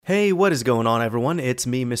Hey, what is going on, everyone? It's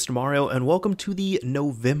me, Mr. Mario, and welcome to the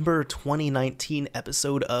November 2019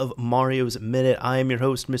 episode of Mario's Minute. I am your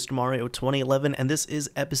host, Mr. Mario 2011, and this is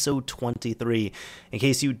episode 23. In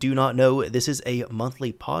case you do not know, this is a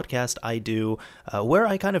monthly podcast I do where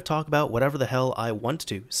I kind of talk about whatever the hell I want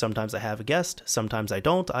to. Sometimes I have a guest, sometimes I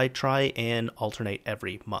don't. I try and alternate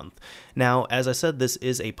every month. Now, as I said, this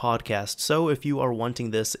is a podcast, so if you are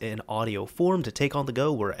wanting this in audio form to take on the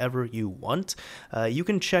go wherever you want, you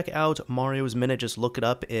can check out Mario's Minute. Just look it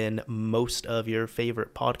up in most of your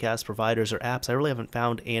favorite podcast providers or apps. I really haven't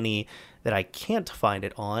found any that I can't find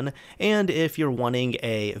it on. And if you're wanting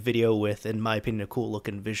a video with, in my opinion, a cool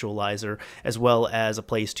looking visualizer, as well as a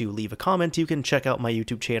place to leave a comment, you can check out my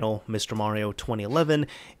YouTube channel, Mr. Mario 2011,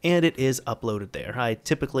 and it is uploaded there. I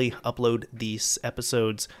typically upload these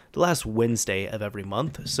episodes the last Wednesday of every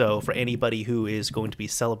month. So for anybody who is going to be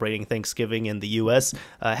celebrating Thanksgiving in the US,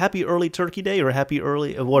 happy early Turkey Day, or happy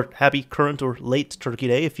current or late Turkey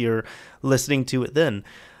Day if you're listening to it then.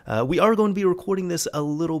 We are going to be recording this a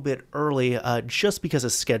little bit early, just because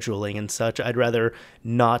of scheduling and such. I'd rather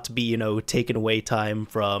not be, taking away time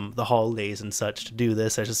from the holidays and such to do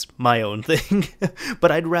this. That's just my own thing.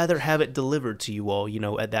 But I'd rather have it delivered to you all,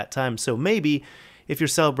 at that time. So maybe if you're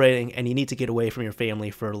celebrating and you need to get away from your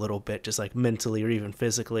family for a little bit, just like mentally or even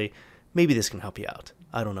physically, maybe this can help you out.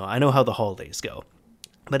 I don't know. I know how the holidays go.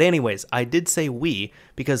 But anyways, I did say we,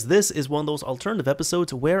 because this is one of those alternative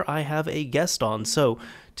episodes where I have a guest on. So,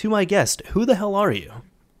 to my guest, who the hell are you?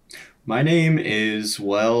 My name is,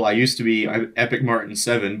 I used to be Epic Martin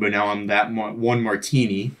 7, but now I'm that one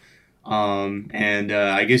martini.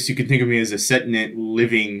 I guess you could think of me as a sentient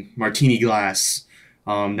living martini glass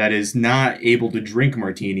that is not able to drink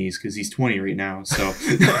martinis because he's 20 right now. So,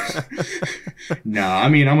 no,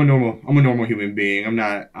 I'm a normal human being.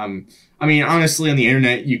 Honestly, on the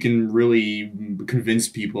internet, you can really convince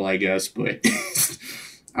people, I guess, but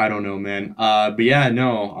I don't know, man.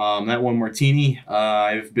 That one martini,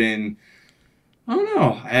 I don't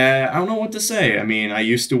know. I don't know what to say. I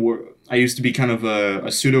used to be kind of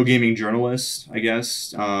a pseudo gaming journalist, I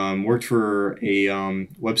guess. Worked for a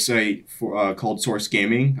website called Source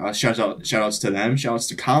Gaming. Shout outs to them. Shout outs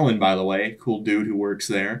to Colin, by the way, cool dude who works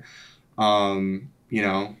there. Then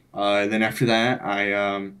after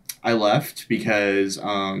that, I left because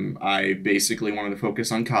I basically wanted to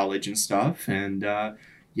focus on college and stuff, and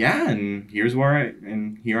here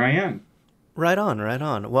I am. Right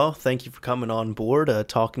on. Well, thank you for coming on board,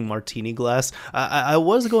 talking martini glass. I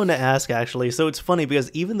was going to ask, actually, so it's funny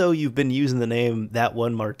because even though you've been using the name That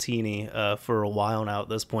One Martini for a while now at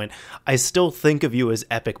this point, I still think of you as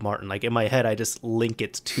Epic Martin. Like, in my head, I just link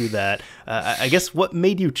it to that. I guess what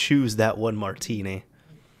made you choose That One Martini?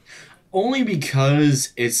 Only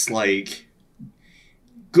because it's,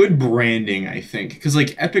 good branding, I think. Because,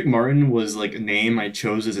 Epic Martin was, a name I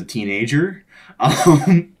chose as a teenager.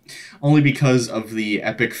 Only because of the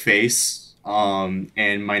epic face,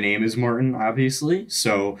 and my name is Martin, obviously.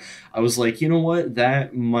 So I was like, you know what,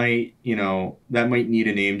 that might need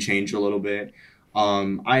a name change a little bit.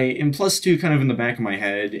 I am plus two kind of in the back of my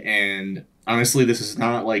head, and honestly, this is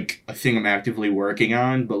not a thing I'm actively working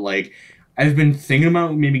on, but I've been thinking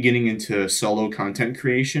about maybe getting into solo content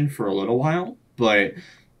creation for a little while, but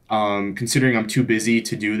considering I'm too busy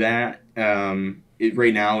to do that,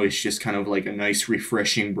 right now it's just kind of a nice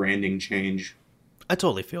refreshing branding change. I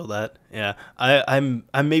totally feel that. Yeah, I'm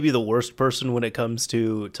maybe the worst person when it comes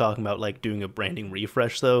to talking about doing a branding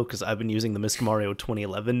refresh though, because I've been using the Mr. Mario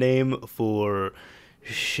 2011 name for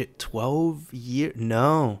 12 years.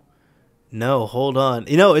 No, hold on.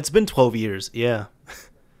 It's been 12 years. Yeah.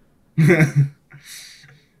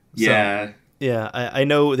 Yeah. So, yeah, I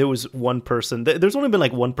know there was one person. There's only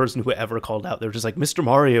been one person who ever called out. They're just like, Mr.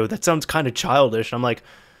 Mario, that sounds kind of childish. And I'm like,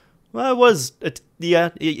 well, I was a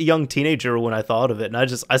young teenager when I thought of it,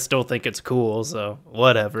 and I still think it's cool. So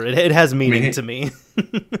whatever, it has meaning to me.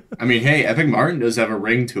 Hey, Epic Martin does have a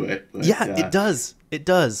ring to it. But, yeah, it does. It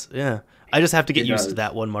does. Yeah. I just have to get used to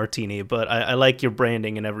that one martini, but I like your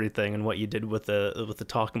branding and everything and what you did with the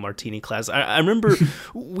Talking Martini class. I remember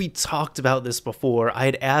we talked about this before. I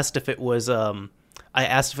had asked if it was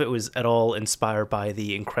at all inspired by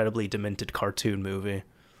the Incredibly Demented cartoon movie.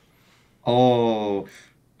 Oh,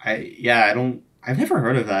 I've never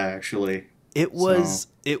heard of that actually. It was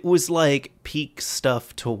peak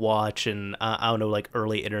stuff to watch, and I don't know,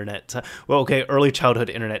 early internet. Early childhood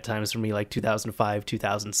internet times for me, 2005,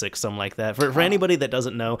 2006, something like that. For anybody that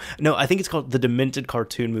doesn't know, no, I think it's called The Demented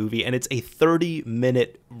Cartoon Movie, and it's a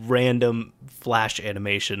 30-minute random flash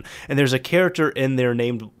animation. And there's a character in there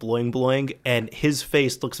named Bloing Bloing, and his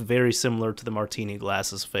face looks very similar to the Martini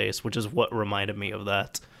Glass's face, which is what reminded me of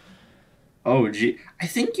that. Oh, gee. I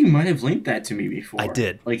think you might have linked that to me I before.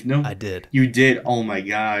 did. Like, no, I did. you did. Oh my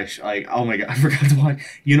gosh. Like, oh my God. I forgot to watch.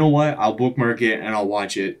 You know what? I'll bookmark it and I'll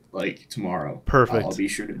watch it like tomorrow. I'll Perfect. be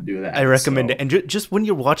sure to do I that. recommend it. So, And just when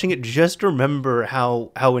you're watching it, just remember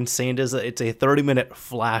how insane it is that it's a 30-minute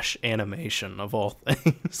flash animation of all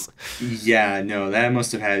things. yeah, no, that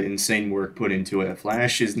must have had insane work put into it.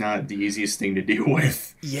 Flash is not the easiest thing to deal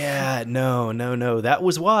with. Yeah, no, no, no. That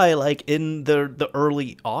was why, like, in the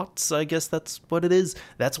early aughts, I guess that's what it is.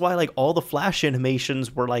 That's why, like, all the flash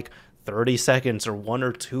animations were like 30 seconds or 1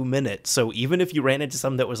 or 2 minutes. So even if you ran into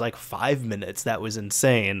something that was like 5 minutes, that was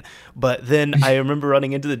insane. But then I remember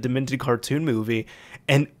running into the Demented Cartoon movie,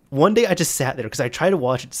 and one day I just sat there because I tried to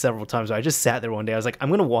watch it several times. I just sat there one day. I was like, I'm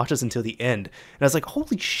gonna watch this until the end, and I was like,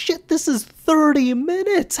 holy shit, this is 30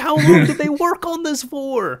 minutes. How long did they work on this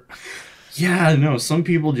for? Yeah, no, some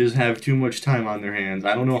people just have too much time on their hands.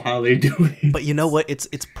 I don't know how they do it. But you know what? It's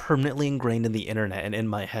permanently ingrained in the internet and in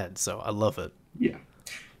my head, so I love it. Yeah.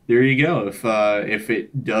 There you go. If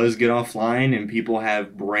it does get offline and people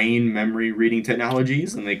have brain memory reading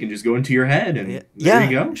technologies, then they can just go into your head, and there you Yeah,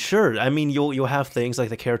 go. sure. I mean, you'll have things like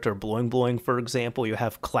the character Blowing Blowing, for example. You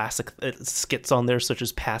have classic skits on there, such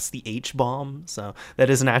as Pass the H Bomb. So that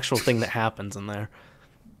is an actual thing that happens in there.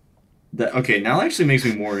 That okay, now that actually makes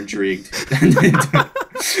me more intrigued. That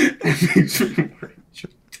makes me more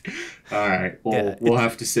intrigued. All right, Yeah, well, we'll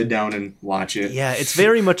have to sit down and watch it. yeah, it's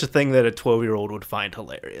very much a thing that a 12-year-old would find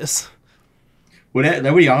hilarious. That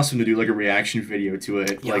would be awesome to do like a reaction video to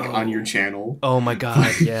it, like on your Yo. channel. Oh my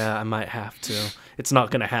god, yeah, I might have to. It's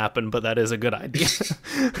not gonna happen, but that is a good idea.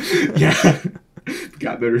 Yeah,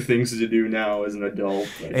 got better things to do now as an adult.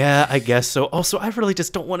 But Yeah, I guess so. Also, I really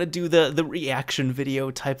just don't want to do the reaction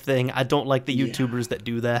video type thing. I don't like the yeah, YouTubers that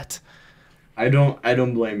do that. I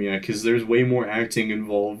don't blame you because there's way more acting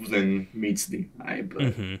involved than meets the eye.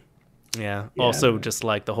 But Yeah. yeah, Also, just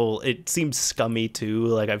like the whole, it seems scummy too.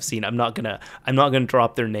 Like I've seen, I'm not gonna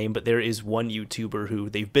drop their name, but there is one YouTuber who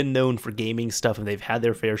they've been known for gaming stuff, and they've had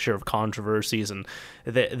their fair share of controversies, and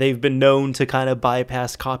they've been known to kind of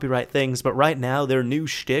bypass copyright things. But right now, their new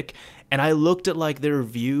shtick. And I looked at like their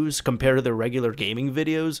views compared to their regular gaming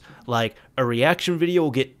videos. Like a reaction video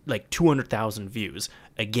will get like 200,000 views.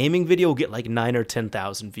 A gaming video will get like 9 or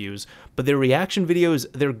 10,000 views. But their reaction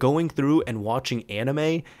videos, they're going through and watching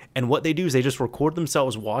anime, and what they do is they just record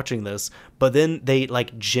themselves watching this, but then they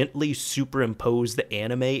like gently superimpose the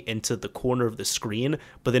anime into the corner of the screen,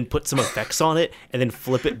 but then put some effects on it and then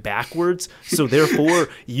flip it backwards. So therefore,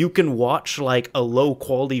 you can watch like a low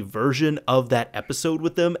quality version of that episode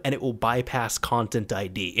with them, and it will bypass Content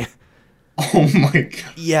ID. oh my god.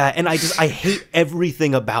 Yeah, and I hate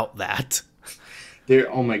everything about that.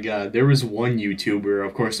 Oh my god, there was one YouTuber,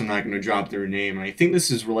 of course I'm not going to drop their name, and I think this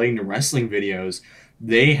is relating to wrestling videos.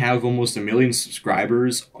 They have almost 1 million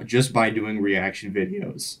subscribers just by doing reaction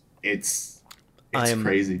videos. I It's am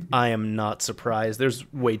crazy. I am not surprised.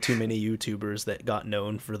 There's way too many YouTubers that got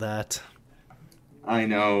known for that. I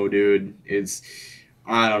know, dude.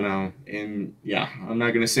 I don't know. And yeah, I'm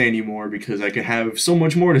not going to say anymore because I could have so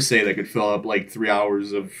much more to say that could fill up like 3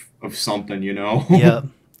 hours of something, you know?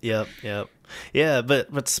 Yep, yep. Yeah,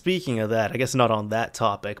 but speaking of that, I guess not on that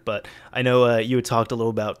topic, but I know you had talked a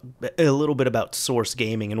little bit about Source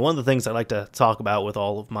Gaming, and one of the things I like to talk about with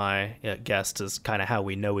all of my guests is kind of how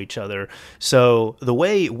we know each other. So the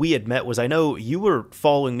way we had met was, I know you were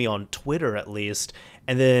following me on Twitter at least,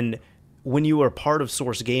 and then when you were part of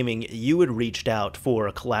Source Gaming, you had reached out for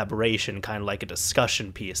a collaboration, kind of like a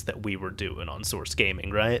discussion piece that we were doing on Source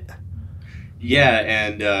Gaming, right? Yeah,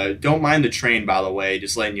 and don't mind the train, by the way.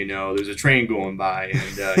 Just letting you know, there's a train going by,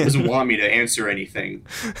 and it doesn't want me to answer anything,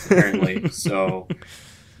 apparently. So,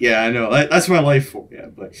 yeah, I know that's my life for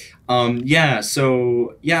you. But yeah.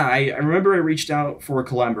 So yeah, I remember I reached out for a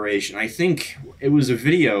collaboration. I think it was a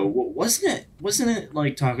video. Wasn't it? Wasn't it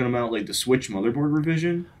like talking about like the Switch motherboard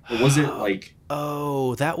revision, or was it like?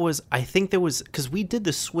 Oh, I think there was, because we did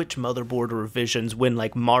the Switch motherboard revisions when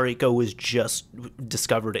like Mariko was just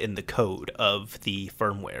discovered in the code of the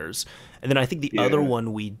firmwares. And then I think the other Yeah.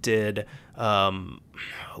 one we did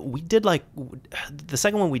like, the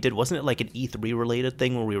second one we did, wasn't it like an E3 related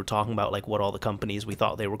thing where we were talking about like what all the companies we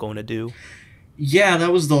thought they were going to do? Yeah,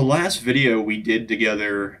 that was the last video we did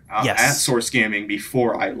together at Yes. Source Gaming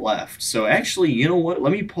before I left. So actually, you know what?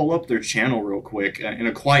 Let me pull up their channel real quick in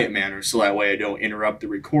a quiet manner so that way I don't interrupt the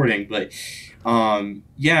recording. But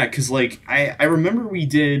yeah, because like I remember we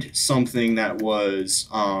did something that was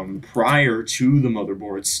prior to the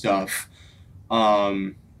motherboard stuff.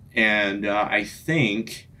 And I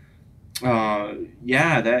think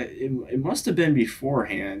Yeah, it must have been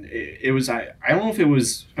beforehand. It was I don't know if it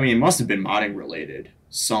was. I mean, it must have been modding related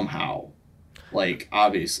somehow. Like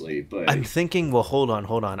obviously, but I'm thinking, well, hold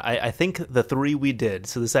on. I think the three we did,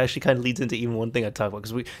 so this actually kind of leads into even one thing I talked about,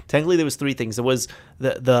 because we technically there was three things. There was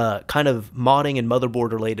the kind of modding and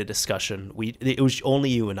motherboard related discussion. It was only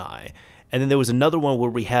you and I. And then there was another one where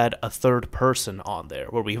we had a third person on there,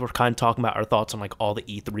 where we were kind of talking about our thoughts on like all the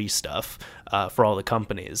E3 stuff for all the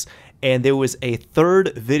companies. And there was a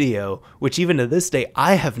third video, which even to this day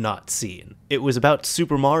I have not seen. It was about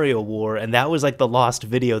Super Mario War, and that was like the lost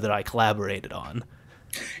video that I collaborated on.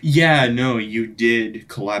 yeah, no, you did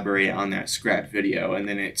collaborate on that scrap video, and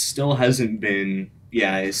then it still hasn't been.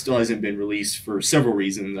 Yeah, it still hasn't been released for several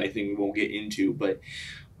reasons. I think we won't get into, but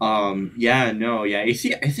yeah, no, yeah, I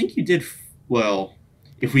think you did well.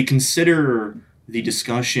 If we consider the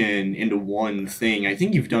discussion into one thing, I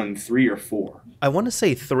think you've done three or four. I want to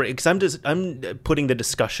say three, because I'm putting the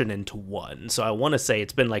discussion into one. So I want to say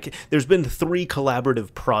it's been like there's been three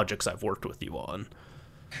collaborative projects I've worked with you on.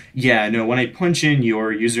 Yeah, no, when I punch in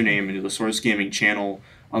your username into the Source Gaming channel,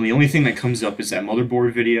 the only thing that comes up is that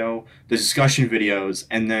motherboard video, the discussion videos,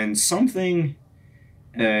 and then something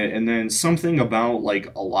about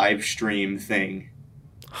like a live stream thing.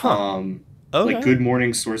 Huh. Um, like Okay. Good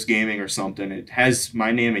Morning Source Gaming or something. It has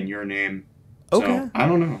my name and your name. So Okay. I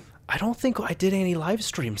don't know. I don't think I did any live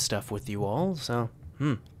stream stuff with you all. So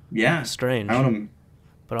Yeah, I strange. don't know.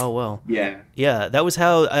 But oh well. Yeah, Yeah, that was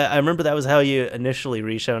how I remember. That was how you initially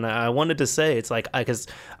reached out, and I wanted to say it's like because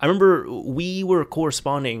I remember we were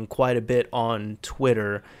corresponding quite a bit on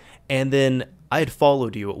Twitter, and then I had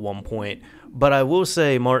followed you at one point. But I will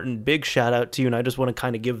say, Martin, big shout out to you, and I just want to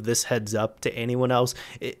kind of give this heads up to anyone else.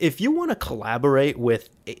 If you want to collaborate with,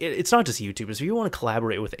 it's not just YouTubers. If you want to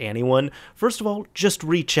collaborate with anyone, first of all, just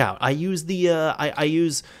reach out. I use I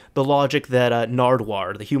use the logic that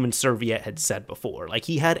Nardwar, the human serviette, had said before. Like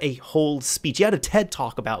he had a whole speech, he had a TED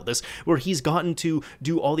talk about this, where he's gotten to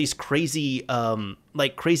do all these crazy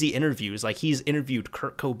like crazy interviews. Like he's interviewed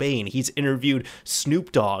Kurt Cobain, he's interviewed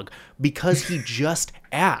Snoop Dogg because he just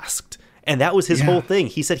asked. And that was his whole yeah. thing.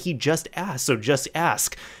 He said he just asked, so just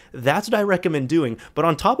ask. That's what I recommend doing. But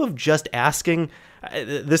on top of just asking,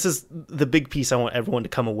 this is the big piece I want everyone to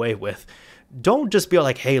come away with. Don't just be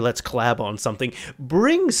like, hey, let's collab on something.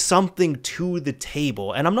 Bring something to the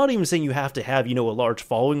table. And I'm not even saying you have to have, a large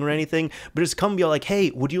following or anything, but just come be like,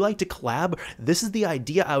 hey, would you like to collab? This is the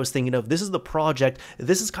idea I was thinking of. This is the project.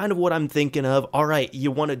 This is kind of what I'm thinking of. All right,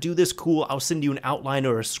 you want to do this? Cool. I'll send you an outline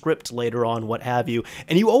or a script later on, what have you.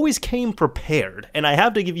 And you always came prepared. And I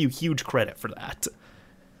have to give you huge credit for that.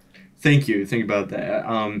 Thank you. Think about that.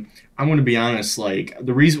 I want to be honest. Like one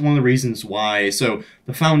of the reasons why. So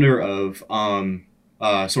the founder of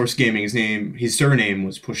Source Gaming, his surname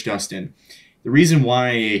was Push Dustin. The reason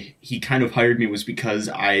why he kind of hired me was because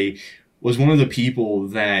I was one of the people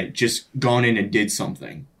that just gone in and did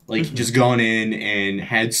something. Like just gone in and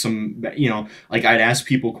had some, like I'd ask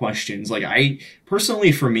people questions. Like I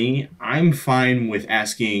personally, for me, I'm fine with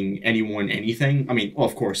asking anyone anything. I mean, well,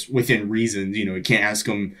 of course, within reasons. You can't ask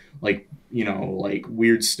them like like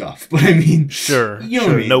weird stuff. But I mean, Sure, you know what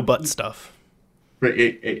I sure. mean? No butt stuff.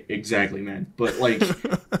 Right, exactly, man. But like,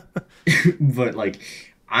 but like,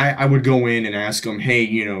 I would go in and ask them, hey,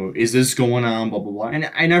 is this going on? Blah blah blah.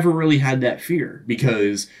 And I never really had that fear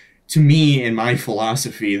because to me, in my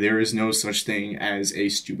philosophy, there is no such thing as a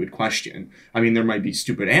stupid question. I mean, there might be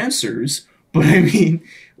stupid answers, but I mean,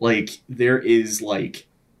 like, there is like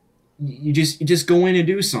you just go in and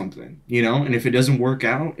do something, and if it doesn't work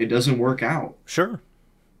out, it doesn't work out. Sure.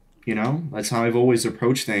 That's how I've always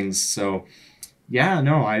approached things. So yeah,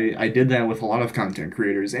 no, I did that with a lot of content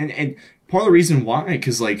creators, and part of the reason why,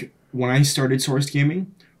 because like when I started Source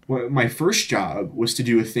Gaming, my first job was to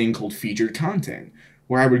do a thing called featured content,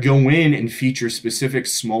 where I would go in and feature specific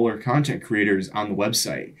smaller content creators on the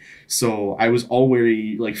website. So I was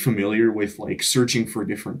already like familiar with like searching for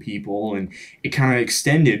different people, and it kind of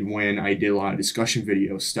extended when I did a lot of discussion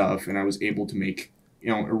video stuff, and I was able to make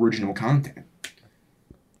original content.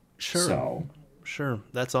 Sure. So Sure,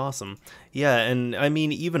 that's awesome. Yeah, and I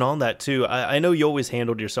mean, even on that too, I know you always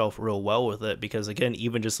handled yourself real well with it because, again,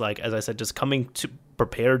 even just like, as I said, just coming to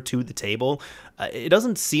prepared to the table, it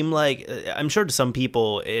doesn't seem like, I'm sure to some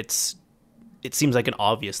people it seems like an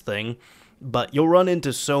obvious thing, but you'll run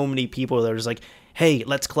into so many people that are just like, hey,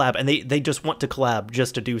 let's collab, and they just want to collab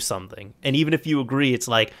just to do something. And even if you agree, it's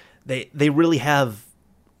like, they really have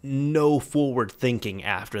no forward thinking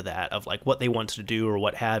after that of like what they want to do or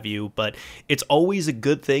what have you. But it's always a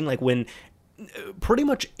good thing, like when pretty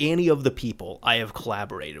much any of the people I have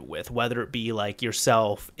collaborated with, whether it be like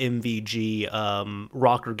yourself, MVG,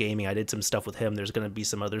 Rocker Gaming. I did some stuff with him. There's going to be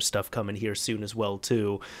some other stuff coming here soon as well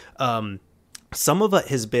too. Some of it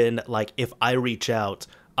has been like, if I reach out,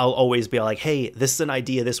 I'll always be like, hey, this is an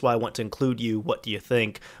idea. This is why I want to include you. What do you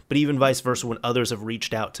think? But even vice versa, when others have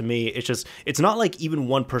reached out to me, it's not like even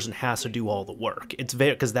one person has to do all the work. It's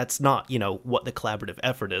very, because that's not, what the collaborative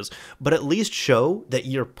effort is. But at least show that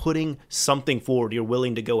you're putting something forward. You're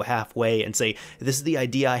willing to go halfway and say, this is the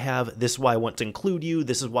idea I have. This is why I want to include you.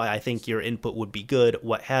 This is why I think your input would be good,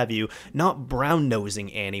 what have you. Not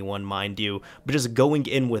brown-nosing anyone, mind you, but just going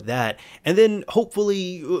in with that. And then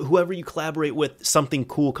hopefully whoever you collaborate with, something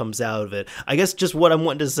cool comes out of it. I guess just what I'm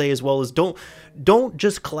wanting to say as well is don't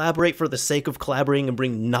just collaborate for the sake of collaborating and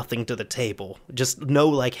bring nothing to the table. Just know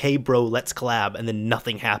like, hey bro, let's collab, and then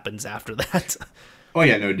nothing happens after that. Oh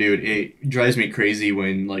yeah, no, dude, it drives me crazy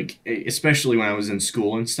when, like, especially when I was in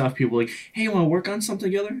school and stuff, people were like, hey, you want to work on something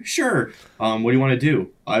together? Sure. What do you want to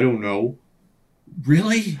do? I don't know.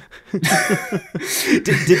 Really? did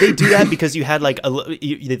they do that because you had like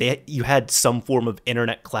you had some form of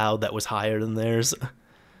internet cloud that was higher than theirs?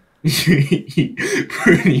 Pretty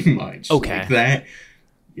much. Okay. Like that.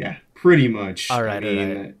 Yeah, pretty much. All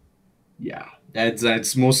right. Yeah,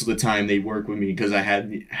 that's most of the time they work with me because I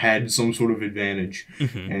had some sort of advantage.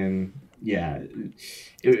 Mm-hmm. And yeah,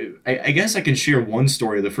 I guess I can share one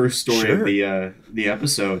story. The first story Sure. of the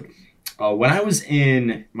episode. When I was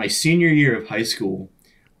in my senior year of high school,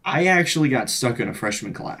 I actually got stuck in a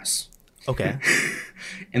freshman class. Okay.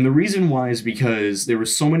 And the reason why is because there were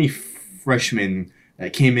so many freshmen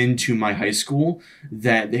that came into my high school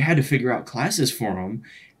that they had to figure out classes for them.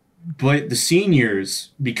 But the seniors,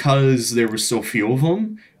 because there were so few of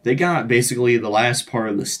them, they got basically the last part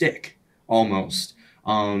of the stick, almost.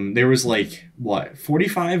 There was like,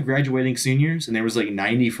 45 graduating seniors, and there was like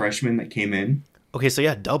 90 freshmen that came in. Okay, so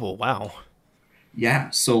yeah, double. Wow. Yeah,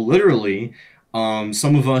 so literally,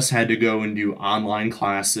 some of us had to go and do online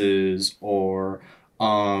classes, or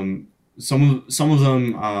some of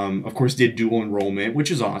them, of course, did dual enrollment,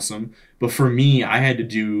 which is awesome. But for me, I had to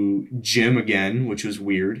do gym again, which was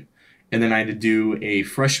weird. And then I had to do a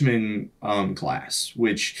freshman class,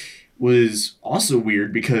 which was also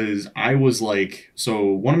weird because I was like, so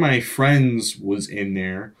one of my friends was in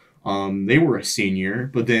there. They were a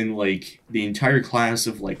senior, but then like the entire class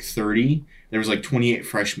of like 30, there was like 28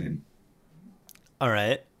 freshmen. All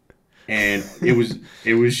right. And it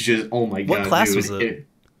was just, oh my God. What class dude. was it?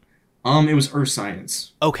 It was Earth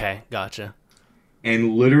Science. Okay, gotcha.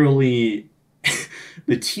 And literally,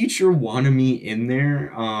 the teacher wanted me in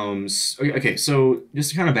there. Okay, so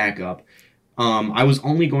just to kind of back up, I was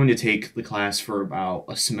only going to take the class for about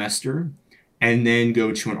a semester and then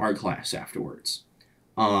go to an art class afterwards.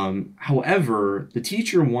 However, the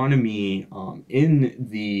teacher wanted me in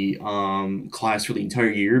the class for the entire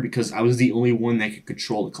year because I was the only one that could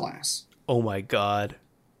control the class. Oh my God.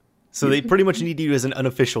 So they pretty much need you as an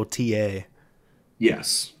unofficial TA.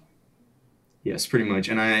 Yes. Yes, pretty much.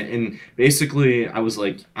 And basically I was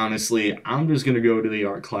like, honestly, I'm just going to go to the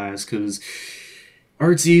art class because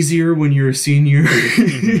art's easier when you're a senior.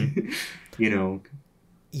 Mm-hmm.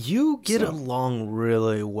 You get along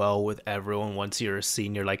really well with everyone once you're a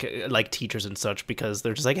senior, like teachers and such, because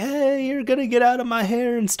they're just like, hey, you're going to get out of my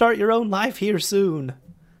hair and start your own life here soon.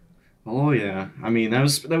 Oh yeah, I mean that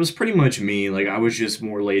was pretty much me. Like I was just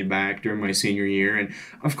more laid back during my senior year, and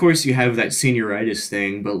of course you have that senioritis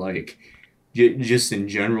thing, but like just in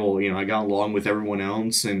general, I got along with everyone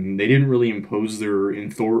else, and they didn't really impose their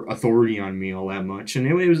authority on me all that much, and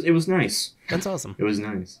it was nice. That's awesome. It was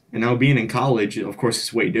nice. And now being in college, of course,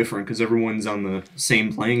 it's way different because everyone's on the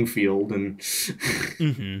same playing field, and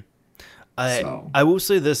mm-hmm. I will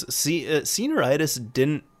say this: senioritis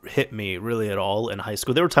didn't hit me really at all in high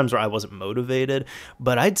school. There were times where I wasn't motivated,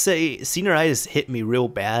 but I'd say senioritis hit me real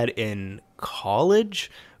bad in college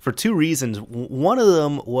for two reasons. One of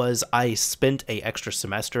them was I spent an extra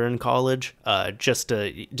semester in college, just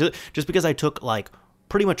because I took like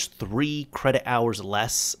pretty much 3 credit hours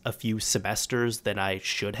less a few semesters than I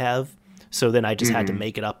should have. So then I just had to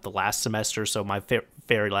make it up the last semester. So my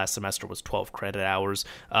very last semester was 12 credit hours,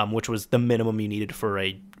 which was the minimum you needed for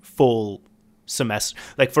a full semester,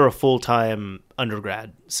 like for a full-time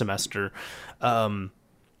undergrad semester.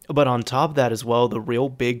 But on top of that as well, the real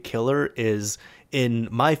big killer is, in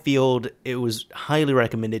my field, it was highly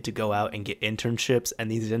recommended to go out and get internships,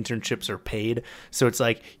 and these internships are paid. So it's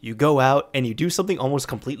like you go out and you do something almost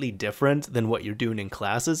completely different than what you're doing in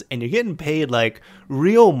classes, and you're getting paid like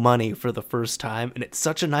real money for the first time, and it's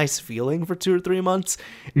such a nice feeling for 2 or 3 months.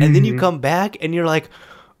 And then you come back and you're like,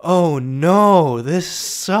 oh no, this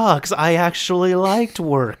sucks. I actually liked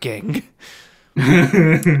working.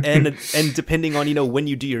 And depending on, when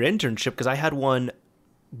you do your internship, because I had one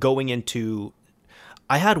going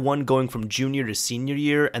from junior to senior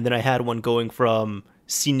year, and then I had one going from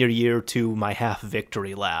senior year to my half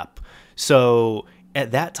victory lap. So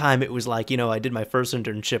at that time, it was like, I did my first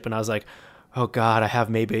internship and I was like, oh God, I have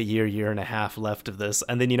maybe a year and a half left of this.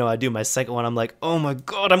 And then, I do my second one. I'm like, oh my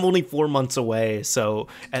God, I'm only 4 months away. So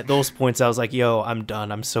at those points, I was like, yo, I'm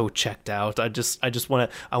done. I'm so checked out. I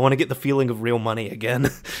want to get the feeling of real money again.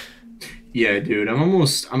 Yeah, dude.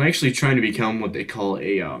 I'm actually trying to become what they call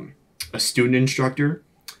a student instructor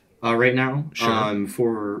right now. Sure.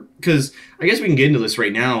 For because I guess we can get into this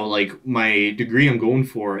right now. Like my degree I'm going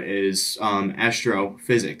for is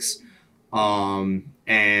astrophysics.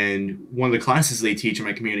 And one of the classes they teach in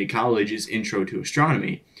my community college is Intro to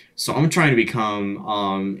Astronomy. So I'm trying to become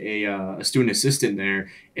a student assistant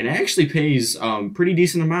there, and it actually pays pretty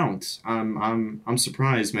decent amount. I'm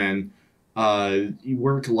surprised, man. You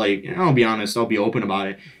work like, I'll be honest, I'll be open about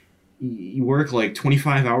it. You work like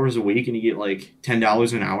 25 hours a week and you get like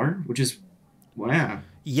 $10 an hour, which is, wow,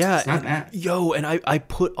 Yeah, it's not bad. yo, and I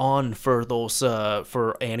put on for those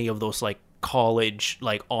for any of those like college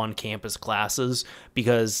like on campus classes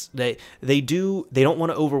because they don't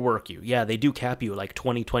want to overwork you. Yeah, they do cap you like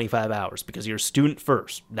 20-25 hours because you're a student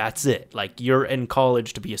first. That's it. Like you're in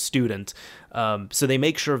college to be a student. So they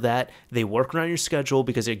make sure that they work around your schedule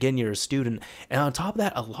because again you're a student. And on top of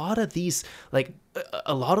that, a lot of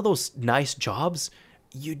those nice jobs,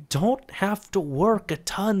 you don't have to work a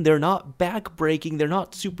ton. They're not backbreaking. They're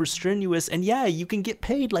not super strenuous. And yeah, you can get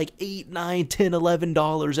paid like 8, 9, 10,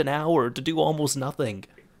 $11 an hour to do almost nothing.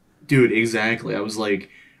 Dude, exactly. I was like,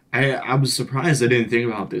 I was surprised I didn't think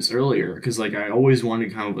about this earlier because like I always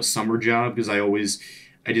wanted kind of a summer job because I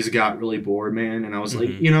just got really bored, man. And I was like,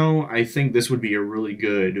 Hmm. I think this would be a really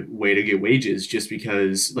good way to get wages just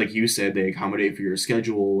because, like you said, they accommodate for your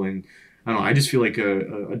schedule. And I don't know, I just feel like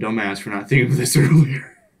a dumbass for not thinking of this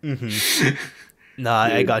earlier. Hmm. Nah,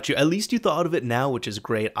 I Dude. got you. At least you thought of it now, which is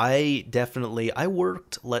great. I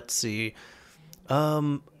worked, let's see.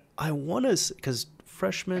 I want to, because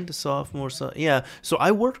freshman to sophomore, yeah. So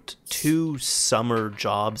I worked 2 summer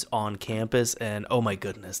jobs on campus, and oh my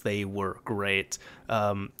goodness, they were great.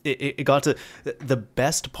 It got to the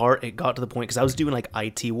best part. It got to the point because I was doing like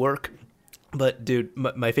IT work, but dude,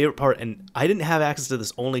 my favorite part, and I didn't have access to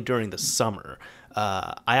this only during the summer.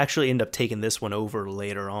 I actually ended up taking this one over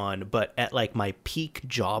later on, but at like my peak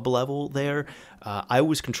job level there, I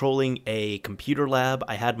was controlling a computer lab.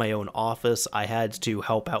 I had my own office. I had to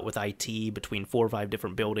help out with IT between 4 or 5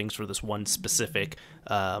 different buildings for this one specific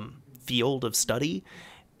field of study,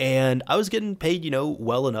 and I was getting paid,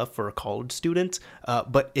 well enough for a college student.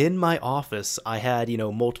 But in my office, I had,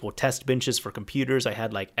 multiple test benches for computers. I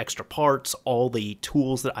had like extra parts, all the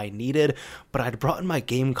tools that I needed, but I'd brought in my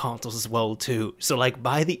game consoles as well too. So like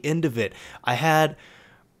by the end of it, I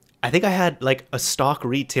think I had like a stock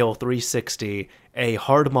retail 360, a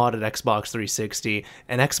hard modded Xbox 360,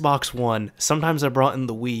 an Xbox One. Sometimes I brought in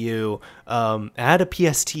the Wii U. I had a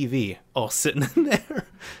PS TV all sitting in there.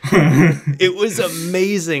 It was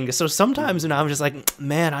amazing. So sometimes when I'm just like,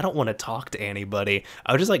 man, I don't want to talk to anybody,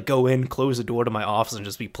 I would just like go in, close the door to my office, and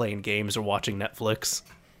just be playing games or watching Netflix.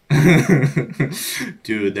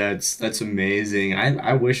 Dude, that's amazing.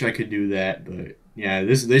 I wish I could do that, but yeah,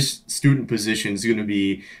 this student position is gonna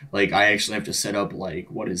be like I actually have to set up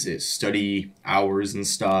like what is it, study hours and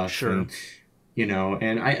stuff, Sure. and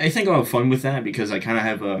and I think I'll have fun with that because I kind of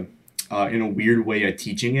have a in a weird way a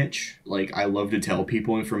teaching itch. Like I love to tell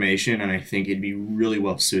people information, and I think it'd be really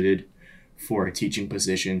well suited for a teaching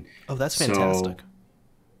position. Oh, that's So fantastic.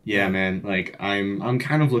 yeah, Yeah, man, like I'm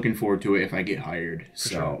kind of looking forward to it if I get hired. for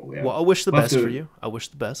sure. So yeah, Well, I wish the we'll have best for to. you. I wish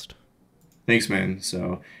the best. Thanks, man.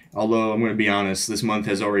 So, although I'm going to be honest, this month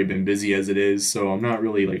has already been busy as it is, so I'm not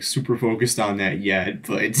really like super focused on that yet.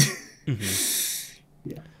 But Hmm.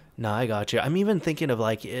 yeah, No, I got you. I'm even thinking of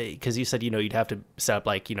like, because you said, you'd have to set up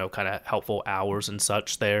like, kind of helpful hours and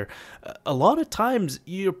such there. A lot of times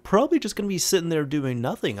you're probably just going to be sitting there doing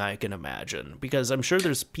nothing, I can imagine, because I'm sure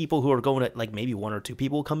there's people who are going to like maybe 1 or 2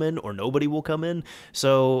 people will come in or nobody will come in.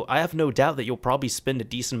 So I have no doubt that you'll probably spend a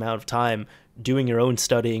decent amount of time doing your own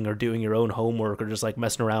studying or doing your own homework or just like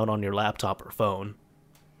messing around on your laptop or phone.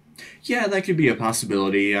 yeah, that could be a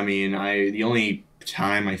possibility. I mean, I the only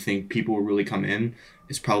time I think people will really come in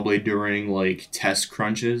is probably during like test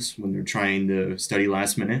crunches when they're trying to study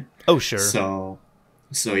last minute. Oh, sure. So,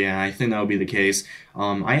 so yeah, I think that would be the case.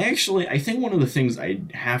 I think one of the things I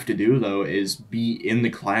have to do though is be in the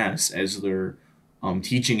class as they're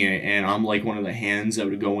teaching it, and I'm like one of the hands that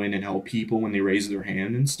would go in and help people when they raise their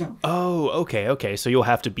hand and stuff. Oh, okay. So you'll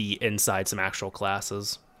have to be inside some actual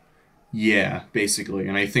classes. Yeah, basically,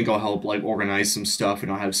 and I think I'll help like organize some stuff,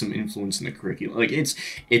 and I'll have some influence in the curriculum. Like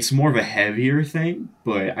it's more of a heavier thing,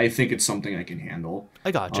 but I think it's something I can handle.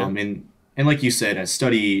 I gotcha. And like you said, as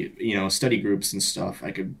study groups and stuff,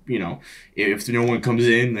 I could, if no one comes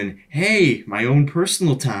in, then hey, my own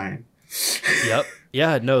personal time. Yep.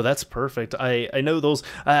 Yeah, no, that's perfect. I know those.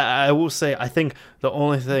 I will say, I think the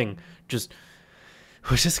only thing, just,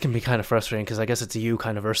 which this can be kind of frustrating because I guess it's you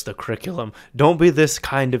kind of versus the curriculum. Don't be this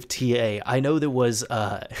kind of TA. I know there was,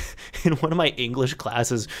 in one of my English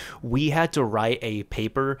classes, we had to write a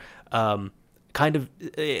paper, kind of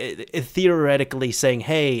theoretically saying,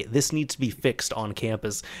 hey, this needs to be fixed on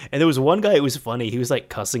campus. And there was one guy, it was funny, he was like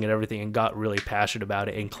cussing and everything and got really passionate about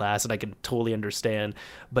it in class, and I can totally understand.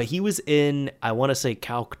 But he was in, I want to say,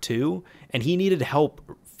 Calc 2, and he needed help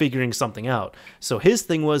figuring something out. So his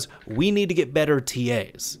thing was, we need to get better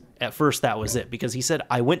TAs. At first, that was it, because he said,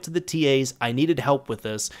 I went to the TAs, I needed help with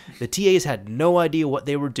this. The TAs had no idea what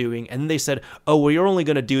they were doing, and then they said, oh, well, you're only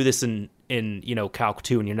going to do this in Calc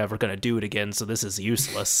 2, and you're never going to do it again, so this is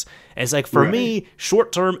useless. And it's like, for me,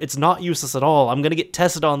 short term, it's not useless at all. I'm going to get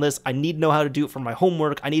tested on this. I need to know how to do it for my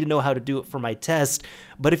homework. I need to know how to do it for my test.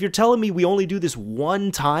 But if you're telling me we only do this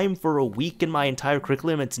one time for a week in my entire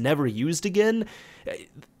curriculum, it's never used again,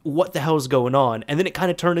 what the hell is going on? And then it kind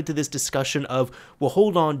of turned into this discussion of, well,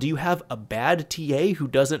 hold on, do you have a bad TA who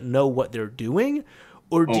doesn't know what they're doing?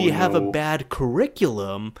 Or do you have a bad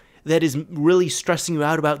curriculum that is really stressing you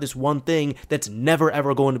out about this one thing that's never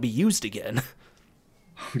ever going to be used again?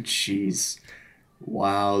 Oh, jeez.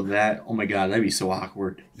 Wow, oh my God, that'd be so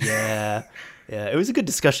awkward. Yeah, it was a good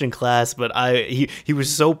discussion in class, but he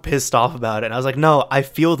was so pissed off about it, and I was like, no, I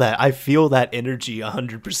feel that energy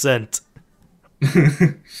 100%.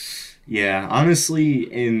 Yeah, honestly,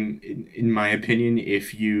 in my opinion,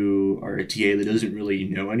 if you are a TA that doesn't really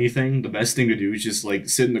know anything, the best thing to do is just like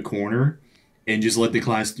sit in the corner and just let the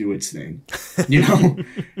class do its thing.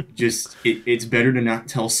 Just it's better to not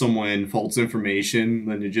tell someone false information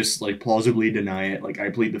than to just like plausibly deny it. Like I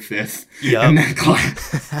plead the fifth in that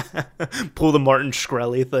class. Pull the Martin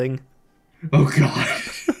Shkreli thing. Oh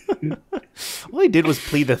God. All he did was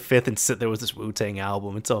plead the fifth and sit there with this Wu-Tang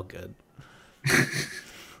album. It's all good.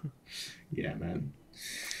 Yeah, man.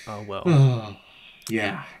 Oh, well.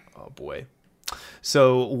 Yeah. Oh, boy.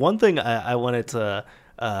 So one thing I wanted to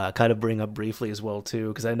kind of bring up briefly as well, too,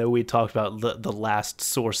 because I know we talked about the last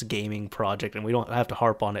Source Gaming project, and we don't have to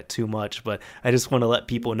harp on it too much, but I just want to let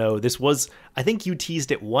people know this was, I think you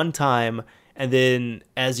teased it one time, and then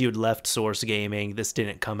as you'd left Source Gaming, this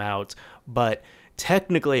didn't come out. But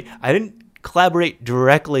technically, I didn't collaborate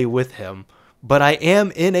directly with him, but I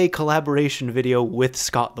am in a collaboration video with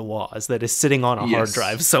Scott the Woz that is sitting on a hard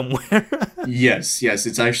drive somewhere. Yes,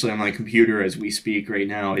 it's actually on my computer as we speak right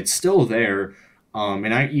now. It's still there.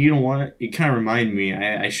 And you know what? It kind of reminded me.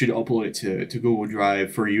 I should upload it to Google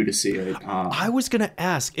Drive for you to see it. I was gonna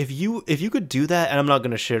ask if you could do that, and I'm not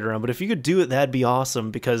gonna share it around, but if you could do it, that'd be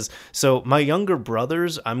awesome. Because so my younger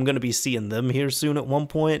brothers, I'm gonna be seeing them here soon at one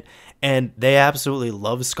point, and they absolutely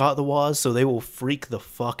love Scott the Woz, so they will freak the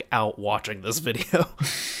fuck out watching this video.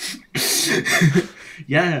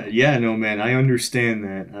 Yeah, no, man, I understand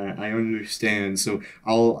that. I understand. So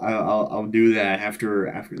I'll do that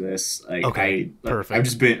after this. Like, okay, perfect. I've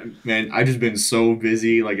just been so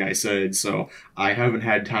busy, like I said, so I haven't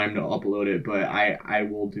had time to upload it, but I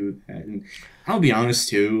will do that. And I'll be honest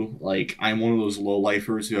too, like I'm one of those low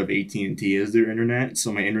lifers who have AT&T as their internet,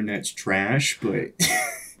 so my internet's trash, but.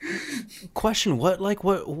 Question: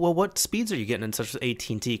 what speeds are you getting in such as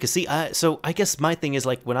AT&T? Because see, I guess my thing is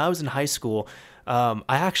like when I was in high school, I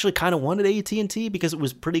actually kind of wanted AT&T because it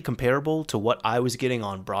was pretty comparable to what I was getting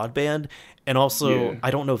on broadband, and also I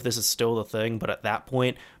don't know if this is still the thing, but at that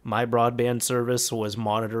point my broadband service was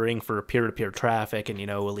monitoring for peer-to-peer traffic and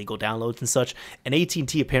illegal downloads and such, and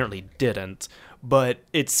AT&T apparently didn't. But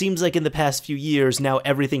it seems like in the past few years now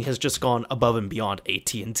everything has just gone above and beyond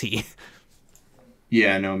AT&T.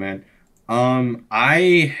 Yeah, no, man.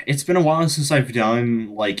 It's been a while since I've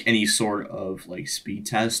done like any sort of like speed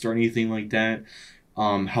test or anything like that.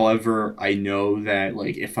 However, I know that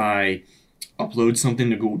like if I upload something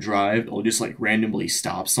to Google Drive, it'll just like randomly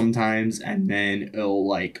stop sometimes and then it'll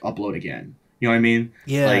like upload again. You know what I mean?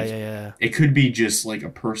 Yeah, like, yeah. It could be just like a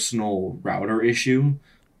personal router issue,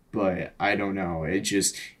 but I don't know.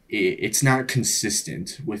 It's not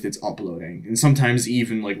consistent with its uploading, and sometimes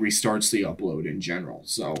even like restarts the upload in general.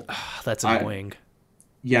 So that's annoying.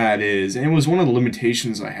 Yeah, it is. And it was one of the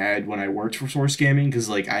limitations I had when I worked for Source Gaming because,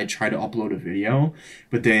 like, I tried to upload a video,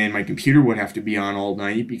 but then my computer would have to be on all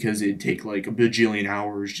night because it'd take like a bajillion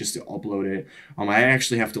hours just to upload it. I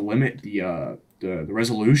actually have to limit the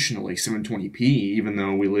resolution to like 720p, even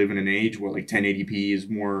though we live in an age where like 1080p is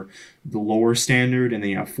more the lower standard, and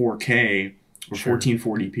then you have 4K or Sure.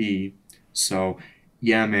 1440p. So,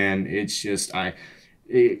 yeah, man, it's just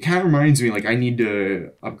it kind of reminds me like I need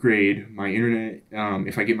to upgrade my internet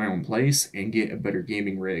if I get my own place and get a better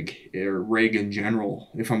gaming rig or rig in general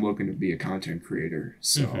if I'm looking to be a content creator.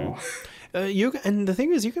 Mm-hmm. So And the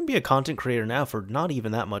thing is, you can be a content creator now for not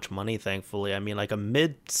even that much money. Thankfully, I mean, like a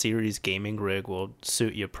mid-series gaming rig will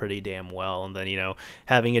suit you pretty damn well, and then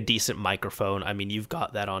having a decent microphone. I mean, you've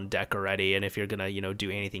got that on deck already. And if you're gonna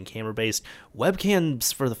do anything camera-based,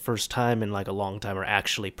 webcams for the first time in like a long time are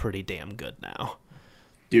actually pretty damn good now.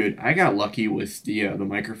 dude, I got lucky with the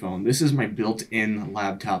microphone. This is my built-in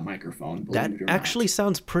laptop microphone, believe That it or actually not.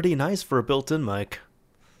 sounds pretty nice for a built-in mic.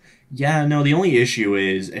 Yeah, no, the only issue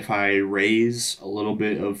is if I raise a little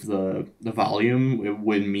bit of the volume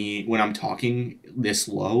when I'm talking this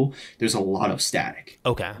low, there's a lot of static.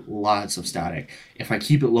 Okay. Lots of static. If I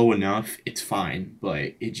keep it low enough, it's fine,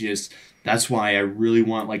 but that's why I really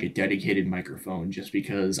want like a dedicated microphone just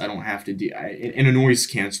because I don't have to and a noise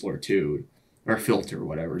canceller too or filter or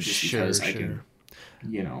whatever just Sure, because I can, sure.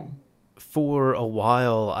 you know. For a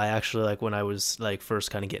while, I actually, like, when I was like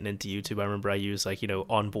first kind of getting into YouTube, I remember I used like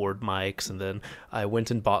onboard mics, and then I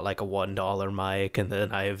went and bought like a $1 mic, and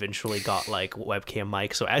then I eventually got like webcam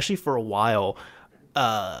mic. So actually for a while,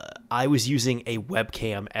 I was using a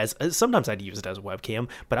webcam as sometimes I'd use it as a webcam,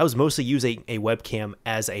 but I was mostly using a webcam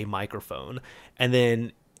as a microphone. And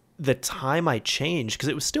then the time I changed, because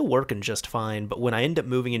it was still working just fine, but when I ended up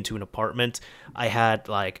moving into an apartment, I had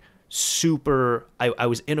like I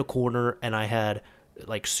was in a corner, and I had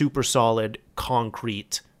like super solid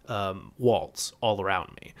concrete walls all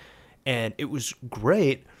around me, and it was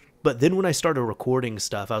great. But then when I started recording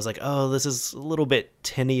stuff, I was like, oh, this is a little bit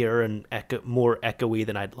tinnier and more echoey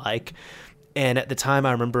than I'd like. And at the time,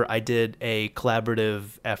 I remember I did a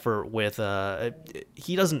collaborative effort with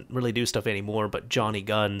he doesn't really do stuff anymore, but Johnny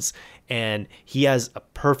Guns, and he has a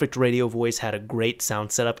perfect radio voice, had a great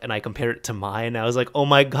sound setup, and I compared it to mine, and I was like, oh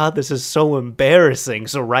my god, this is so embarrassing.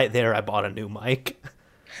 So right there, I bought a new mic.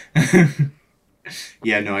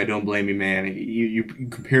 Yeah, no, I don't blame you, man. You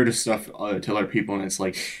compare to stuff to other people, and it's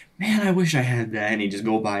like, man, I wish I had that. And you just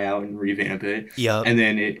go buy out and revamp it, Yep. and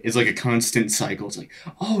then it's like a constant cycle. It's like,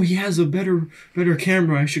 oh, he has a better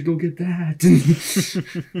camera. I should go get that.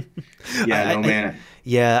 Yeah, I, no, I man.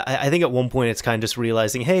 yeah, I think at one point it's kind of just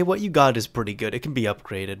realizing, hey, what you got is pretty good. It can be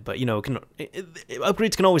upgraded, but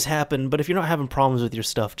upgrades can always happen. But if you're not having problems with your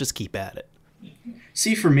stuff, just keep at it.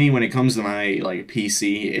 See, for me, when it comes to my like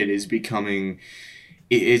PC, it is becoming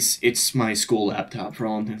it's my school laptop for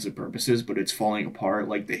all intents and purposes, but it's falling apart.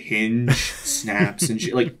 Like the hinge snaps and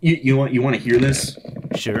shit. Like you want to hear this?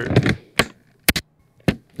 Sure.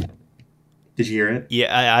 Did you hear it?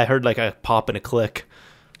 Yeah, I heard like a pop and a click.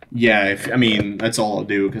 Yeah, I mean that's all I'll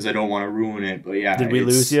do because I don't want to ruin it. But yeah, Did we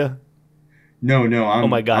lose you? No, Oh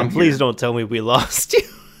my I'm god! Please here. don't tell me we lost you.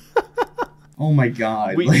 Oh my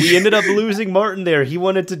god! We ended up losing Martin there. He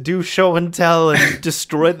wanted to do show and tell and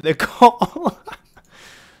destroyed the call.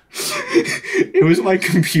 It was my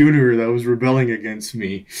computer that was rebelling against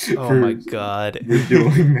me Oh my god. for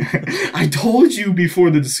doing that. I told you before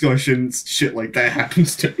the discussion shit like that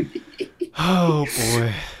happens to me. Oh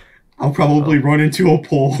boy. I'll probably run into a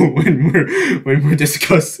pole when we're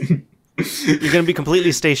discussing. You're gonna be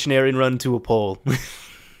completely stationary and run to a pole.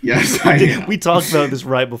 Yes, I am. We talked about this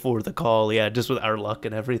right before the call, yeah, just with our luck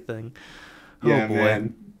and everything. Yeah, Oh boy.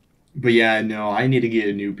 man. But yeah, no, I need to get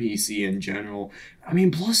a new PC in general. I mean,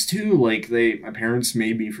 plus too, like my parents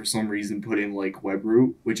made me for some reason put in like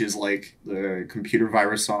WebRoot, which is like the computer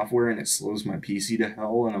virus software, and it slows my PC to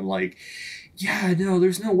hell. And I'm like, yeah, no,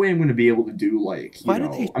 there's no way I'm going to be able to do like, Why do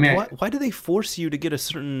they I mean, why do they force you to get a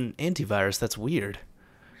certain antivirus? That's weird.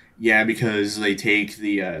 yeah, because they take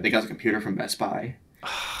they got the computer from Best Buy,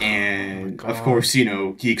 and of God. course,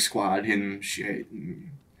 Geek Squad and shit.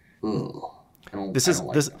 And, ugh, This I is don't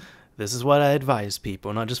like this them. this is what I advise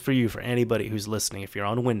people, not just for you, for anybody who's listening. If you're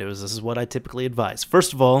on Windows, this is what I typically advise.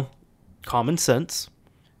 First of all, common sense.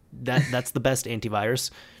 That's the best antivirus.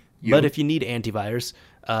 But You, if you need antivirus,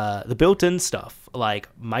 the built-in stuff like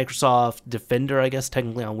Microsoft Defender, I guess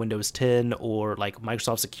technically on Windows 10, or like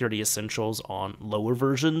Microsoft Security Essentials on lower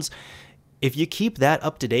versions, If you keep that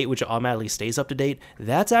up to date, which automatically stays up to date,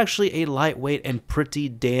 that's actually a lightweight and pretty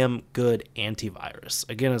damn good antivirus.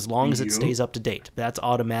 Again, as long as it stays up to date, that's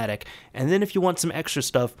automatic. And then if you want some extra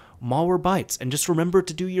stuff, Malwarebytes, and just remember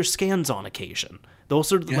to do your scans on occasion.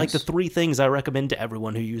 Those are like the 3 things I recommend to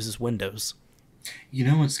everyone who uses Windows. You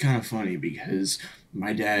know, it's kind of funny because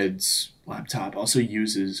my dad's laptop also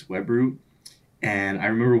uses WebRoot. And I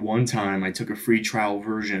remember one time I took a free trial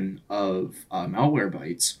version of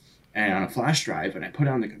Malwarebytes and on a flash drive, and I put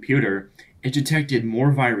it on the computer. It detected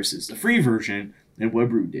more viruses, the free version, than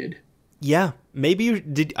WebRoot did. Yeah, maybe you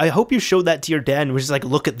did. I hope you showed that to your dad and was just like,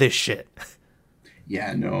 look at this shit.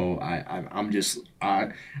 Yeah, no, I'm just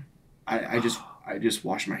I just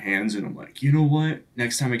wash my hands and I'm like, you know what?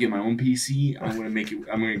 Next time I get my own PC, I'm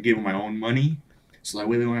gonna give it my own money, so that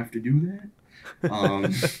way they don't have to do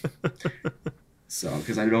that. So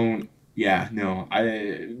because I don't, yeah, no,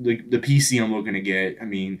 the PC I'm looking to get. I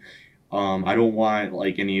mean, I don't want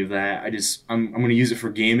like any of that. I'm gonna use it for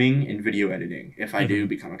gaming and video editing if I do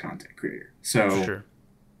become a content creator. So. Sure.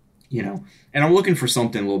 You know, and I'm looking for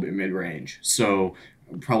something a little bit mid-range. So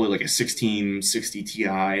probably like a 1660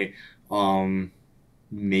 Ti,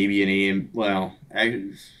 maybe an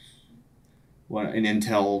an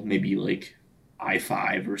Intel, maybe like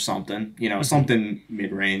i5 or something. You know, something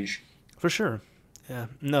mid-range. For sure. Yeah.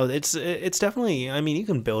 No, it's definitely, I mean, you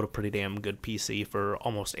can build a pretty damn good PC for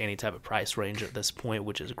almost any type of price range at this point,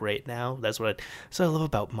 which is great now. That's what I love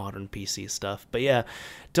about modern PC stuff. But yeah,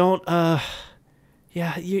 don't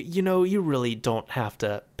yeah, you know, you really don't have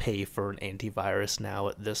to pay for an antivirus now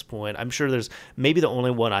at this point. I'm sure there's maybe the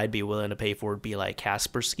only one I'd be willing to pay for would be like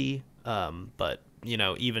Kaspersky. But you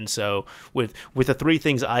know, even so, with the 3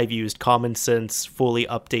 things I've used, Common Sense, fully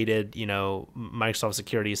updated, you know, Microsoft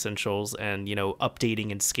Security Essentials, and you know,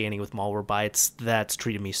 updating and scanning with Malwarebytes, that's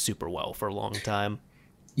treated me super well for a long time.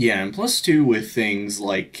 Yeah, and plus too with things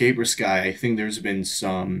like Kaspersky, I think there's been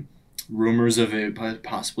some rumors of it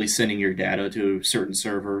possibly sending your data to certain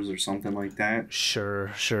servers or something like that.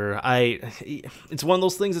 Sure. It's one of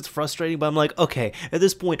those things that's frustrating, but I'm like, okay, at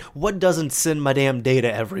this point, what doesn't send my damn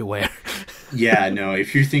data everywhere? Yeah, no,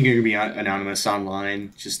 if you're thinking you're going to be anonymous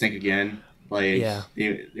online, just think again. Like, yeah.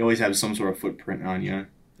 They always have some sort of footprint on you.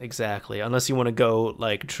 Exactly. Unless you want to go,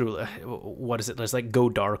 like, truly, what is it? There's, like, go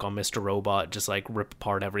dark on Mr. Robot, just, like, rip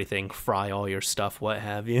apart everything, fry all your stuff, what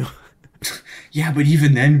have you. Yeah, but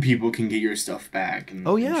even then, people can get your stuff back. And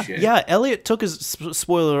shit. Yeah. Elliot took his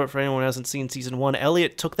spoiler alert for anyone who hasn't seen season 1.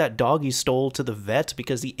 Elliot took that dog he stole to the vet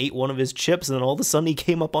because he ate one of his chips, and then all of a sudden he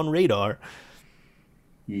came up on radar.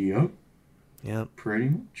 Yep. Pretty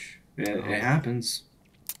much. It happens.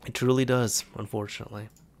 It truly does, unfortunately.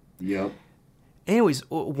 Yep. Anyways,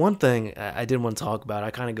 one thing I did want to talk about,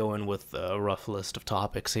 I kind of go in with a rough list of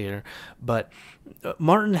topics here, but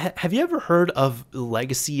Martin, have you ever heard of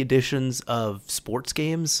legacy editions of sports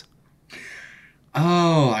games?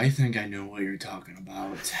 Oh, I think I know what you're talking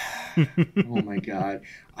about. Oh my god.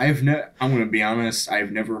 I'm going to be honest,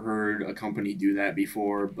 I've never heard a company do that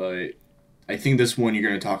before, but I think this one you're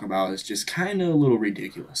going to talk about is just kind of a little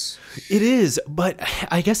ridiculous. It is, but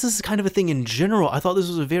I guess this is kind of a thing in general. I thought this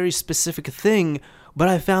was a very specific thing, but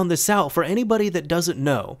I found this out for anybody that doesn't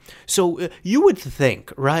know. So you would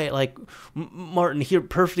think, right? Like, Martin, here,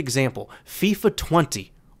 perfect example. FIFA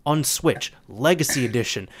 20 on Switch, Legacy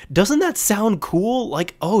Edition. Doesn't that sound cool?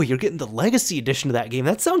 Like, oh, you're getting the Legacy Edition of that game.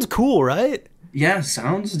 That sounds cool, right? Yeah,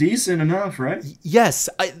 sounds decent enough, right? Yes,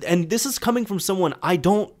 and this is coming from someone, I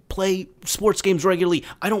don't play sports games regularly.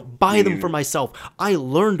 I don't buy them for myself. I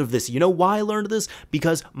learned of this. You know why I learned of this?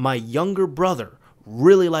 Because my younger brother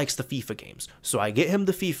really likes the FIFA games. So I get him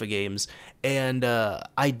the FIFA games, and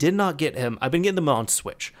I did not get him, I've been getting them on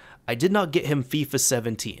Switch. I did not get him FIFA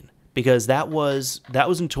 17 because that was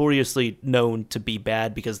notoriously known to be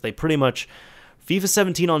bad because they pretty much, FIFA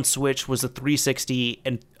 17 on Switch was a 360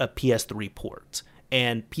 and a PS3 port.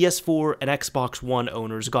 And PS4 and Xbox One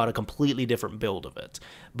owners got a completely different build of it.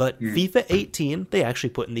 But FIFA 18, they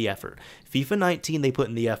actually put in the effort. FIFA 19, they put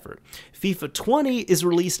in the effort. FIFA 20 is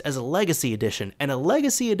released as a Legacy Edition, and a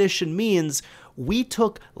Legacy Edition means we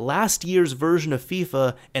took last year's version of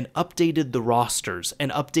FIFA and updated the rosters and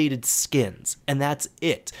updated skins, and that's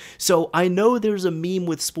it. So I know there's a meme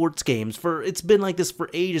with sports games, it's been like this for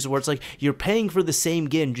ages, where it's like, you're paying for the same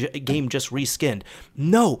game just reskinned.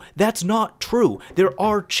 No, that's not true. There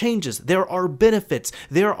are changes, there are benefits,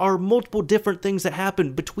 there are multiple different things that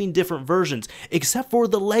happen between different versions, except for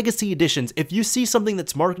the Legacy Editions. If you see something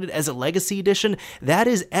that's marketed as a Legacy Edition, that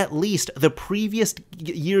is at least the previous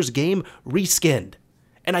year's game reskinned.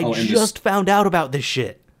 And I just found out about this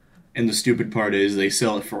shit. And the stupid part is they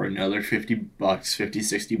sell it for another $50, $50,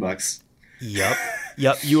 $60. Yep.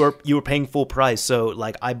 Yep, you were paying full price. So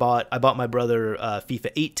like I bought my brother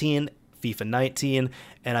FIFA 18, FIFA 19,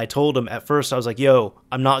 and I told him at first, I was like, "Yo,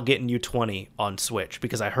 I'm not getting you 20 on Switch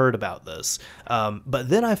because I heard about this." But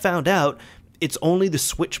then I found out it's only the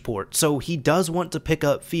Switch port. So he does want to pick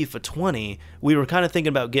up FIFA 20. We were kind of thinking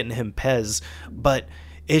about getting him PES, but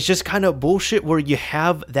it's just kind of bullshit where you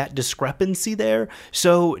have that discrepancy there.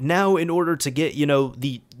 So now in order to get,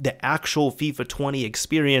 the actual FIFA 20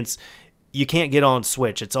 experience, you can't get on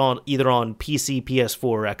Switch. It's on either on PC, PS4,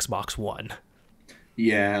 or Xbox One.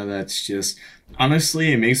 Yeah, that's just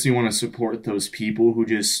honestly, it makes me want to support those people who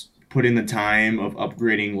just put in the time of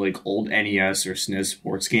upgrading like old NES or SNES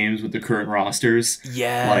sports games with the current rosters. Like,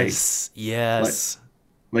 Yes. like, Yes.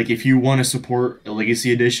 like if you want to support a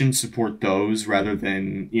Legacy Edition, support those rather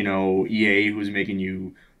than EA who's making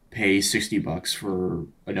you pay $60 for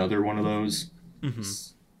another one of those.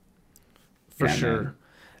 For Yeah, sure. man.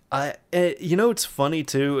 It's funny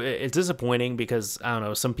too. It's disappointing because I don't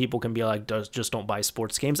know. Some people can be like, Just don't buy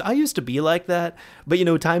sports games." I used to be like that, but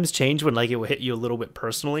times change when like it will hit you a little bit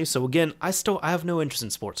personally. So again, I have no interest in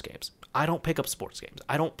sports games. I don't pick up sports games.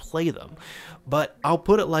 I don't play them. But I'll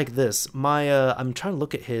put it like this: I'm trying to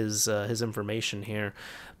look at his information here,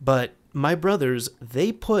 but my brothers,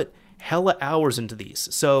 they put hella hours into these.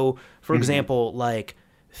 So for example, like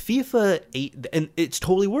FIFA 8, and it's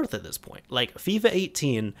totally worth it at this point. Like FIFA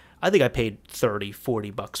 18, I think I paid 30,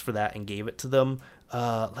 $40 for that and gave it to them.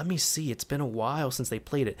 Let me see. It's been a while since they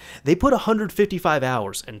played it. They put 155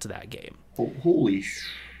 hours into that game. Holy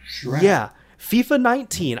crap. Yeah. FIFA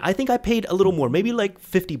 19, I think I paid a little more, maybe like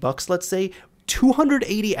 $50, let's say,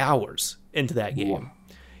 280 hours into that game. Wow.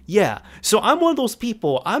 Yeah, so I'm one of those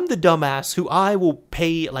people. I'm the dumbass who I will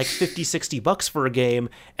pay like 50, $60 for a game,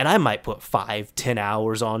 and I might put 5, 10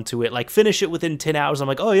 hours onto it, like finish it within 10 hours. I'm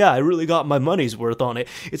like, oh yeah, I really got my money's worth on it.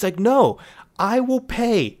 It's like, no, I will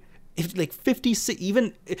pay if like 50,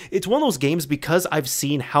 even it's one of those games because I've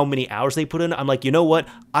seen how many hours they put in. I'm like, you know what?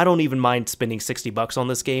 I don't even mind spending $60 on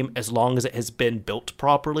this game as long as it has been built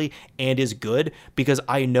properly and is good, because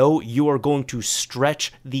I know you're going to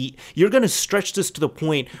stretch this to the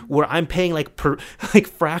point where I'm paying like like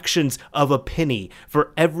fractions of a penny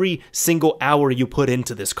for every single hour you put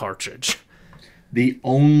into this cartridge. The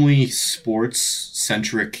only sports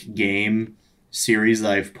centric game series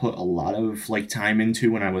that I've put a lot of like time into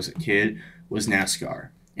when I was a kid was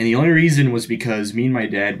NASCAR. And the only reason was because me and my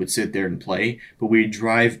dad would sit there and play, but we'd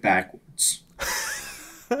drive backwards.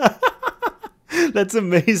 That's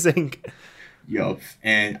amazing. Yup.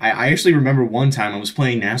 And I actually remember one time I was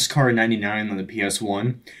playing NASCAR 99 on the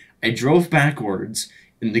PS1. I drove backwards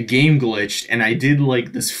and the game glitched and I did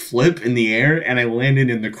like this flip in the air and I landed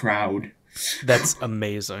in the crowd. That's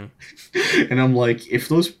amazing. And I'm like, if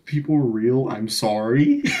those people were real, I'm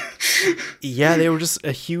sorry. Yeah, they were just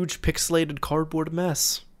a huge pixelated cardboard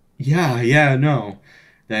mess. Yeah, no.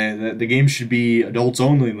 The game should be adults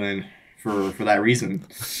only then, for that reason.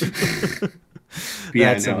 But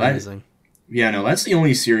yeah, That's no, amazing. that's the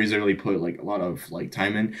only series I really put like a lot of like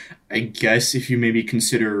time in. I guess if you maybe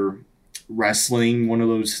consider wrestling one of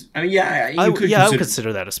those, I mean, yeah, you could I would consider.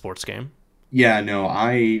 consider that a sports game. Yeah, no,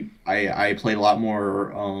 I played a lot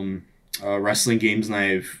more wrestling games than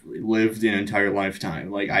I've lived an entire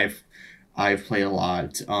lifetime. Like I've played a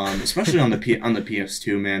lot, especially on the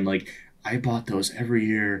PS2, man. Like I bought those every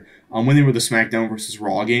year. When they were the SmackDown versus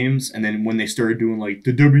Raw games, and then when they started doing like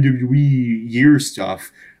the WWE year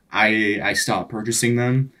stuff, I stopped purchasing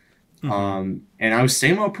them. And I was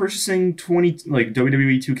saying about purchasing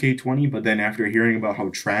WWE 2K20, but then after hearing about how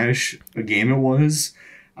trash a game it was,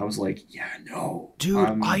 I was like, yeah, no. Dude,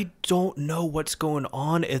 I don't know what's going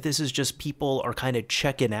on, if this is just people are kind of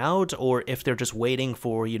checking out, or if they're just waiting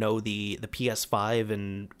for, the PS5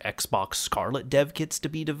 and Xbox Scarlet dev kits to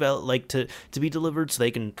be developed, like to be delivered, so they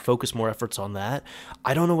can focus more efforts on that.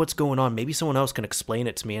 I don't know what's going on. Maybe someone else can explain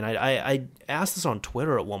it to me. And I asked this on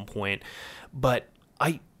Twitter at one point, but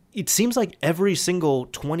it seems like every single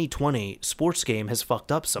 2020 sports game has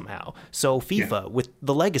fucked up somehow. So FIFA with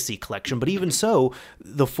the Legacy Collection, but even so,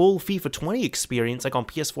 the full FIFA 20 experience, like on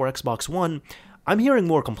PS4, Xbox One, I'm hearing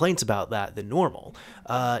more complaints about that than normal.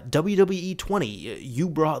 WWE 20, you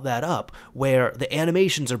brought that up, where the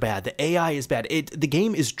animations are bad, the AI is bad. The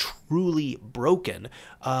game is truly broken.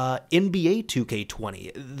 NBA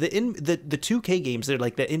 2K20, the 2K games, they're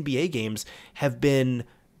like the NBA games, have been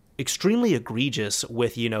extremely egregious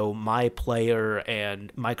with, my player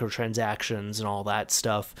and microtransactions and all that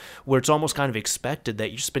stuff, where it's almost kind of expected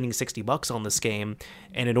that you're spending $60 on this game,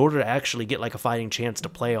 and in order to actually get like a fighting chance to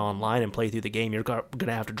play online and play through the game, you're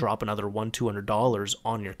gonna have to drop another $100-$200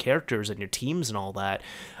 on your characters and your teams and all that.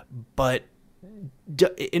 But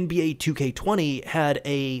NBA 2K20 had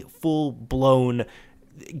a full-blown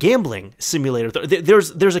gambling simulator.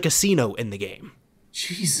 There's a casino in the game.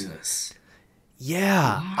 Jesus.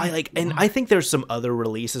 Yeah, Why? and I think there's some other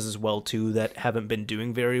releases as well too that haven't been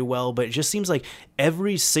doing very well, but it just seems like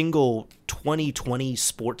every single 2020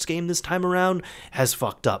 sports game this time around has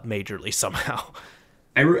fucked up majorly somehow.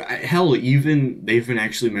 Hell, even they've been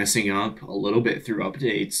actually messing up a little bit through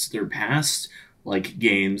updates. Their past like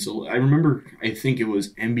games. I remember, I think it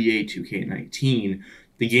was NBA 2K19.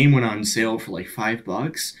 The game went on sale for like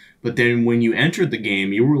 $5, but then when you entered the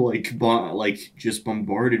game, you were like just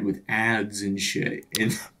bombarded with ads and shit.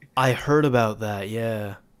 And I heard about that,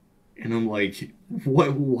 yeah. and I'm like,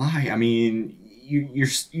 what? Why? I mean,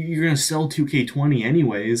 you're gonna sell 2K20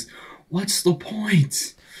 anyways. What's the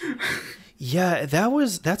point? Yeah,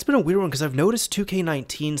 that's been a weird one because I've noticed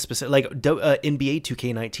 2K19 specific, like NBA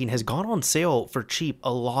 2K19 has gone on sale for cheap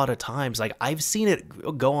a lot of times. Like I've seen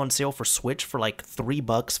it go on sale for Switch for like $3,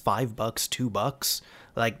 $5, $2.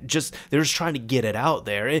 Like just they're just trying to get it out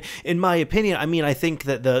there. In my opinion, I mean, I think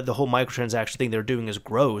that the whole microtransaction thing they're doing is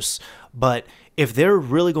gross, but if they're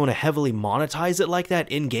really going to heavily monetize it like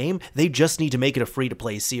that in game, they just need to make it a free to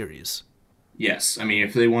play series. Yes, I mean,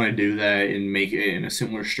 if they want to do that and make it in a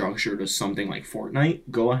similar structure to something like Fortnite,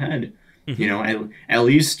 go ahead. You know, at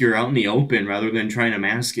least you're out in the open rather than trying to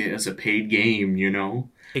mask it as a paid game, you know?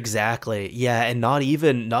 Exactly. Yeah, and not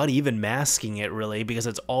even masking it really because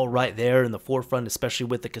it's all right there in the forefront, especially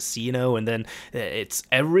with the casino. And then it's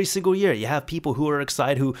every single year you have people who are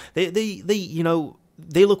excited, who they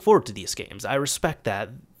look forward to these games. I respect that.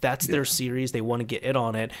 That's their series. They want to get in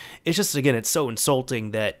on it. It's just, again, it's so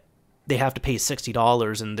insulting that they have to pay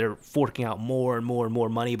 $60 and they're forking out more and more and more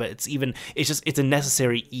money, but it's a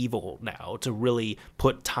necessary evil now to really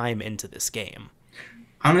put time into this game.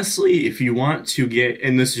 Honestly, if you want to get,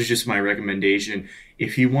 and this is just my recommendation,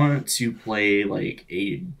 if you want to play like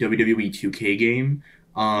a WWE 2K game,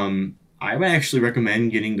 I would actually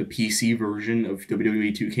recommend getting the PC version of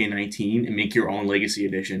WWE 2K19 and make your own Legacy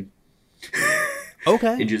Edition.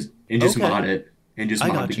 Okay. and just Okay. mod it. And just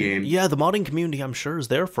mod the game. Yeah, the modding community, I'm sure, is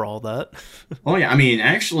there for all that. Oh yeah, I mean,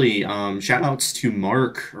 actually, shout outs to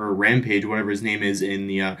Mark or Rampage, whatever his name is, in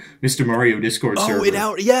the Mr. Mario Discord server.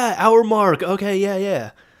 Our Mark. Okay,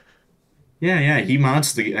 yeah. Yeah, he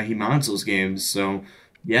mods those games. So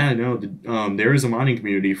yeah, no, there is a modding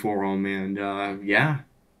community for them, and yeah,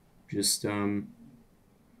 just do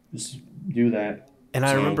that. And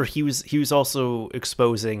I remember he was also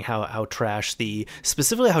exposing how trash the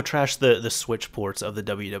Switch ports of the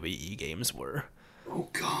WWE games were. Oh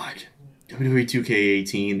God, WWE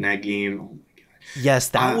 2K18, that game. Oh my God. Yes,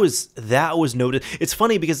 that was noted. It's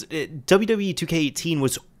funny because WWE 2K18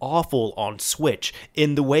 was awful on Switch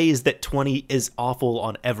in the ways that 20 is awful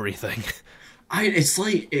on everything. It's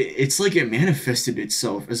like it manifested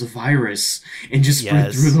itself as a virus and just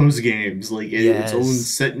spread through those games, like its own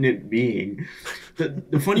sentient being.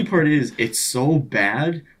 The funny part is it's so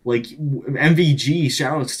bad. Like MVG,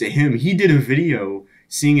 shoutouts to him. He did a video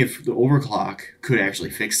seeing if the overclock could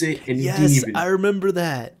actually fix it, and I remember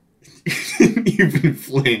that. Didn't even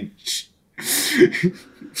flinch.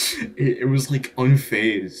 It was like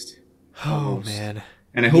unfazed. Oh man!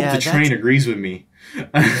 And I hope the train agrees with me.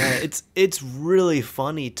 Yeah, it's really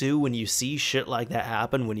funny too when you see shit like that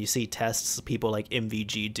happen, when you see tests people like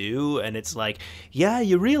MVG do, and it's like, yeah,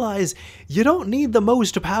 you realize you don't need the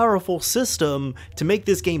most powerful system to make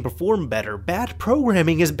this game perform better. Bad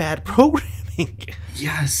programming is bad programming.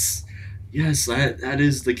 Yes, that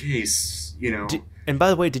is the case, you know. And by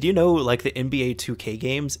the way, did you know like the NBA 2K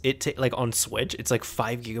games, like on Switch, it's like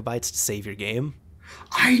 5 gigabytes to save your game?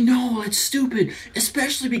 I know, it's stupid,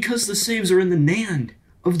 especially because the saves are in the NAND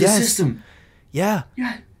of the system. Yeah.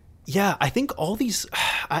 I think all these,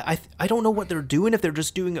 I don't know what they're doing, if they're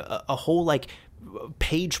just doing a whole like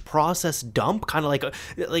page process dump, kind of like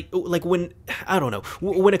when, I don't know,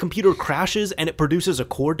 when a computer crashes and it produces a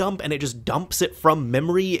core dump and it just dumps it from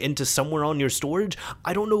memory into somewhere on your storage.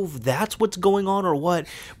 I don't know if that's what's going on or what,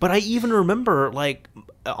 but I even remember like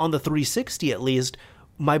on the 360 at least,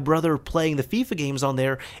 my brother playing the FIFA games on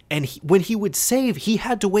there, and when he would save, he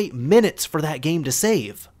had to wait minutes for that game to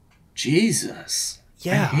save. Jesus.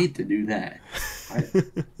 Yeah. I hate to do that.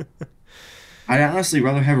 I'd honestly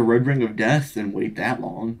rather have a red ring of death than wait that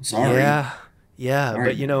long. Sorry. Yeah,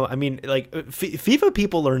 but you know, I mean, like FIFA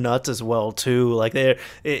people are nuts as well too. Like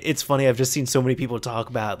it's funny. I've just seen so many people talk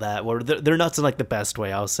about that where they're nuts in like the best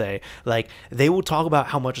way. I'll say, like they will talk about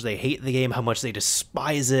how much they hate the game, how much they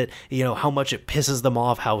despise it. You know, how much it pisses them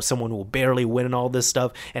off, how someone will barely win and all this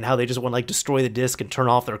stuff, and how they just want to like destroy the disc and turn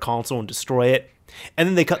off their console and destroy it. And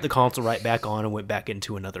then they cut the console right back on and went back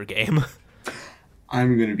into another game.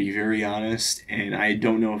 I'm going to be very honest, and I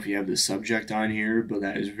don't know if you have this subject on here, but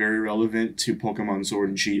that is very relevant to Pokemon Sword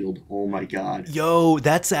and Shield. Oh my god. Yo,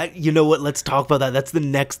 you know what? Let's talk about that. That's the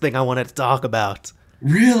next thing I wanted to talk about.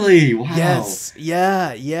 Really? Wow. Yes.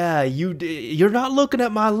 Yeah. You're not looking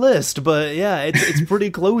at my list, but yeah, it's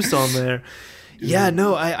pretty close on there. Yeah,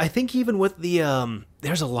 no, I think even with the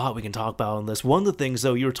there's a lot we can talk about on this. One of the things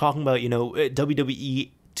though, you were talking about,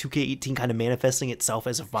 WWE 2K18 kind of manifesting itself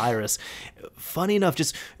as a virus. Funny enough,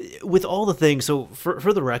 just with all the things, so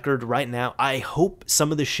for the record, right now, I hope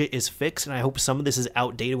some of this shit is fixed, and I hope some of this is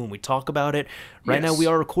outdated when we talk about it. Right now, we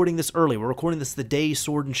are recording this early. We're recording this the day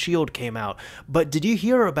Sword and Shield came out. But did you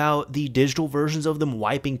hear about the digital versions of them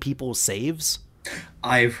wiping people's saves?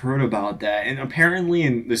 I've heard about that, and apparently,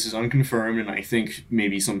 and this is unconfirmed, and I think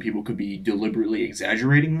maybe some people could be deliberately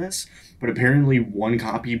exaggerating this, but apparently one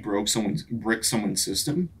copy bricked someone's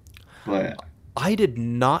system. But I did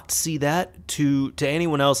not see that. To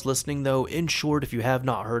anyone else listening, though, in short, if you have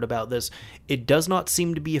not heard about this, it does not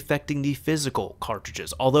seem to be affecting the physical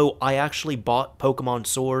cartridges. Although I actually bought Pokemon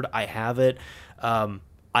Sword, I have it.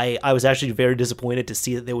 I was actually very disappointed to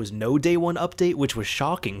see that there was no day one update, which was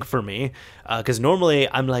shocking for me, because normally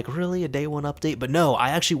I'm like, really, a day one update? But no, I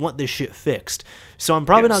actually want this shit fixed. So I'm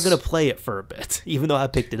probably not going to play it for a bit, even though I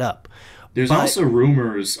picked it up. There's also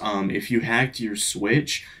rumors, if you hacked your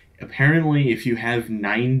Switch, apparently if you have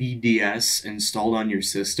 90DS installed on your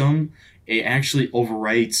system, it actually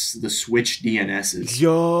overwrites the Switch DNSs.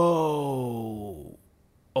 Yo!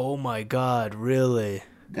 Oh my god, really?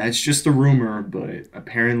 That's just a rumor, but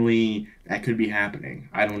apparently that could be happening.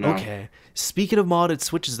 I don't know. Okay. Speaking of modded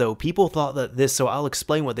Switches, though, people thought that this, so I'll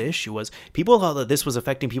explain what the issue was. People thought that this was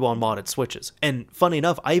affecting people on modded Switches. And funny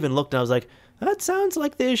enough, I even looked and I was like, that sounds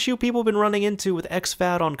like the issue people have been running into with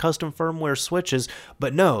XFAT on custom firmware Switches.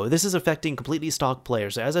 But no, this is affecting completely stock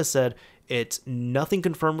players. As I said, it's nothing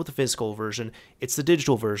confirmed with the physical version. It's the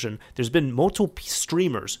digital version. There's been multiple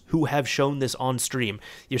streamers who have shown this on stream.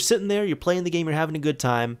 You're sitting there, you're playing the game, you're having a good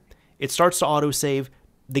time. It starts to autosave,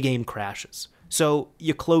 the game crashes. So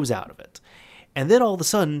you close out of it. And then all of a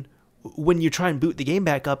sudden, when you try and boot the game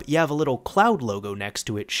back up, you have a little cloud logo next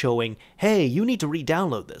to it showing, hey, you need to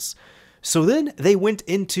re-download this. So then they went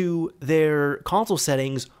into their console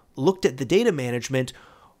settings, looked at the data management.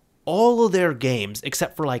 All of their games,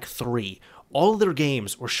 except for like 3, all of their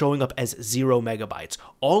games were showing up as 0 megabytes.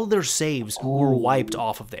 All of their saves were wiped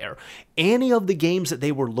off of there. Any of the games that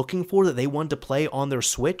they were looking for that they wanted to play on their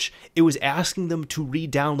Switch, it was asking them to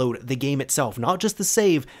re-download the game itself, not just the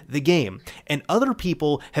save, the game. And other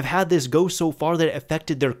people have had this go so far that it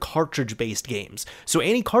affected their cartridge-based games. So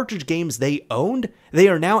any cartridge games they owned, they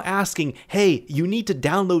are now asking, hey, you need to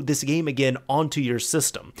download this game again onto your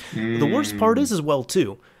system. The worst part is as well,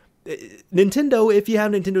 too, Nintendo, if you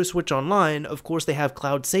have Nintendo Switch Online, of course they have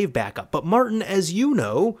cloud save backup. But Martin, as you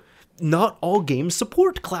know, not all games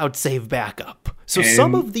support cloud save backup. So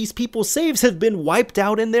some of these people's saves have been wiped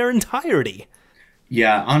out in their entirety.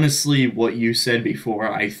 Yeah, honestly, what you said before,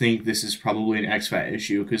 I think this is probably an XFAT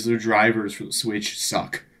issue because their drivers for the Switch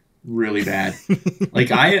suck really bad.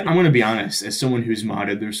 Like, I'm going to be honest, as someone who's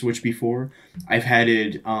modded their Switch before, I've had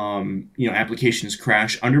it, applications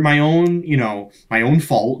crash under my own, my own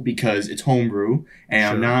fault because it's homebrew and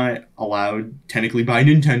I'm not allowed technically by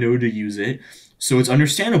Nintendo to use it. So it's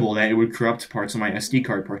understandable that it would corrupt parts of my SD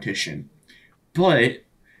card partition. But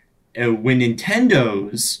when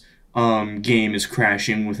Nintendo's game is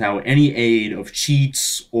crashing without any aid of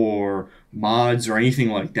cheats or mods or anything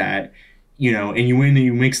like that, and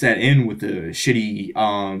you mix that in with the shitty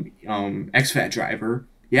XFAT driver,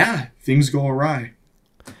 yeah, things go awry.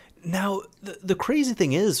 Now, the crazy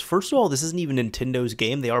thing is, first of all, this isn't even Nintendo's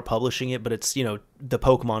game. They are publishing it, but it's, the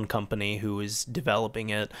Pokemon Company who is developing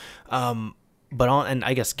it. And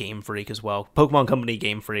I guess Game Freak as well. Pokemon Company,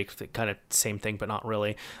 Game Freak, kind of same thing, but not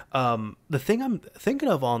really. The thing I'm thinking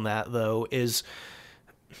of on that, though, is,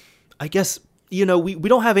 I guess, we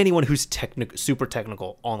don't have anyone who's super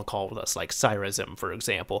technical on the call with us, like Cyrazim, for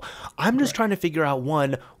example. I'm just trying to figure out,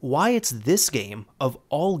 one, why it's this game of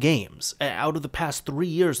all games out of the past 3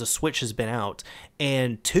 years the Switch has been out,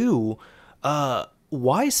 and two,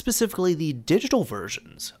 why specifically the digital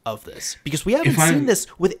versions of this? Because we haven't seen this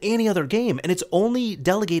with any other game, and it's only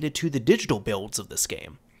delegated to the digital builds of this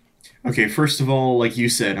game. Okay, first of all, like you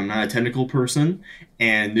said, I'm not a technical person,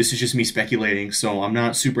 and this is just me speculating, so I'm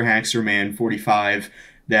not Super Hackster Man 45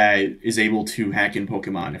 that is able to hack in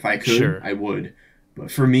Pokemon. If I could, I would. But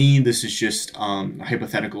for me, this is just a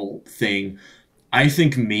hypothetical thing. I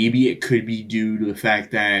think maybe it could be due to the fact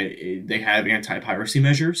that they have anti-piracy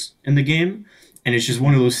measures in the game, and it's just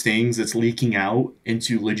one of those things that's leaking out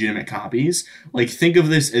into legitimate copies. Like, think of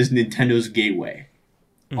this as Nintendo's gateway,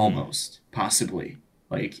 almost, possibly.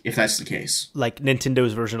 Like, if that's the case. Like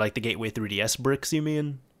Nintendo's version, like the Gateway 3DS bricks, you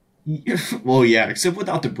mean? Well, yeah, except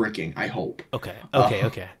without the bricking, I hope. Okay.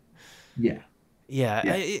 Yeah. Yeah,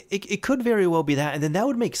 Yeah. it could very well be that, and then that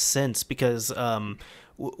would make sense because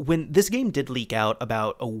when this game did leak out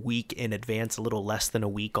about a week in advance, a little less than a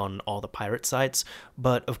week on all the pirate sites,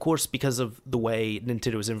 but of course because of the way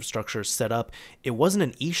Nintendo's infrastructure is set up, it wasn't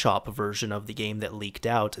an eShop version of the game that leaked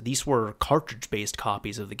out. These were cartridge-based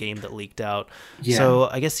copies of the game that leaked out. Yeah. So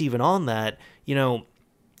I guess even on that,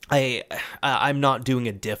 I'm not doing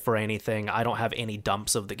a diff or anything. I don't have any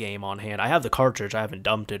dumps of the game on hand. I have the cartridge. I haven't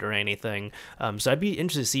dumped it or anything. So I'd be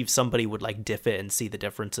interested to see if somebody would like diff it and see the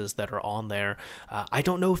differences that are on there. I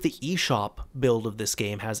don't know if the eShop build of this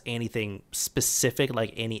game has anything specific,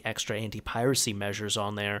 like any extra anti-piracy measures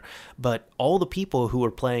on there. But all the people who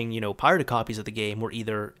were playing, pirated copies of the game were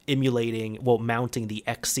either mounting the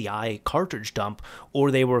XCI cartridge dump,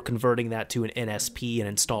 or they were converting that to an NSP and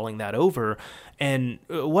installing that over. And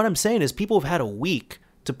what I'm saying is people have had a week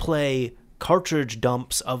to play cartridge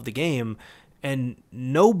dumps of the game, and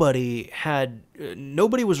nobody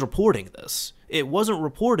was reporting this. It wasn't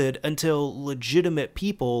reported until legitimate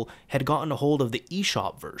people had gotten a hold of the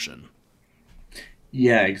eShop version.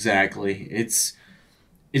 Yeah, exactly. It's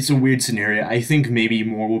a weird scenario. I think maybe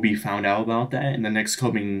more will be found out about that in the next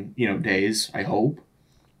coming, days, I hope.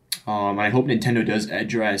 I hope Nintendo does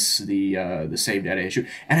address the save data issue,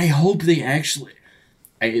 and I hope they actually.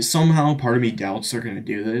 Somehow, part of me doubts they're going to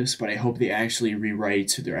do this, but I hope they actually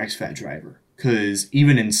rewrite their exFAT driver, because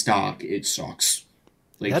even in stock, it sucks.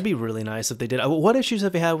 Like, That'd be really nice if they did. What issues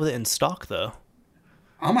have you had with it in stock, though?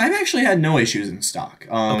 I've actually had no issues in stock.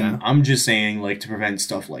 Okay. I'm just saying, like, to prevent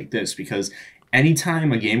stuff like this, because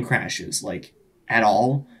anytime a game crashes, like, at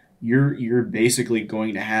all, you're basically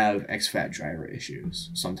going to have exFAT driver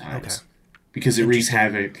issues sometimes. Okay. Because it wreaks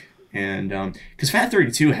havoc, and because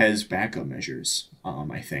FAT32 has backup measures,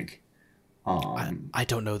 I think. I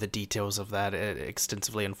don't know the details of that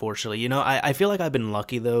extensively, unfortunately. I feel like I've been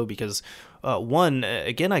lucky, though, because,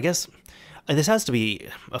 again, I guess this has to be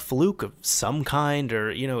a fluke of some kind,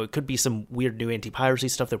 or, it could be some weird new anti-piracy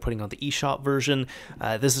stuff they're putting on the eShop version.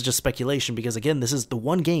 This is just speculation because, again, this is the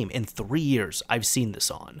one game in 3 years I've seen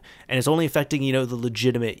this on, and it's only affecting, the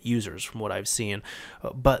legitimate users from what I've seen.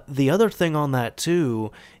 But the other thing on that,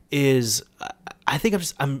 too, is I think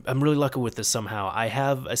I'm really lucky with this somehow. I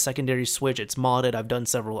have a secondary Switch. It's modded. I've done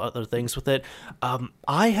several other things with it.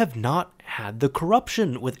 I have not had the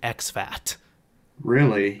corruption with exFAT.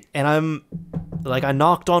 Really? And I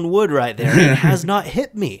knocked on wood right there. It has not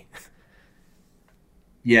hit me.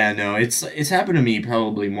 Yeah, no, it's happened to me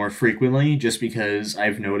probably more frequently, just because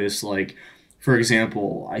I've noticed, like, for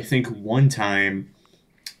example, I think one time,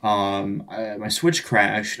 my Switch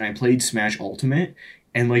crashed and I played Smash Ultimate,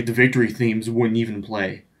 and like the victory themes wouldn't even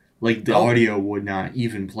play. Like the audio would not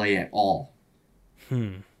even play at all.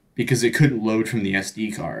 Because it couldn't load from the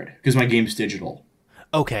SD card. Because my game's digital.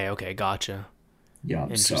 Okay, gotcha. Yeah,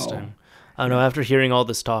 Interesting. so. I don't know, after hearing all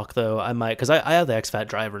this talk, though, I might, because I have the exFAT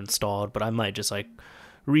driver installed, but I might just,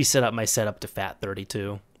 reset up my setup to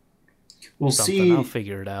FAT32. Well, Something. I'll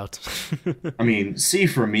figure it out. I mean,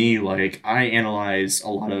 for me, like, I analyze a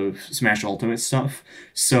lot of Smash Ultimate stuff.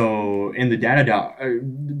 So, in the data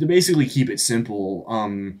to basically keep it simple,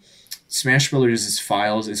 Smash Brothers'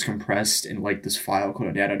 files is compressed in, like, this file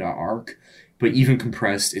called a data.arc. But even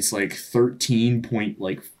compressed, it's, like,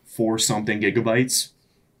 13.4 something gigabytes.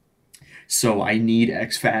 So, I need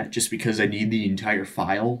exFAT just because I need the entire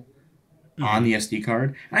file on the SD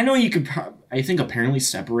card. I know you could, I think, apparently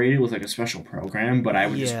separate it with like a special program, but I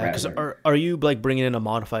would just rather. Because are you like bringing in a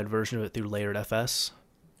modified version of it through Layered FS?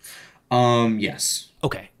 Yes.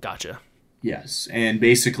 Okay, gotcha. Yes, and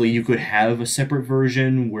basically you could have a separate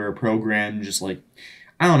version where a program just like,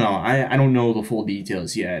 I don't know, I don't know the full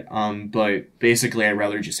details yet. But basically I'd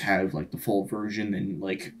rather just have like the full version than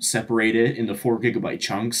like separate it into 4 gigabyte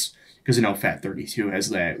chunks, because I know FAT32 has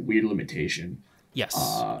that weird limitation. Yes.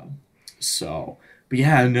 So, but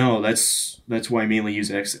yeah, no, that's why I mainly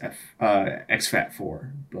use exFAT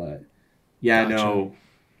for. But yeah, Gotcha. no,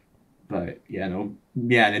 but yeah, no,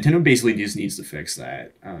 yeah, Nintendo basically just needs to fix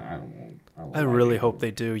that. I don't know. I really hope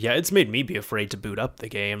they do. Yeah, it's made me be afraid to boot up the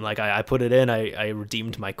game. Like, I put it in, I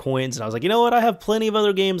redeemed my coins, and I was like, you know what? I have plenty of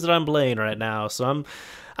other games that I'm playing right now, so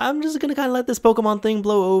I'm just gonna kind of let this Pokemon thing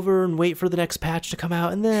blow over and wait for the next patch to come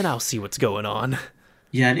out, and then I'll see what's going on.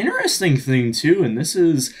 Yeah, an interesting thing too, and this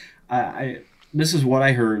is this is what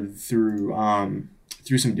I heard through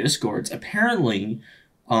some Discords. Apparently,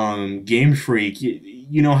 Game Freak,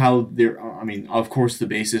 you know how there. I mean, of course, the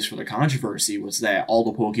basis for the controversy was that all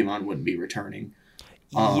the Pokemon wouldn't be returning.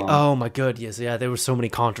 Oh my goodness, yeah, there were so many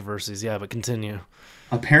controversies. Yeah, but continue.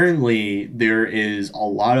 Apparently, there is a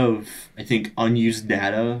lot of, I think, unused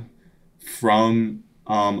data from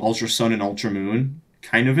Ultra Sun and Ultra Moon,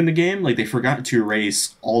 kind of in the game. Like they forgot to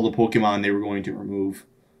erase all the Pokemon they were going to remove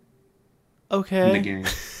in the Okay. game.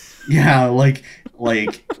 Yeah, like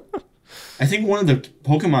I think one of the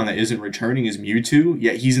Pokemon that isn't returning is Mewtwo,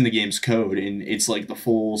 yet he's in the game's code, and it's like the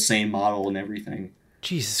full same model and everything.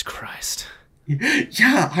 Jesus Christ.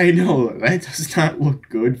 Yeah, I know. That does not look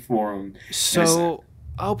good for him. And it's, So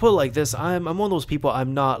I'll put it like this: I'm one of those people.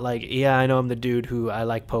 I'm not like, yeah, I know I'm the dude who I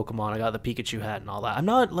like Pokemon. I got the Pikachu hat and all that. I'm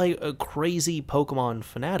not like a crazy Pokemon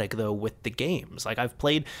fanatic though with the games. Like I've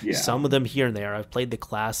played yeah, some of them here and there. I've played the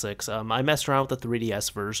classics. I messed around with the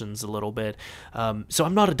 3DS versions a little bit. So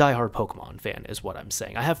I'm not a diehard Pokemon fan, is what I'm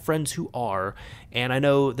saying. I have friends who are, and I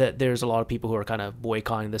know that there's a lot of people who are kind of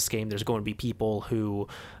boycotting this game. There's going to be people who,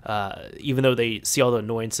 even though they see all the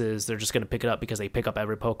annoyances, they're just going to pick it up because they pick up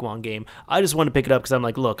every Pokemon game. I just want to pick it up because I'm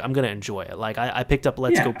like, look, I'm going to enjoy it. Like, I picked up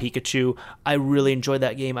Let's Go yeah. Pikachu. I really enjoyed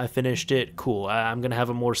that game. I finished it. Cool. I'm going to have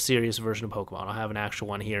a more serious version of Pokemon. I'll have an actual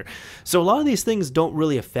one here. So a lot of these things don't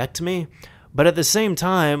really affect me. But at the same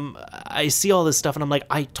time, I see all this stuff and I'm like,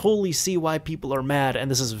 I totally see why people are mad,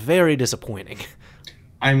 and this is very disappointing.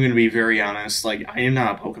 I'm gonna be very honest. Like, I am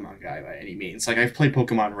not a Pokemon guy by any means. Like, I've played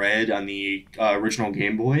Pokemon Red on the original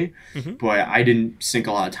Game Boy, hmm but I didn't sink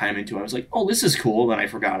a lot of time into it. I was like, "Oh, this is cool," then I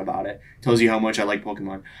forgot about it. Tells you how much I like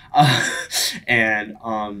Pokemon. And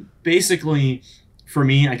basically, for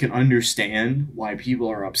me, I can understand why people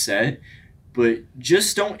are upset, but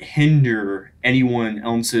just don't hinder anyone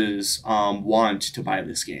else's want to buy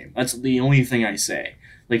this game. That's the only thing I say.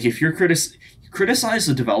 Like, if you're criticize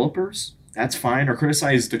the developers, that's fine, or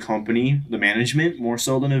criticize the company, the management, more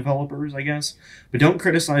so than the developers, I guess. But don't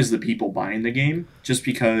criticize the people buying the game just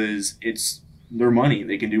because it's their money.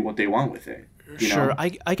 They can do what they want with it. You Sure. know?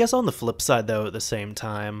 I guess on the flip side, though, at the same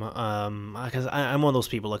time, because I'm one of those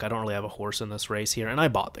people, like, I don't really have a horse in this race here, and I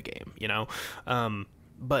bought the game, you know?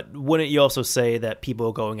 But wouldn't you also say that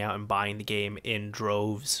people going out and buying the game in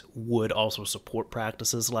droves would also support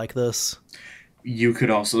practices like this? You could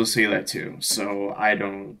also say that too. So I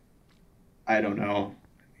don't know.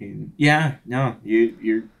 I mean, yeah, no,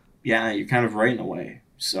 yeah, you're kind of right in a way.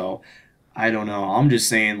 So I don't know. I'm just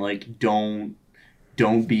saying, like, don't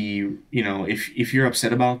be, if you're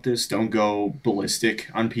upset about this, don't go ballistic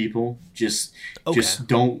on people. Just Okay. just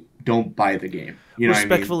don't buy the game. You know what I mean?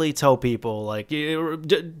 Respectfully tell people, like,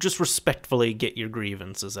 just respectfully get your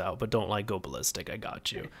grievances out, but don't, like, go ballistic. I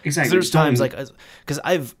got you. Because Exactly. there's Just times, don't. like, because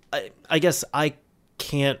I guess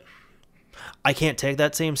can't I can't take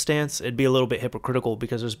that same stance. It'd be a little bit hypocritical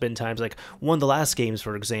because there's been times like one of the last games,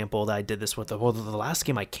 for example, that I did this with. Well, the last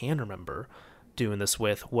game I can remember doing this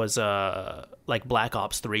with was like Black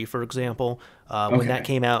Ops 3, for example. When that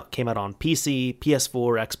Okay. came out on PC,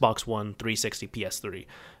 PS4, Xbox One, 360, PS3.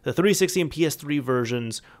 The 360 and PS3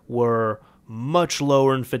 versions were much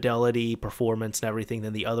lower in fidelity, performance, and everything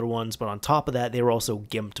than the other ones. But on top of that, they were also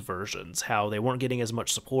gimped versions, how they weren't getting as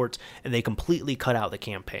much support, and they completely cut out the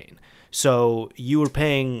campaign. So you were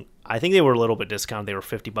paying, I think they were a little bit discounted. They were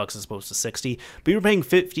 $50 as opposed to 60, but you were paying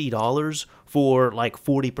 $50 for like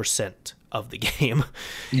 40% of the game.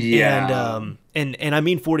 And Yeah. and I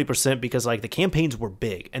mean 40% because like the campaigns were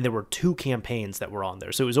big and there were two campaigns that were on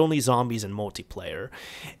there. So it was only zombies and multiplayer.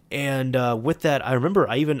 And with that, I remember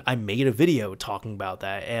I made a video talking about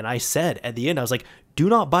that, and I said at the end, I was like, do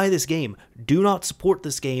not buy this game. Do not support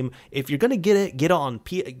this game. If you're gonna get it, get it on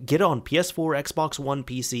PS4, Xbox One,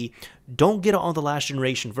 PC. Don't get it on the last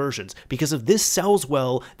generation versions, because if this sells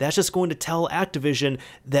well, that's just going to tell Activision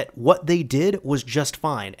that what they did was just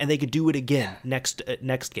fine, and they could do it again next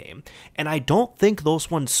game. And I don't think those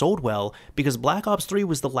ones sold well because Black Ops 3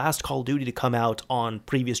 was the last Call of Duty to come out on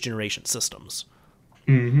previous generation systems.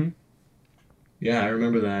 Mm-hmm. Yeah, I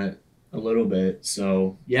remember that a little bit.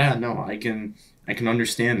 So yeah, no, I can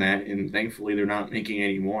understand that, and thankfully they're not making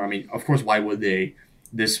any more. I mean, of course, why would they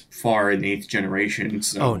this far in the eighth generation? Oh,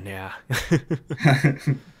 So yeah.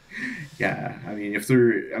 yeah, I mean, if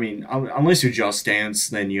they're, I mean, unless you're Just Dance,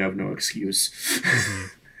 then you have no excuse.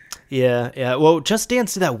 Yeah, yeah. Well, Just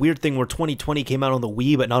Dance did that weird thing where 2020 came out on the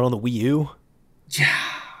Wii, but not on the Wii U. Yeah,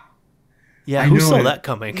 Yeah, I who know saw it. that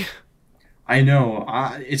coming? I know.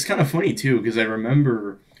 It's kind of funny too because I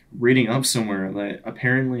remember reading up somewhere that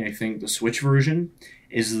apparently I think the Switch version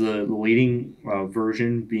is the leading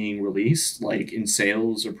version being released, like in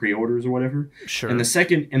sales or pre-orders or whatever. And the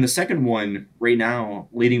Sure. second one right now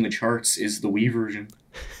leading the charts is the Wii version.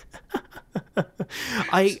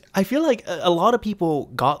 I feel like a lot of people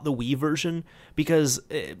got the Wii version because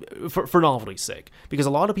for novelty's sake, because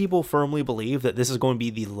a lot of people firmly believe that this is going to be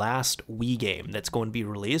the last Wii game that's going to be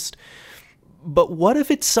released. But what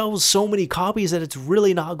if it sells so many copies that it's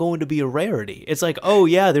really not going to be a rarity? It's like, oh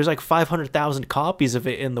yeah, there's like 500,000 copies of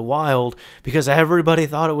it in the wild because everybody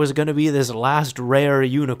thought it was going to be this last rare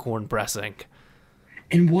unicorn pressing.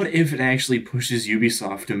 And what if it actually pushes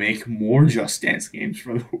Ubisoft to make more Just Dance games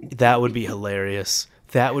for the Wii? That would be hilarious.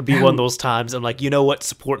 That would be one of those times I'm like, you know what,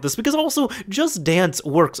 support this. Because also, Just Dance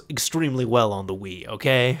works extremely well on the Wii,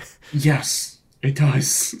 okay? Yes, it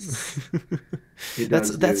does. That's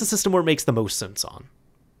a system where it makes the most sense on.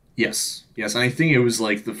 Yes. And I think it was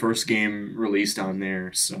like the first game released on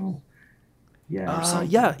there, so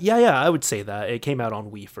yeah. Yeah, I would say that. It came out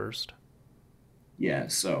on Wii first. Yeah,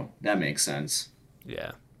 so that makes sense.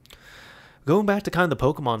 Yeah. Going back to kind of the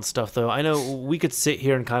Pokemon stuff, though, I know we could sit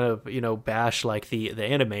here and kind of, bash like the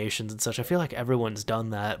animations and such. I feel like everyone's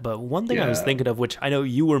done that. But one thing I was thinking of, which I know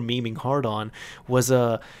you were memeing hard on, was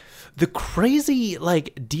the crazy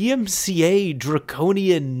like DMCA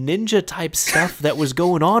draconian ninja type stuff that was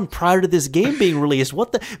going on prior to this game being released.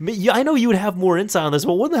 I know you would have more insight on this,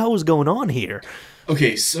 but what the hell was going on here?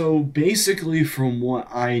 Okay, so basically from what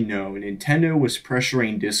I know, Nintendo was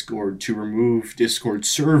pressuring Discord to remove Discord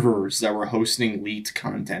servers that were hosting leaked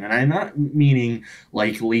content. And I'm not meaning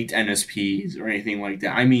like leaked NSPs or anything like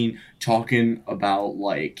that. I mean talking about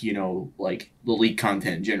like the leaked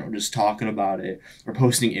content in general, just talking about it or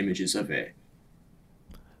posting images of it.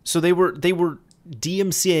 So they were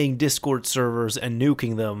DMCAing Discord servers and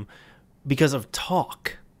nuking them because of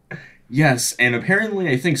talk. Yes, and apparently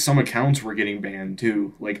I think some accounts were getting banned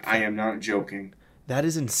too. Like, I am not joking. That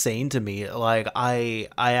is insane to me. Like, I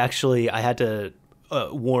had to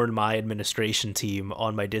warn my administration team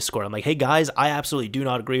on my Discord. I'm like, hey guys, I absolutely do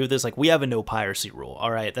not agree with this. Like, we have a no piracy rule.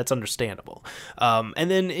 All right, that's understandable. And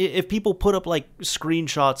then if people put up like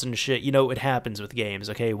screenshots and shit, it happens with games.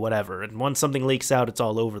 Okay, whatever. And once something leaks out, it's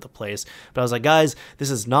all over the place. But I was like, guys, this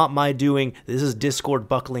is not my doing. This is Discord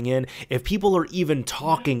buckling in. If people are even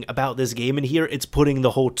talking about this game in here, it's putting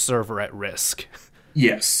the whole server at risk.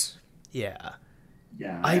 Yes. Yeah.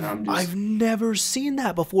 Yeah, I've never seen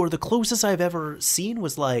that before. The closest I've ever seen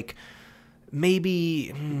was like maybe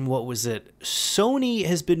what was it? Sony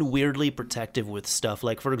has been weirdly protective with stuff.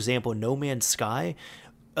 Like for example, No Man's Sky.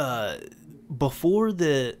 Before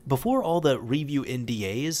all the review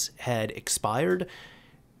NDAs had expired,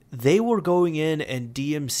 they were going in and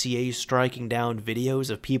DMCA striking down videos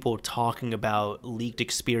of people talking about leaked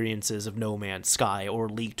experiences of No Man's Sky or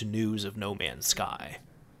leaked news of No Man's Sky.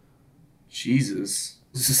 Jesus.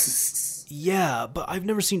 Yeah, but I've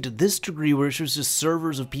never seen to this degree where it was just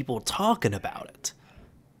servers of people talking about it.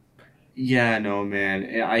 Yeah, no,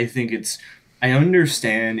 man. I think I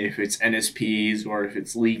understand if it's NSPs or if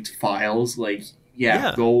it's leaked files. Like,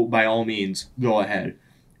 yeah, go, by all means, go ahead.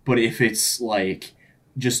 But if it's, like,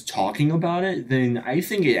 just talking about it, then I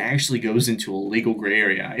think it actually goes into a legal gray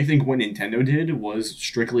area. I think what Nintendo did was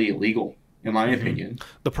strictly illegal. In my opinion.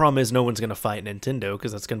 The problem is no one's going to fight Nintendo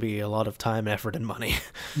because that's going to be a lot of time, effort, and money.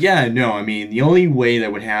 Yeah, no, I mean, the only way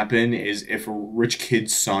that would happen is if a rich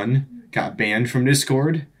kid's son got banned from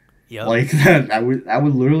Discord. Yep. Like, that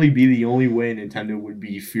would literally be the only way Nintendo would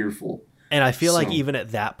be fearful. And I feel like even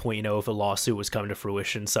at that point, if a lawsuit was coming to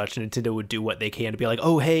fruition, such Nintendo would do what they can to be like,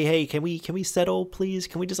 oh, hey, can we settle, please?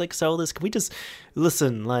 Can we just like sell this? Can we just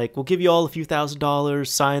listen? Like, we'll give you all a few $1,000s,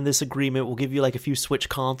 sign this agreement. We'll give you like a few Switch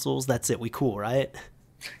consoles. That's it. We cool, right?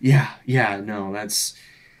 Yeah, no, that's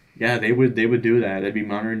they would do that. That'd be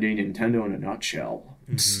modern day Nintendo in a nutshell.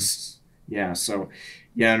 Mm-hmm. Yeah, so.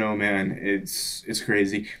 Yeah, no, man, it's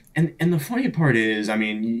crazy. And the funny part is, I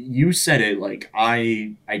mean, you said it, like,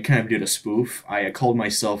 I kind of did a spoof. I called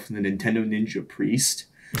myself the Nintendo Ninja Priest,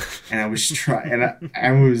 and I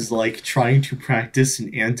was like trying to practice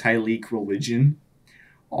an anti-leak religion,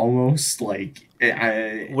 almost, like...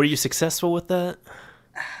 Were you successful with that?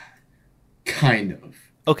 Kind of.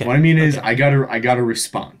 Okay. What I mean is, I got a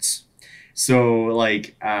response. So,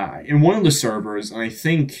 like, in one of the servers, and I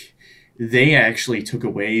think... they actually took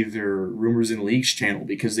away their Rumors and Leaks channel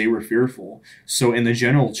because they were fearful. So in the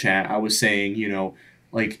general chat, I was saying,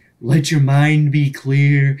 like, let your mind be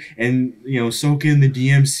clear and, soak in the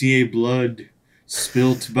DMCA blood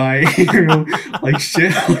spilt by, like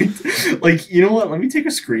shit. Like, you know what? Let me take a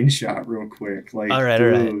screenshot real quick. Like, all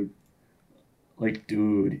right. Like,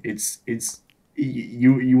 dude, it's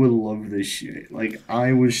you would love this shit. Like,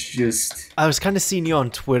 I was kind of seeing you on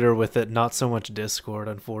Twitter with it, not so much Discord,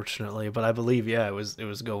 unfortunately, but I believe, it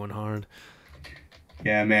was going hard.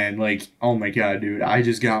 Yeah, man. Like, oh my god, dude, I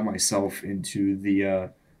just got myself into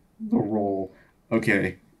the role.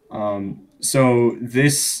 Okay. So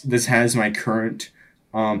this has my current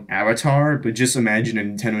avatar, but just imagine a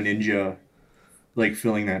Nintendo Ninja like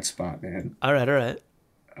filling that spot, man. All right, all right.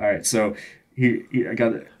 All right, so here I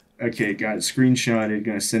got it. Okay, got it screenshotted.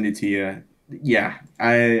 Gonna send it to you. Yeah,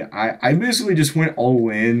 I basically just went all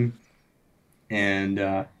in, and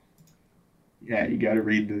yeah, you got to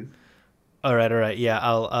read the. All right, all right. Yeah,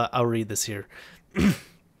 I'll read this here.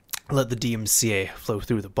 Let the DMCA flow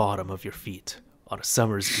through the bottom of your feet on a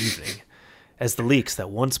summer's evening, as the leaks that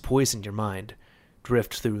once poisoned your mind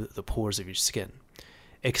drift through the pores of your skin.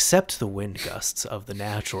 Accept the wind gusts of the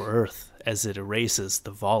natural earth as it erases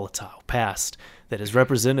the volatile past that is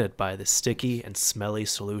represented by the sticky and smelly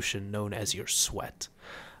solution known as your sweat.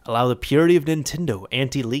 Allow the purity of Nintendo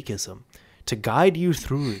anti-leakism to guide you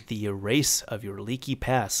through the erase of your leaky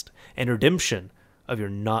past and redemption of your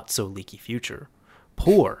not-so-leaky future.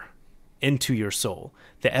 Pour into your soul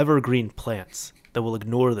the evergreen plants that will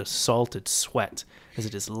ignore the salted sweat as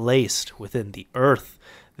it is laced within the earth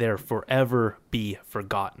there forever be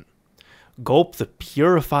forgotten. Gulp the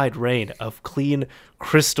purified rain of clean,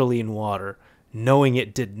 crystalline water, knowing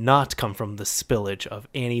it did not come from the spillage of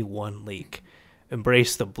any one leak.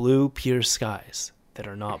 Embrace the blue, pure skies that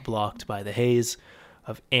are not blocked by the haze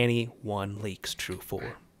of any one leak's true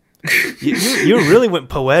form. You really went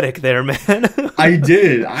poetic there, man. I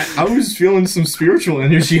did. I was feeling some spiritual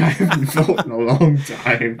energy I haven't felt in a long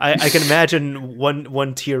time. I can imagine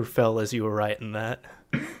one tear fell as you were writing that.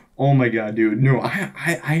 Oh my god, dude. No, I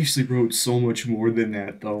actually wrote so much more than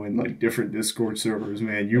that though in like different Discord servers,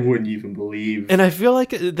 man. You wouldn't even believe. And I feel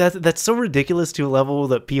like that's so ridiculous to a level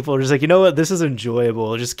that people are just like, you know what, this is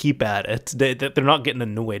enjoyable. Just keep at it. They're not getting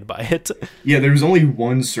annoyed by it. Yeah, there was only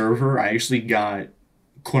one server I actually got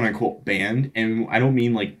quote unquote banned, and I don't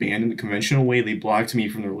mean like banned in the conventional way. They blocked me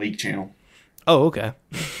from their league channel. Oh, okay.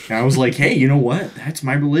 And I was like, hey, you know what? That's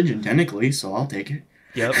my religion technically, so I'll take it.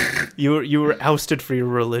 Yep. You were ousted for your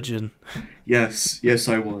religion. Yes,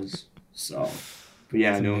 I was. So, but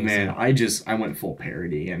yeah, no, man, I went full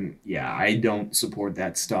parody, and yeah, I don't support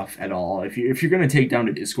that stuff at all. If you're gonna take down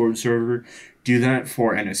a Discord server, do that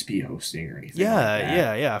for NSP hosting or anything.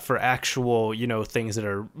 Yeah. For actual, things that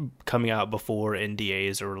are coming out before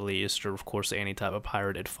NDAs are released, or of course any type of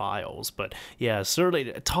pirated files. But yeah,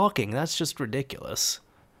 certainly talking, that's just ridiculous.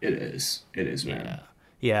 It is, man.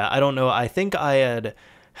 Yeah, I don't know. I think I'd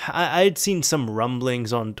seen some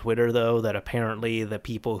rumblings on Twitter, though, that apparently the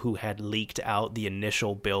people who had leaked out the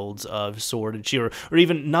initial builds of Sword and Shield, or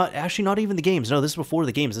even not even the games. No, this is before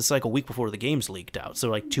the games. This is like a week before the games leaked out.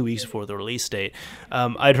 So like 2 weeks before the release date.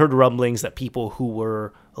 I'd heard rumblings that people who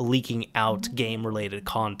were leaking out game-related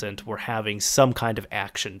content were having some kind of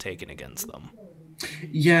action taken against them.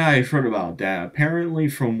 Yeah, I've heard about that. Apparently,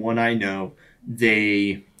 from what I know,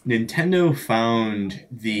 Nintendo found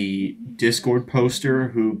the Discord poster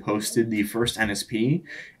who posted the first NSP,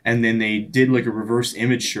 and then they did like a reverse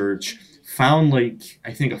image search, found like,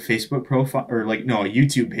 I think a Facebook profile, or like, no, a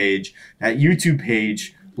YouTube page. That YouTube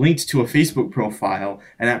page linked to a Facebook profile,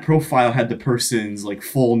 and that profile had the person's like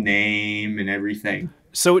full name and everything.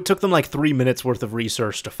 So it took them like 3 minutes worth of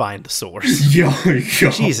research to find the source. Yo.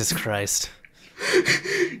 Jesus Christ.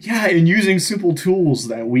 Yeah, and using simple tools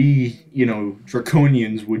that we,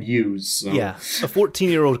 draconians would use. So. Yeah, a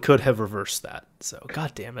 14-year-old could have reversed that. So,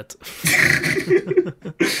 god damn it.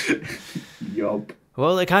 Yup.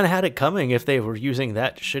 Well, they kind of had it coming if they were using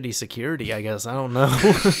that shitty security, I guess. I don't know.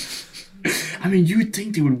 I mean, you would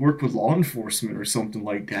think they would work with law enforcement or something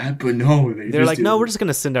like that, but no. They're like, no, we're just going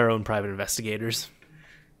to send our own private investigators.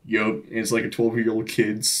 Yup, it's like a 12-year-old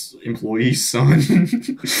kid's employee's son.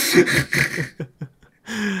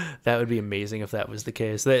 That would be amazing if that was the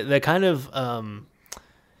case. That kind of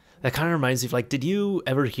reminds me of, like, did you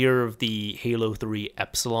ever hear of the Halo 3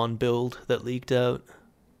 Epsilon build that leaked out?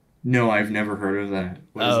 No, I've never heard of that.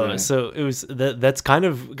 What is that? So it was that's kind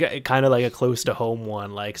of like a close to home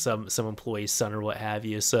one, like some employee's son or what have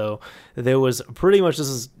you. So there was pretty much, this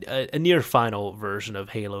is a near final version of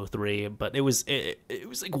Halo 3, but it was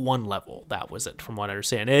like one level. That was it, from what I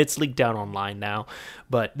understand. It's leaked out online now,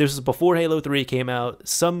 but this was before Halo 3 came out.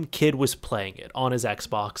 Some kid was playing it on his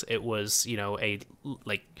Xbox. It was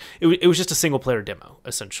it was just a single player demo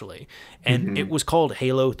essentially, and it was called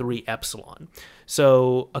Halo 3 Epsilon.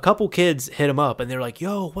 So a couple kids hit him up and they're like,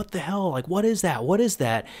 yo, what the hell? Like, what is that? What is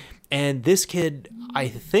that? And this kid, I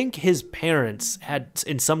think his parents had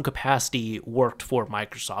in some capacity worked for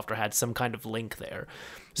Microsoft or had some kind of link there.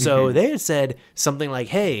 So they had said something like,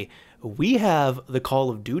 hey, we have the Call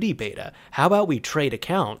of Duty beta. How about we trade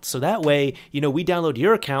accounts? So that way, we download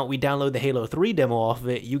your account, we download the Halo 3 demo off of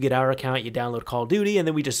it, you get our account, you download Call of Duty, and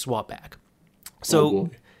then we just swap back. So,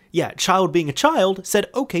 yeah, child being a child said,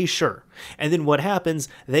 okay, sure. And then what happens,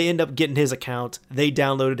 they end up getting his account, they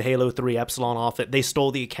downloaded Halo 3 Epsilon off it, they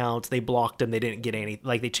stole the account, they blocked him, they didn't get any,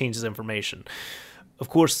 they changed his information. Of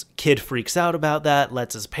course, kid freaks out about that,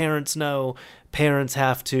 lets his parents know. Parents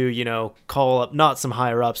have to, call up, not some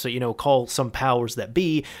higher ups, but, call some powers that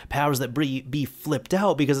be flipped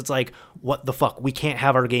out because it's like, what the fuck? We can't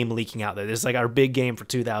have our game leaking out there. This is our big game for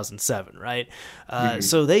 2007, right?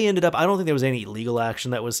 So they ended up, I don't think there was any legal action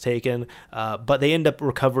that was taken, but they ended up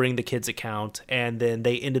recovering the kid's account, and then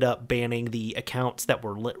they ended up banning the accounts that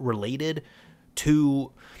were related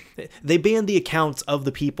to... They banned the accounts of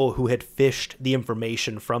the people who had fished the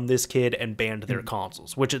information from this kid and banned their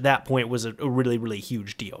consoles, which at that point was a really, really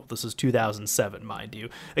huge deal. This is 2007, mind you.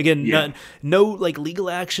 Again, no legal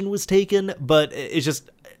action was taken, but it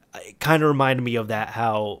kind of reminded me of that,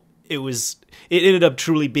 how it ended up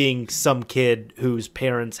truly being some kid whose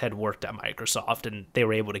parents had worked at Microsoft and they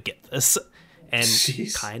were able to get this. And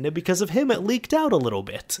kind of because of him, it leaked out a little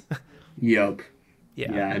bit. Yep.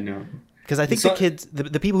 Yeah, I know. Because I think the kids,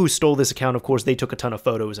 the people who stole this account, of course, they took a ton of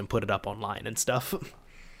photos and put it up online and stuff.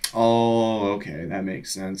 Oh, okay, that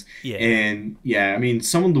makes sense. Yeah. And yeah, I mean,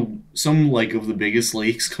 some of the biggest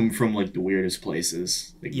leaks come from the weirdest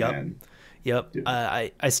places. Yep.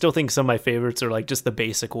 I still think some of my favorites are just the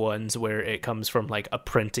basic ones where it comes from a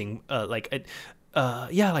printing, a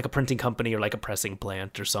printing company or a pressing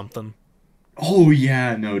plant or something. Oh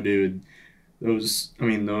yeah, no, dude. Those are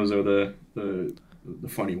the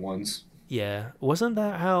funny ones. Yeah. Wasn't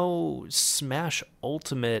that how Smash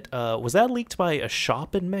Ultimate, was that leaked by a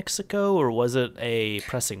shop in Mexico, or was it a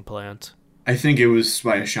pressing plant? I think it was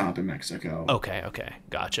by a shop in Mexico. Okay.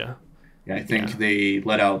 Gotcha. Yeah, I think they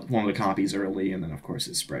let out one of the copies early, and then of course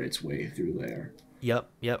it spread its way through there. Yep.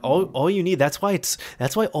 All you need. That's why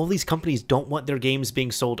all these companies don't want their games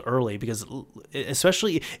being sold early, because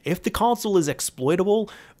especially if the console is exploitable,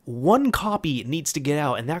 one copy needs to get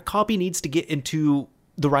out, and that copy needs to get into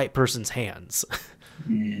the right person's hands.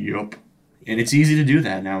 Yep. And it's easy to do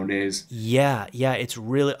that nowadays. Yeah, it's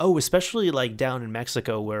really... Oh, especially down in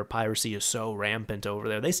Mexico where piracy is so rampant over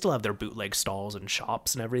there. They still have their bootleg stalls and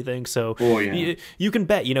shops and everything. So you can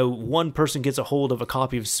bet, one person gets a hold of a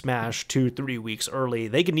copy of Smash 2-3 weeks early.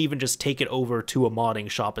 They can even just take it over to a modding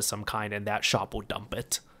shop of some kind, and that shop will dump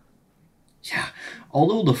it. Yeah.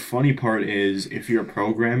 Although the funny part is, if you're a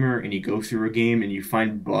programmer and you go through a game and you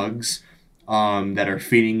find bugs... that are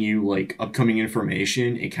feeding you upcoming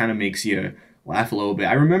information, it kind of makes you laugh a little bit.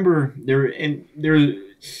 I remember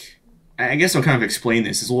I guess I'll kind of explain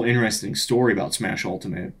this. It's a little interesting story about Smash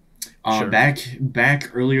Ultimate. Sure.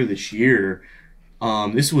 Back earlier this year,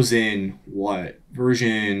 this was in what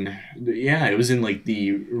version? Yeah, it was in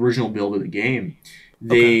the original build of the game.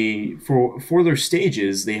 They for their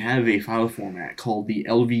stages, they have a file format called the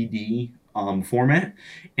LVD format,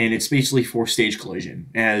 and it's basically for stage collision,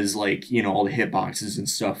 as all the hitboxes and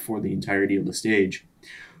stuff for the entirety of the stage.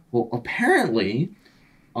 Well, apparently,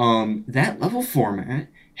 that level format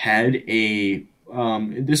had a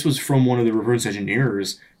this was from one of the reverse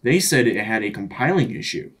engineers. They said it had a compiling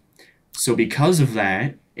issue. So because of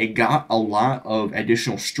that, it got a lot of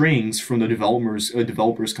additional strings from the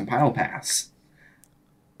developers compile paths.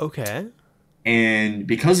 Okay. And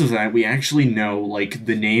because of that, we actually know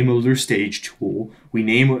the name of their stage tool. We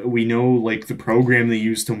know the program they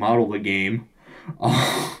used to model the game.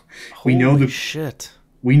 We know the shit.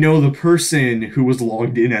 We know the person who was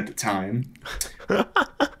logged in at the time.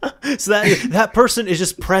 So that person is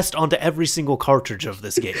just pressed onto every single cartridge of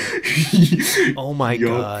this game. Oh my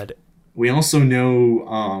god. We also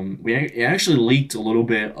know it actually leaked a little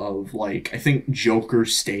bit of I think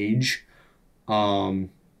Joker's stage.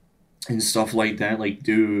 And stuff like that.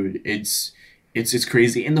 Dude, it's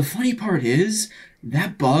crazy. And the funny part is,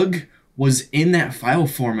 that bug was in that file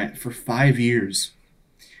format for 5 years.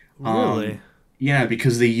 Really? Yeah,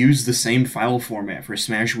 because they used the same file format for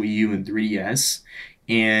Smash Wii U and 3DS.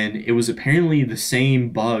 And it was apparently the same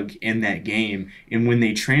bug in that game. And when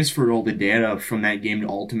they transferred all the data from that game to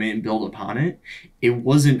Ultimate and built upon it, it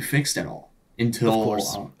wasn't fixed at all until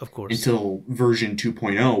of course. Until version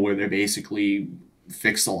 2.0, where they basically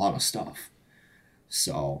fixed a lot of stuff.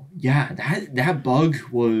 So yeah, that bug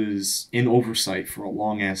was in oversight for a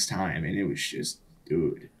long ass time, and it was just,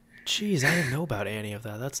 dude. Jeez, I didn't know about any of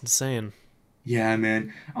that. That's insane. Yeah,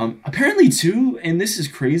 man. Apparently too, and this is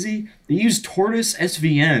crazy, they use Tortoise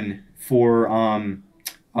SVN for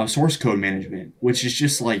source code management, which is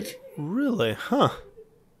just Really? Huh.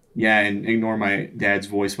 Yeah, and ignore my dad's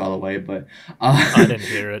voice, by the way. But I didn't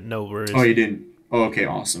hear it. No oh, worries. you didn't. Oh, okay,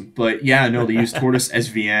 awesome. But yeah, no, they use Tortoise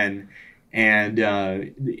SVN, and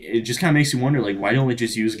it just kind of makes you wonder, like, why don't they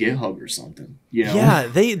just use GitHub or something? You know? Yeah,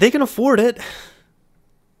 they can afford it.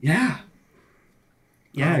 Yeah,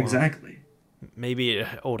 yeah, Oh well. exactly. Maybe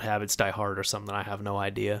old habits die hard or something. I have no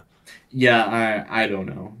idea. Yeah, I don't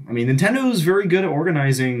know. I mean, Nintendo is very good at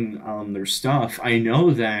organizing their stuff. I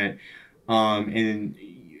know that, and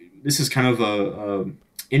this is kind of a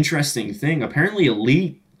interesting thing. Apparently,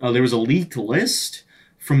 there was a leaked list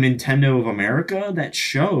from Nintendo of America that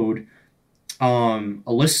showed a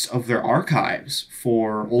list of their archives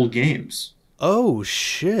for old games. Oh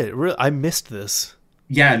shit! I missed this.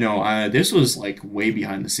 Yeah, no, this was like way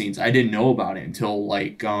behind the scenes. I didn't know about it until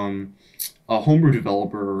like a homebrew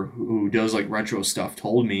developer who does like retro stuff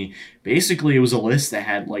told me. Basically, it was a list that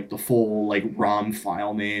had like the full like ROM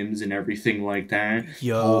file names and everything like that.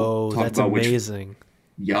 Yo, Talk that's about which. amazing.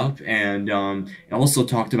 Yup, and it also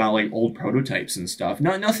talked about like old prototypes and stuff.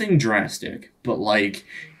 Not nothing drastic, but like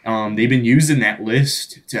they've been using that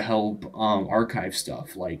list to help archive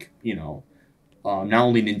stuff. Like not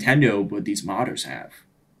only Nintendo but these modders have.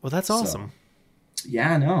 Well, that's So awesome.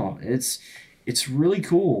 yeah, no, it's really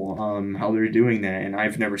cool how they're doing that, and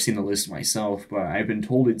I've never seen the list myself, but I've been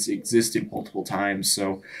told it's existed multiple times.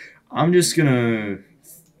 So I'm just gonna,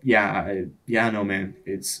 yeah, yeah, no, man,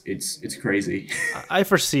 it's crazy. I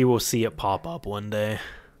foresee we'll see it pop up one day.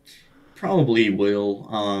 Probably will.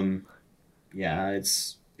 Yeah,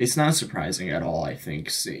 it's not surprising at all. I think,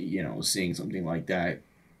 seeing something like that,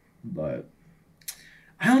 but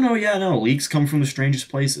I don't know. Yeah, no, leaks come from the strangest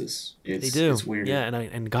places. They It's do. weird. Yeah,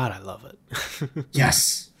 and God, I love it.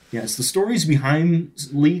 Yes. Yes. The stories behind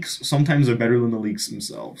leaks sometimes are better than the leaks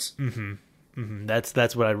themselves.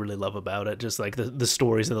 That's what I really love about it. Just like the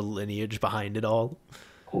stories and the lineage behind it all.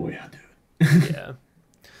 Oh, yeah, dude. Yeah.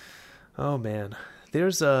 Oh man,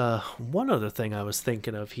 there's one other thing I was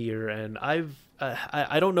thinking of here, and I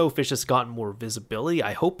don't know if it's just gotten more visibility.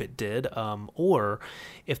 I hope it did, or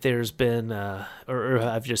if there's been or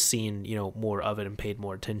I've just seen more of it and paid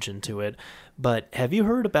more attention to it. But have you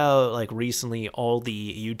heard about like recently all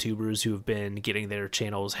the YouTubers who have been getting their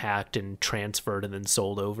channels hacked and transferred and then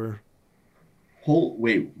sold over?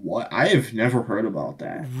 Wait, what? I have never heard about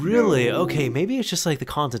that. Really? Okay, No. maybe it's just like the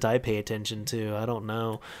content I pay attention to. I don't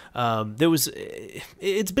know.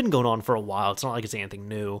 It's been going on for a while. It's not like it's anything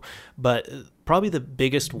new, but probably the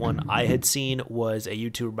biggest one I had seen was a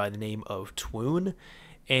YouTuber by the name of Twoon.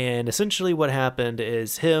 And essentially, what happened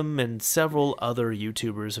is him and several other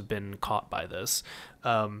YouTubers have been caught by this.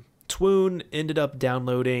 Twoon ended up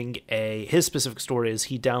downloading his specific story is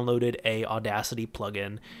he downloaded a Audacity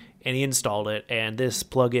plugin and he installed it, and this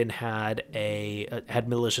plugin had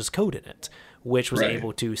malicious code in it, which was Right.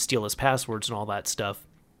 able to steal his passwords and all that stuff.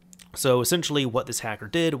 So essentially, what this hacker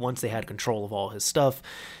did, once they had control of all his stuff,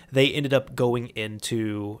 they ended up going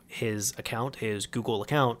into his account, his Google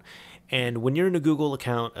account. And when you're in a Google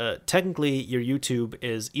account, technically your YouTube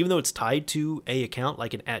is, even though it's tied to a account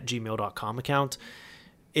like an @gmail.com account,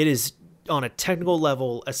 it is on a technical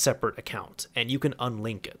level a separate account, and you can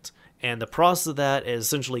unlink it. And the process of that is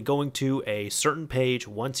essentially going to a certain page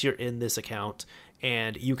once you're in this account,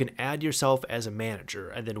 and you can add yourself as a manager.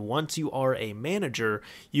 And then once you are a manager,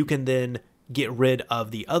 you can then get rid of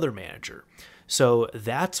the other manager. So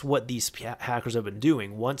that's what these hackers have been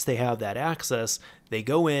doing. Once they have that access, they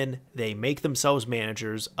go in, they make themselves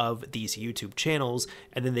managers of these YouTube channels,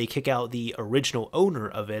 and then they kick out the original owner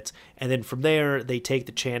of it. And then from there, they take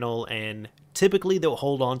the channel and typically they'll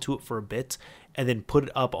hold on to it for a bit and then put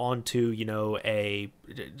it up onto, a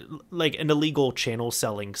like an illegal channel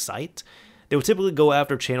selling site. They would typically go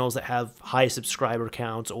after channels that have high subscriber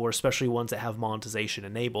counts or especially ones that have monetization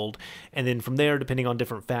enabled. And then from there, depending on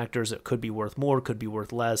different factors, it could be worth more, could be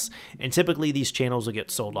worth less. And typically these channels will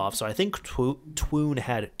get sold off. So I think Twoon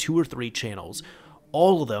had 2 or 3 channels.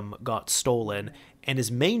 All of them got stolen, and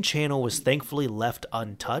his main channel was thankfully left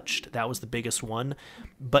untouched. That was the biggest one.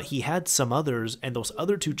 But he had some others, and those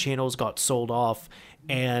other 2 channels got sold off.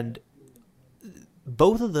 And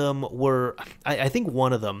both of them were, I think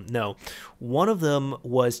one of them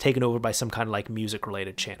was taken over by some kind of like music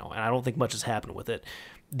related channel, and I don't think much has happened with it.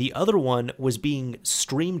 The other one was being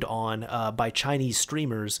streamed on by Chinese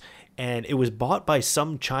streamers, and it was bought by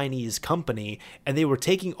some Chinese company, and they were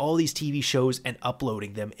taking all these TV shows and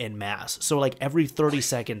uploading them en masse. So like every 30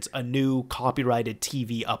 seconds a new copyrighted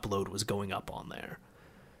TV upload was going up on there.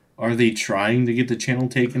 Are they trying to get the channel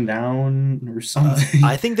taken down or something?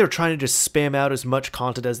 I think they're trying to just spam out as much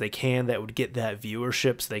content as they can that would get that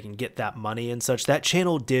viewership so they can get that money and such. That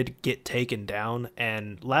channel did get taken down,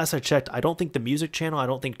 and last I checked, I don't think the music channel, I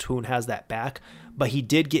don't think Toon has that back, but he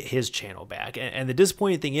did get his channel back. And the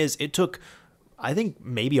disappointing thing is, it took, I think,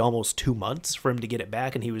 maybe almost 2 months for him to get it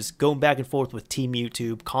back, and he was going back and forth with Team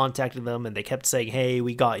YouTube, contacting them, and they kept saying, hey,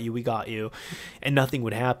 we got you, and nothing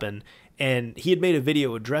would happen. And he had made a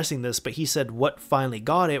video addressing this, but he said what finally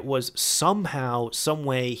got it was somehow, some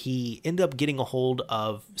way, he ended up getting a hold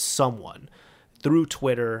of someone through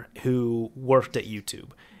Twitter who worked at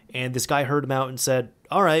YouTube. And this guy heard him out and said,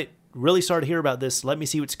 all right, really sorry to hear about this. Let me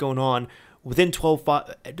see what's going on. Within 12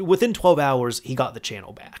 hours, he got the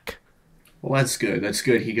channel back. Well, that's good. That's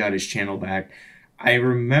good. He got his channel back. I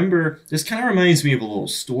remember, this kind of reminds me of a little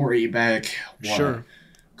story back, Sure.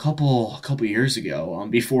 couple years ago,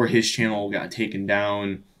 before his channel got taken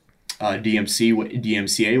down,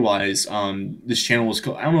 DMCA wise. This channel was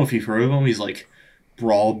called, I don't know if you've heard of him. He's like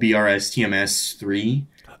Brawl BRS TMS 3.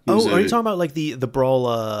 Are you talking about like the Brawl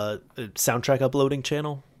soundtrack uploading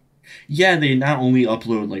channel? Yeah, they not only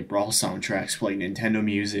upload like Brawl soundtracks, play Nintendo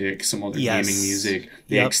music, some other Yes. gaming music.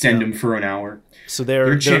 They extend them for an hour. So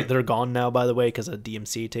they're gone now, by the way, because of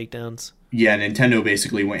DMC takedowns. Yeah, Nintendo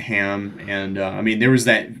basically went ham, and I mean, there was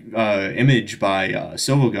that image by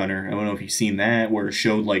Silvo Gunner. I don't know if you've seen that, where it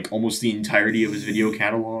showed like almost the entirety of his video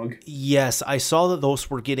catalog. Yes, I saw that those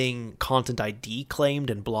were getting Content ID claimed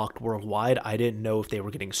and blocked worldwide. I didn't know if they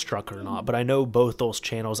were getting struck or not, but I know both those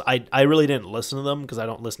channels. I really didn't listen to them because I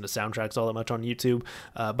don't listen to soundtracks all that much on YouTube,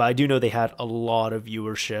 but I do know they had a lot of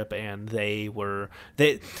viewership, and they were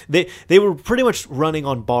pretty much running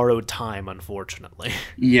on borrowed time, unfortunately.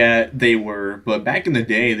 Yeah, they were, but back in the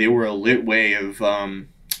day, they were a lit way of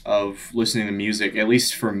listening to music, at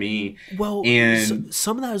least for me. Well, and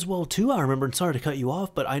some of that as well too. I remember, and sorry to cut you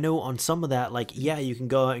off, but I know on some of that, like, yeah, you can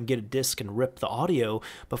go out and get a disc and rip the audio,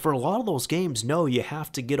 but for a lot of those games, no, you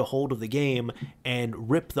have to get a hold of the game and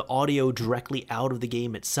rip the audio directly out of the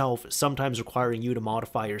game itself, sometimes requiring you to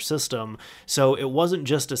modify your system. So it wasn't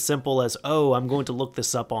just as simple as, oh, I'm going to look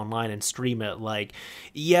this up online and stream it. Like,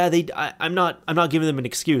 yeah, I'm not giving them an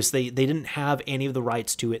excuse. They didn't have any of the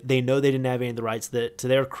rights to it. They know they didn't have any of the rights. That, to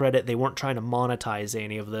their credit, they weren't trying to monetize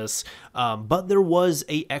any of this, but there was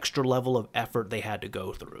a extra level of effort they had to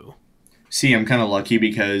go through. see, I'm kind of lucky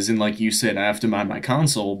because, and like you said, I have to mod my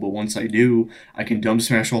console, but once I do, I can dump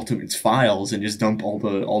Smash Ultimate's files and just dump all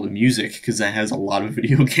the music because that has a lot of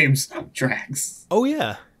video game soundtracks. Oh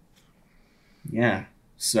yeah. Yeah.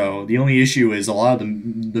 So the only issue is a lot of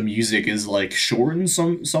the music is like shortened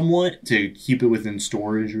somewhat to keep it within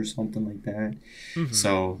storage or something like that. Mm-hmm.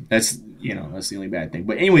 So that's the only bad thing.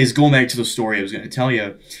 But anyways, going back to the story I was going to tell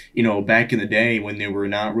you, back in the day when they were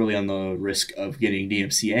not really on the risk of getting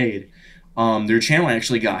DMCA'd, their channel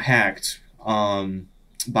actually got hacked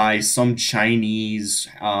by some Chinese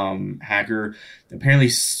hacker. Apparently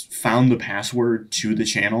found the password to the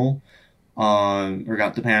channel. Or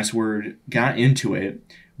got the password, got into it,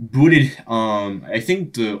 booted, I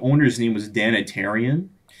think the owner's name was Danitarian,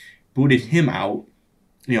 booted him out,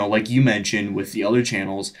 like you mentioned with the other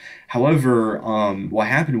channels. However, what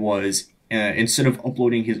happened was, instead of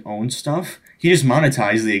uploading his own stuff, he just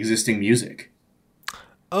monetized the existing music.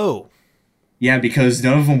 Oh. Yeah, because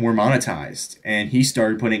none of them were monetized, and he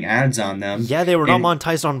started putting ads on them. Yeah, they were not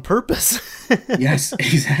monetized on purpose. Yes,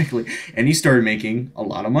 exactly. And he started making a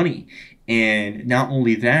lot of money. And not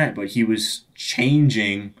only that, but he was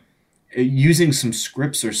using some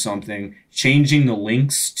scripts or something, changing the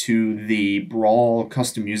links to the Brawl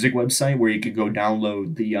custom music website where you could go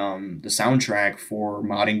download the soundtrack for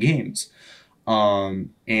modding games,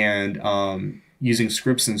 and using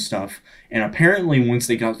scripts and stuff. And apparently, once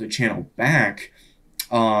they got the channel back,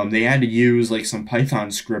 they had to use like some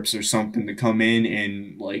Python scripts or something to come in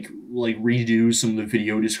and like redo some of the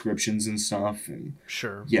video descriptions and stuff. And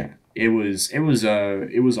sure, yeah, it was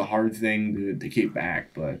a hard thing to keep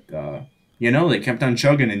back, but they kept on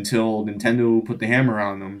chugging until Nintendo put the hammer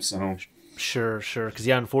on them. So sure, because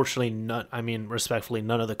yeah, unfortunately, respectfully,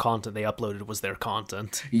 none of the content they uploaded was their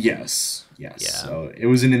content. Yes. Yeah. So it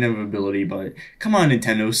was an inevitability, but come on,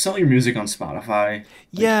 Nintendo, sell your music on Spotify.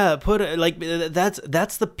 Yeah,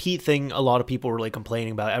 that's the Pete thing. A lot of people were like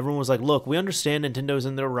complaining about. Everyone was like, "Look, we understand Nintendo's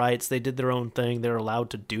in their rights. They did their own thing. They're allowed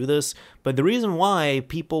to do this." But the reason why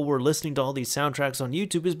people were listening to all these soundtracks on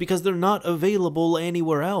YouTube is because they're not available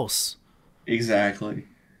anywhere else. Exactly.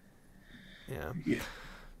 Yeah.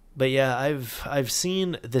 But yeah, I've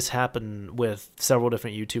seen this happen with several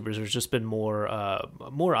different YouTubers. There's just been more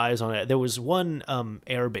eyes on it. There was one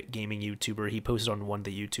Arabic gaming YouTuber. He posted on one of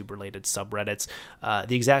the YouTube related subreddits.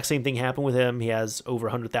 The exact same thing happened with him. He has over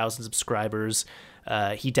 100,000 subscribers.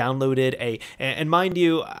 He downloaded and mind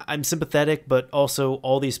you, I'm sympathetic, but also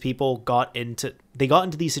all these people got into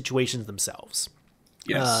these situations themselves.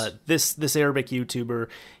 Yes. This Arabic YouTuber,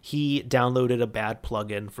 he downloaded a bad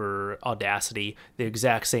plugin for Audacity. The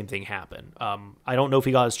exact same thing happened. I don't know if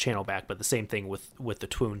he got his channel back, but the same thing with the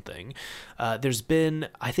Twoon thing. There's been,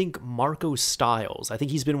 I think, Marco Styles. I think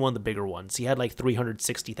he's been one of the bigger ones. He had like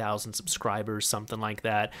 360,000 subscribers, something like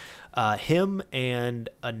that. Him and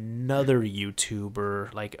another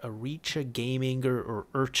YouTuber, like Aricha Gaming or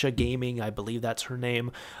Urcha Gaming, I believe that's her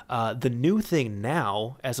name. The new thing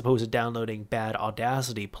now, as opposed to downloading bad Audacity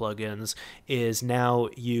plugins, is now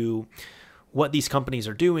what these companies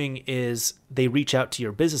are doing is they reach out to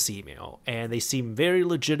your business email, and they seem very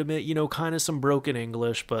legitimate, kind of some broken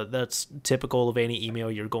English, but that's typical of any email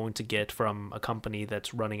you're going to get from a company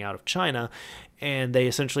that's running out of China. And they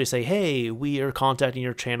essentially say, hey, we are contacting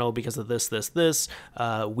your channel because of this.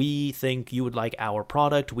 We think you would like our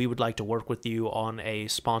product. We would like to work with you on a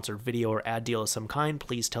sponsored video or ad deal of some kind.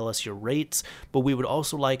 Please tell us your rates, but we would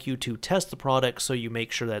also like you to test the product so you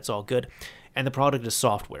make sure that's all good. And the product is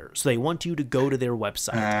software. So they want you to go to their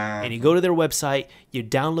website. And you go to their website, you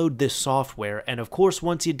download this software, and of course,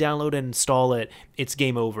 once you download and install it, it's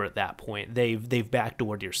game over at that point. They've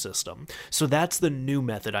backdoored your system. So that's the new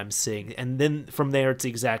method I'm seeing. And then from there, it's the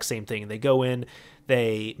exact same thing. They go in,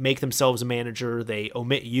 they make themselves a manager, they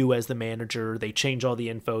omit you as the manager, they change all the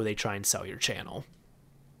info, they try and sell your channel.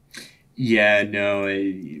 Yeah, no,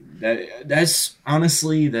 that's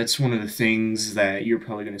honestly, that's one of the things that you're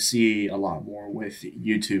probably going to see a lot more with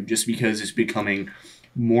YouTube, just because it's becoming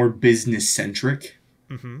more business centric.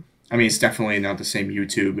 Mm-hmm. I mean, it's definitely not the same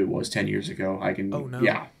YouTube it was 10 years ago. Oh, no.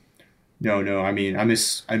 Yeah. No. I mean, I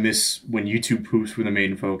miss when YouTube poops were the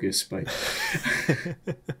main focus, but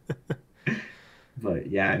but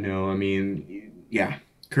yeah, no, I mean, yeah,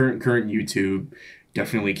 current YouTube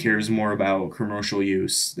definitely cares more about commercial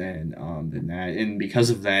use than that, and because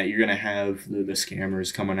of that, you're gonna have the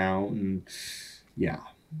scammers coming out, and yeah.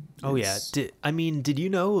 Oh yeah. Did you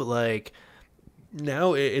know, like,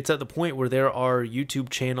 now it's at the point where there are YouTube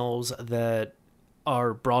channels that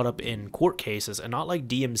are brought up in court cases, and not like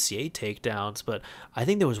DMCA takedowns, but I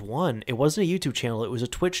think there was one. It wasn't a YouTube channel; it was a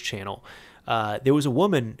Twitch channel. There was a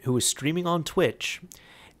woman who was streaming on Twitch.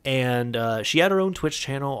 And she had her own Twitch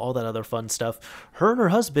channel, all that other fun stuff. Her and her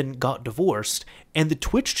husband got divorced, and the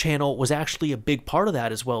Twitch channel was actually a big part of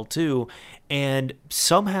that as well, too. And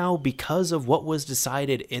somehow, because of what was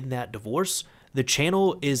decided in that divorce, the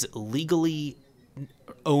channel is legally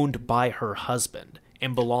owned by her husband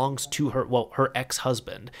and belongs to her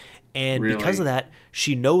ex-husband. And Really? because of that,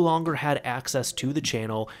 she no longer had access to the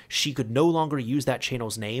channel. She could no longer use that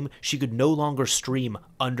channel's name. She could no longer stream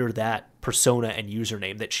under that persona and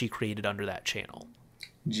username that she created under that channel.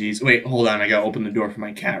 Jeez, wait, hold on, I gotta open the door for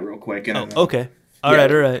my cat real quick. And then, Okay. All right.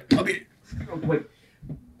 Okay, real quick.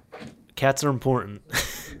 Cats are important.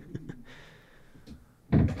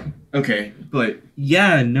 Okay, but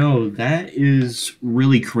yeah, no, that is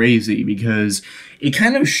really crazy, because it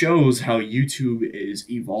kind of shows how YouTube is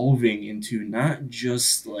evolving into not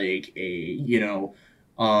just like a, do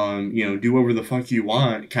whatever the fuck you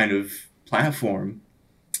want kind of platform.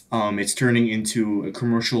 It's turning into a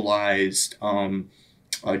commercialized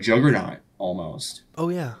a juggernaut almost. Oh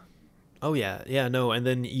yeah, no, and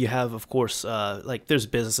then you have, of course, like, there's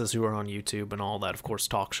businesses who are on YouTube and all that, of course,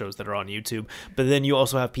 talk shows that are on YouTube, but then you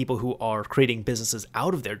also have people who are creating businesses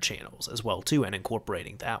out of their channels as well, too, and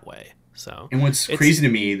incorporating that way. So, and what's crazy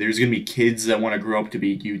to me, there's gonna be kids that want to grow up to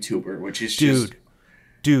be a YouTuber, which is just...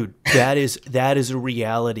 Dude, that is a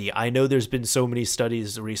reality. I know there's been so many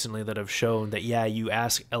studies recently that have shown that, yeah, you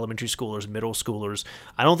ask elementary schoolers, middle schoolers,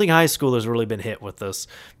 I don't think high schoolers really been hit with this,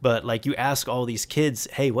 but like, you ask all these kids,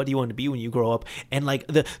 hey, what do you want to be when you grow up? And like,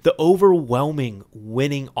 the overwhelming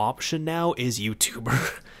winning option now is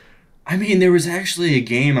YouTuber. I mean, there was actually a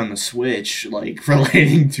game on the Switch, like,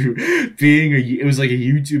 relating to being it was like a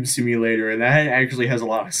YouTube simulator, and that actually has a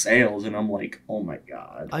lot of sales, and I'm like, oh my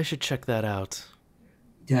god. I should check that out.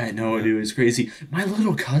 Yeah, I know, dude, it's crazy. My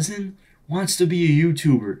little cousin wants to be a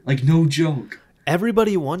YouTuber, like, no joke.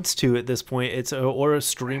 Everybody wants to at this point. Or a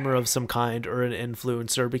streamer of some kind, or an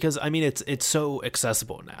influencer, because I mean, it's so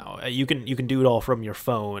accessible now. You can do it all from your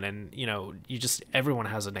phone, and everyone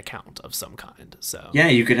has an account of some kind. So yeah,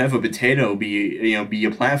 you could have a potato be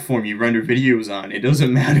a platform you render videos on. It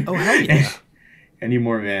doesn't matter. Oh hell yeah.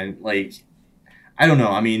 Anymore, man. Like, I don't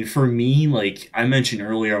know. I mean, for me, like I mentioned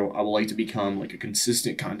earlier, I would like to become like a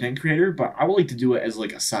consistent content creator, but I would like to do it as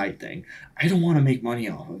like a side thing. I don't want to make money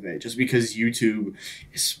off of it just because YouTube,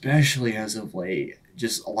 especially as of late,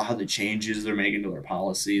 just a lot of the changes they're making to their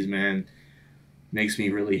policies, man, makes me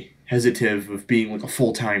really hesitant of being like a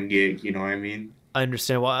full time gig. You know what I mean? I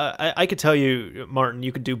understand. Well, I could tell you, Martin,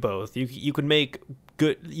 you could do both. You could make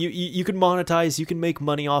good. You can monetize. You can make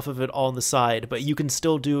money off of it on the side, but you can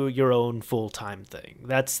still do your own full time thing.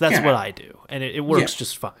 That's Yeah, what I do, and it yeah, works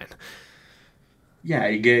just fine. yeah.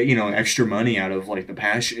 You get extra money out of like the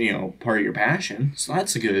passion, part of your passion. So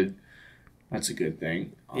that's a good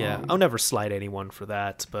thing. Yeah, I'll never slight anyone for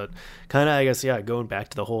that, but kind of, I guess, yeah, going back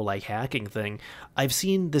to the whole, like, hacking thing, I've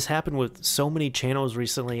seen this happen with so many channels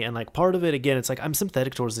recently, and, like, part of it, again, it's like, I'm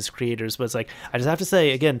sympathetic towards these creators, but it's like, I just have to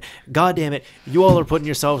say, again, god damn it, you all are putting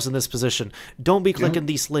yourselves in this position. Don't be Yep. clicking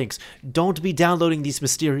these links. Don't be downloading these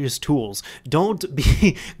mysterious tools. Don't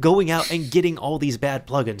be going out and getting all these bad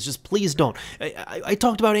plugins. Just please don't. I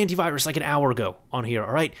talked about antivirus, like, an hour ago on here,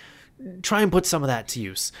 all right? Try and put some of that to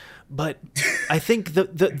use. But I think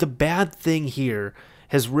the bad thing here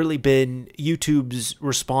has really been YouTube's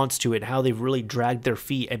response to it, how they've really dragged their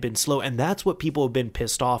feet and been slow. And that's what people have been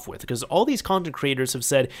pissed off with, because all these content creators have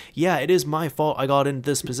said, yeah, it is my fault I got into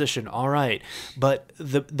this position. All right. But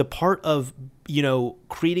the part of,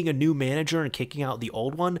 creating a new manager and kicking out the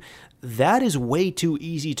old one, that is way too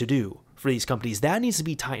easy to do for these companies. That needs to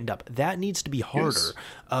be tightened up. That needs to be harder.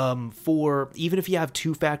 Yes. For even if you have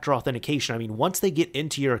two-factor authentication, I mean, once they get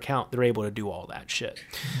into your account, they're able to do all that shit.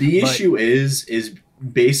 The But issue is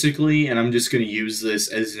basically, and I'm just going to use this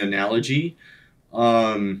as an analogy.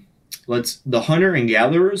 Um, the hunter and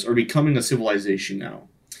gatherers are becoming a civilization now,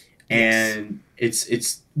 yes, and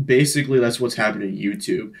it's basically that's what's happening to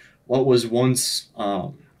YouTube. What was once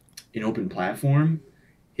an open platform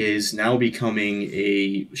is now becoming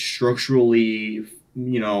a structurally,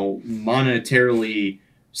 monetarily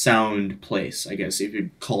sound place, I guess if you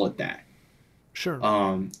call it that. sure.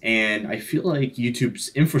 And I feel like YouTube's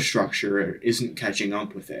infrastructure isn't catching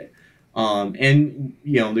up with it. And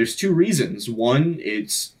there's two reasons. One,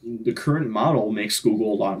 it's the current model makes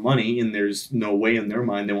Google a lot of money, and there's no way in their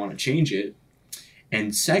mind they want to change it.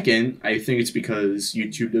 And second, I think it's because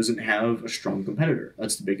YouTube doesn't have a strong competitor.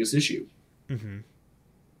 That's the biggest issue. hmm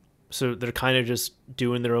So they're kind of just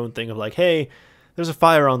doing their own thing of like, hey, there's a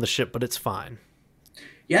fire on the ship, but it's fine.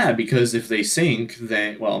 Yeah, because if they sink,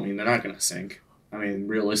 then, well, I mean, they're not going to sink. I mean,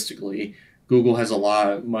 realistically, Google has a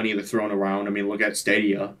lot of money they're throwing around. I mean, look at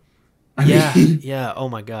Stadia. I Yeah, mean, yeah. Oh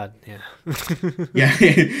my god, yeah. yeah,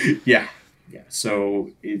 yeah, yeah.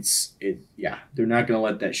 So yeah, they're not going to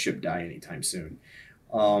let that ship die anytime soon.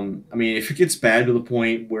 I mean, if it gets bad to the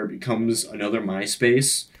point where it becomes another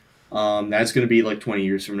MySpace, that's going to be like 20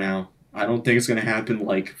 years from now. I don't think it's going to happen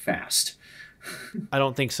like fast. I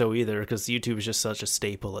don't think so either, because YouTube is just such a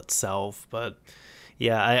staple itself. But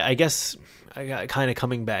yeah, I guess I got kind of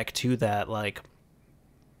coming back to that, like,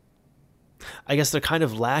 I guess they're kind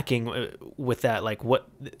of lacking with that, like what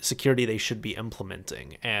security they should be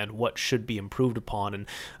implementing and what should be improved upon.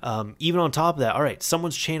 And even on top of that, all right,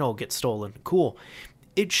 someone's channel gets stolen. Cool.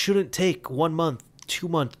 It shouldn't take 1 month, 2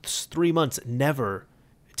 months, 3 months, never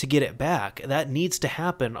to get it back. That needs to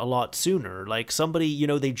happen a lot sooner. Like somebody,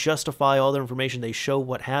 they justify all their information, they show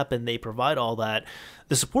what happened, they provide all that.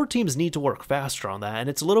 The support teams need to work faster on that, and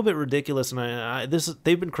it's a little bit ridiculous. And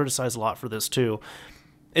they've been criticized a lot for this too.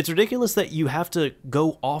 It's ridiculous that you have to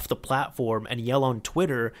go off the platform and yell on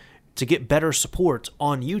Twitter to get better support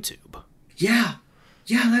on YouTube. Yeah,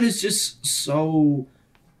 yeah, that is just so.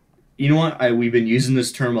 You know what? We've been using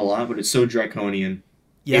this term a lot, but it's so draconian.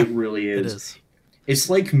 Yeah, It really it is. is. It's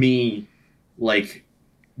like me, like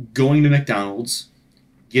going to McDonald's,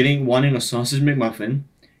 wanting a sausage McMuffin,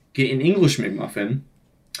 get an English McMuffin,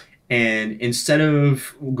 and instead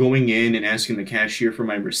of going in and asking the cashier for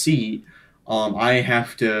my receipt, I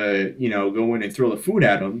have to, go in and throw the food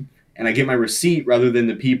at them, and I get my receipt rather than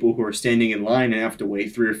the people who are standing in line and have to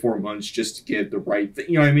wait 3 or 4 months just to get the right thing.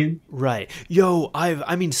 You know what I mean? Right.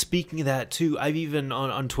 Speaking of that too, I've even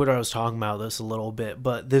on Twitter, I was talking about this a little bit,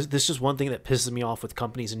 but this is just one thing that pisses me off with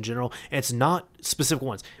companies in general. And it's not specific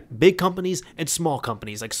ones, big companies and small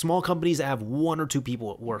companies. Like small companies have 1 or 2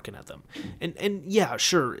 people working at them. And yeah,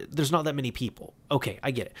 sure, there's not that many people. Okay,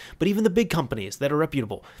 I get it. But even the big companies that are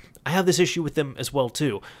reputable, I have this issue with them as well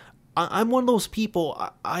too. I'm one of those people,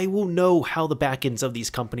 I will know how the back ends of these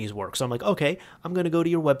companies work. So I'm like, okay, I'm going to go to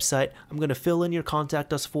your website. I'm going to fill in your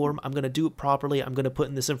contact us form. I'm going to do it properly. I'm going to put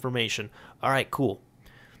in this information. All right, cool.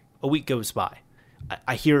 A week goes by.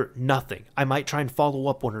 I hear nothing. I might try and follow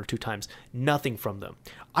up 1 or 2 times. Nothing from them.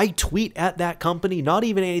 I tweet at that company, not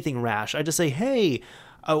even anything rash. I just say, hey,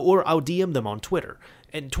 or I'll DM them on Twitter.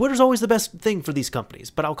 And Twitter's always the best thing for these companies.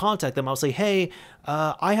 But I'll contact them. I'll say, hey,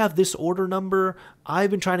 I have this order number.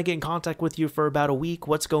 I've been trying to get in contact with you for about a week.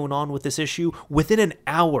 What's going on with this issue? Within an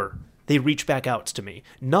hour, they reach back out to me.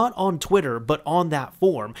 Not on Twitter, but on that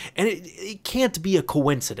form. And it can't be a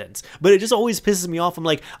coincidence. But it just always pisses me off. I'm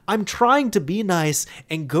like, I'm trying to be nice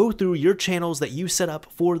and go through your channels that you set up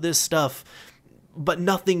for this stuff, but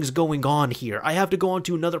nothing's going on here. I have to go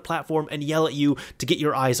onto another platform and yell at you to get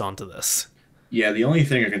your eyes onto this. Yeah, the only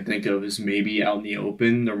thing I can think of is maybe out in the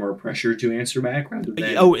open, they're more pressure to answer back rather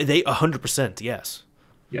than... Oh, they 100%, yes.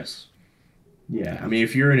 Yes. Yeah, I mean,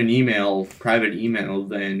 if you're in an email, private email,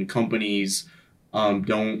 then companies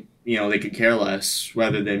don't, they could care less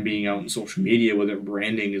rather than being out in social media where their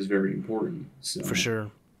branding is very important. So. For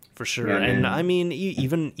sure. Yeah, and man. I mean,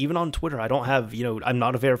 even on Twitter, I don't have, I'm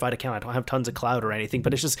not a verified account. I don't have tons of clout or anything,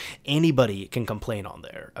 but it's just anybody can complain on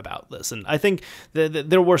there about this. And I think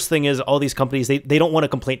their worst thing is all these companies, they don't want a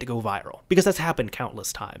complaint to go viral because that's happened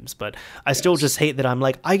countless times. But I still just hate that I'm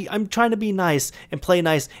like, I'm trying to be nice and play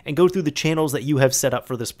nice and go through the channels that you have set up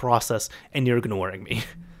for this process and you're ignoring me.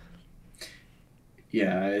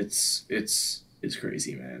 Yeah, it's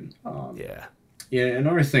crazy, man. Yeah. Yeah,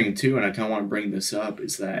 another thing too, and I kind of want to bring this up,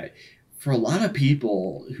 is that for a lot of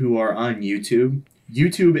people who are on YouTube,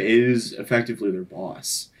 YouTube is effectively their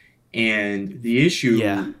boss. And the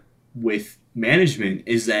issue with management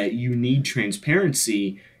is that you need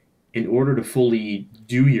transparency in order to fully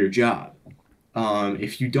do your job.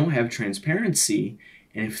 If you don't have transparency,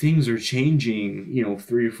 and if things are changing,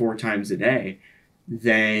 3 or 4 times a day,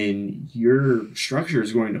 then your structure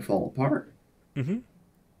is going to fall apart. Mm-hmm.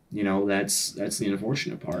 That's the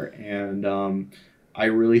unfortunate part. And I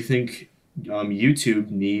really think YouTube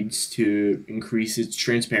needs to increase its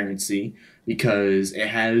transparency because it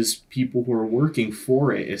has people who are working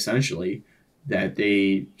for it, essentially, that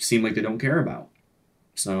they seem like they don't care about.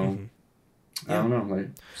 So, I don't know.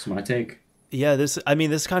 It's my take. Yeah, this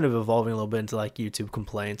is kind of evolving a little bit into like YouTube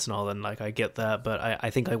complaints and all that, and like I get that, but I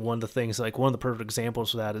think like one of the things, like one of the perfect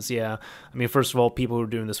examples for that is, first of all, people who are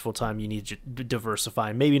doing this full time, you need to diversify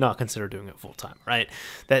and maybe not consider doing it full time, right?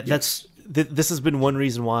 This has been one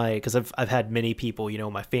reason why, because I've had many people,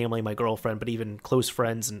 my family, my girlfriend, but even close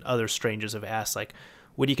friends and other strangers have asked like,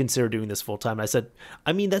 would you consider doing this full time? And I said,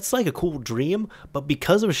 that's like a cool dream, but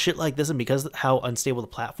because of shit like this and because of how unstable the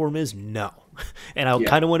platform is, no. And I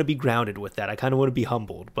kind of want to be grounded with that. I kind of want to be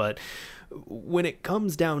humbled. But when it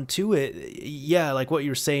comes down to it, like what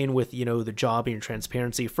you're saying with, the job and your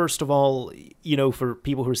transparency, first of all, for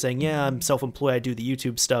people who are saying, I'm self-employed, I do the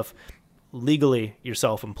YouTube stuff, legally you're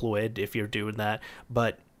self-employed if you're doing that.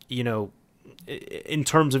 But, in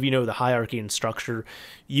terms of, the hierarchy and structure,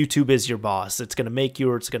 YouTube is your boss. It's going to make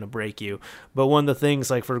you or it's going to break you. But one of the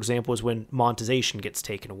things, like, for example, is when monetization gets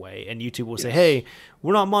taken away and YouTube will say, hey,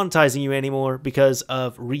 we're not monetizing you anymore because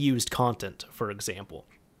of reused content, for example.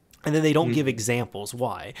 And then they don't give examples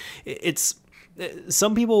why. It's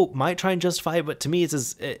some people might try and justify it, but to me,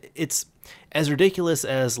 it's as ridiculous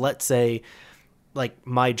as, let's say, like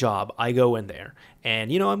my job, I go in there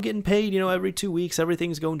and, I'm getting paid, every 2 weeks,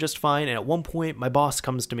 everything's going just fine. And at one point my boss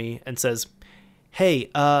comes to me and says,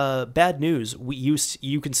 hey, bad news.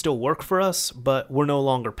 You can still work for us, but we're no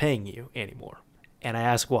longer paying you anymore. And I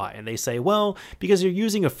ask why. And they say, well, because you're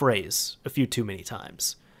using a phrase a few too many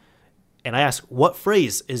times. And I ask, what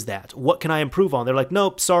phrase is that? What can I improve on? They're like,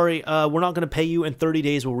 nope, sorry, we're not going to pay you. In 30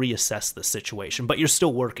 days, we'll reassess the situation, but you're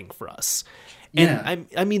still working for us. And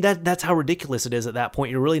that's how ridiculous it is at that point.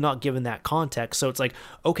 You're really not given that context. So it's like,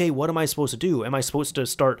 okay, what am I supposed to do? Am I supposed to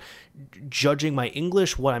start judging my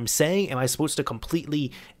English, what I'm saying? Am I supposed to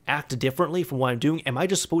completely act differently from what I'm doing? Am I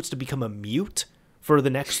just supposed to become a mute for the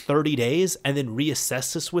next 30 days and then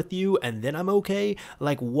reassess this with you and then I'm okay?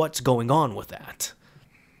 Like, what's going on with that?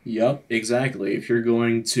 Yep, exactly. If you're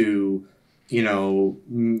going to,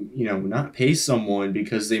 not pay someone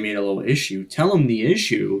because they made a little issue, tell them the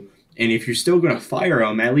issue. And if you're still going to fire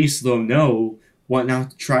them, at least they'll know what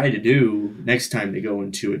not to try to do next time they go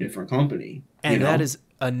into a different company. And that is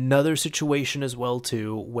another situation as well,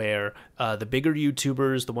 too, where the bigger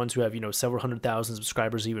YouTubers, the ones who have, several 100,000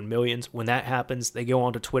 subscribers, even millions, when that happens, they go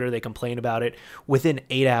onto Twitter, they complain about it. Within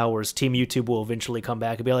 8 hours, Team YouTube will eventually come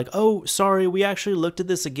back and be like, oh, sorry, we actually looked at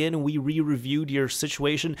this again and we re-reviewed your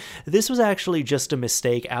situation. This was actually just a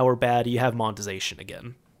mistake. Our bad. You have monetization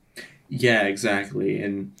again. Yeah, exactly.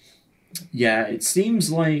 And it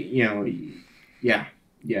seems like,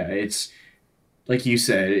 it's like you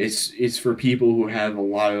said, it's for people who have a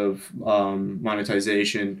lot of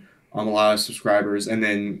monetization, a lot of subscribers, and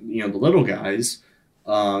then the little guys,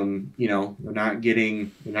 they're not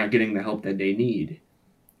getting the help that they need,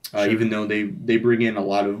 Sure. even though they bring in a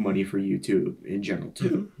lot of money for YouTube in general Hmm.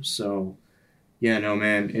 too. So yeah, no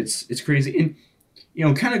man, it's crazy,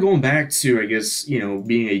 and kind of going back to, I guess,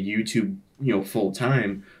 being a YouTube, full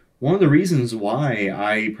time. One of the reasons why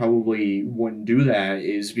I probably wouldn't do that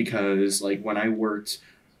is because, like, when I worked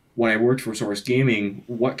for Source Gaming,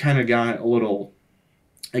 what kind of got a little,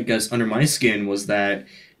 I guess, under my skin was that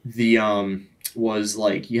the was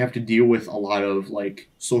like you have to deal with a lot of like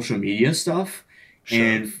social media stuff, Sure.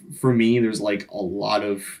 and for me, there's like a lot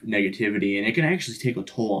of negativity, and it can actually take a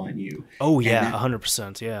toll on you, Oh and yeah, that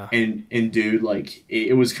 100%. Yeah. and dude, like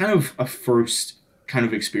it was kind of a first kind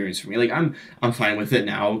of experience for me. Like I'm fine with it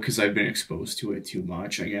now because I've been exposed to it too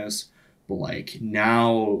much, I guess. But like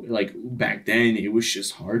now, like back then, it was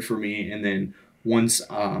just hard for me. And then once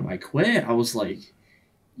I quit, I was like,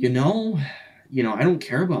 you know, I don't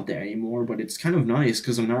care about that anymore. But it's kind of nice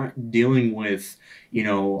because I'm not dealing with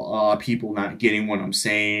people not getting what I'm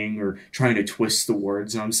saying or trying to twist the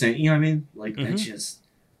words I'm saying. You know what I mean? Like that's Hmm. just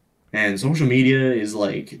and social media is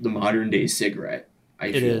like the modern day cigarette, I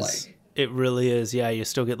It feel is. like. It really is. Yeah, you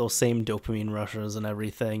still get those same dopamine rushes and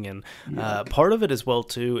everything. And Yep. part of it as well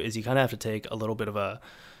too is you kind of have to take a little bit of a.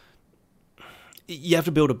 You have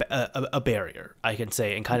to build a barrier, I can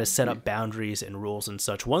say, and kind of set up boundaries and rules and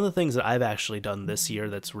such. One of the things that I've actually done this year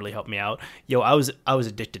that's really helped me out, I was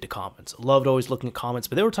addicted to comments. Loved always looking at comments,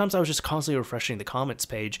 but there were times I was just constantly refreshing the comments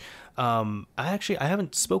page. I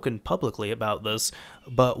haven't spoken publicly about this,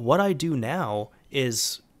 but what I do now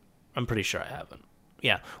is, I'm pretty sure I haven't.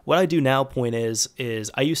 Yeah, what I do now, point is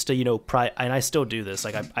I used to, pride, and I still do this.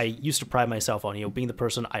 Like I used to pride myself on, being the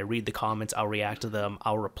person. I read the comments, I'll react to them,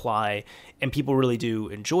 I'll reply, and people really do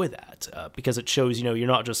enjoy that, because it shows, you're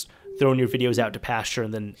not just throwing your videos out to pasture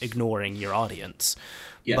and then ignoring your audience.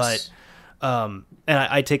 But Yes. and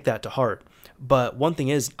I take that to heart. But one thing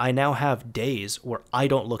is, I now have days where I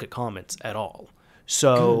don't look at comments at all. Good.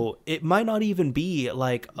 So it might not even be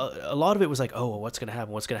like a lot of it was like, oh, well, what's gonna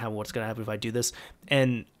happen? What's gonna happen? What's gonna happen if I do this?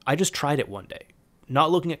 And I just tried it one day, not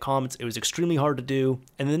looking at comments. It was extremely hard to do.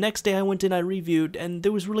 And the next day I went in, I reviewed, and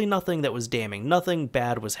there was really nothing that was damning. Nothing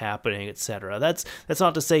bad was happening, etc. That's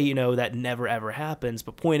not to say that never ever happens.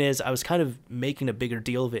 But point is, I was kind of making a bigger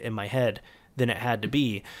deal of it in my head than it had to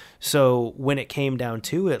be. So when it came down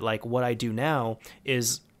to it, like what I do now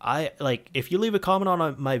is I like if you leave a comment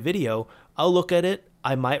on my video, I'll look at it.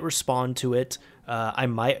 I might respond to it. I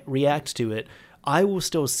might react to it. I will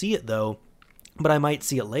still see it though, but I might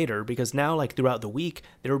see it later because now, like throughout the week,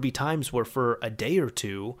 there will be times where for a day or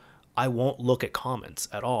two, I won't look at comments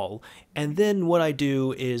at all. And then what I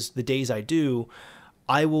do is the days I do,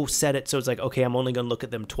 I will set it so it's like, okay, I'm only going to look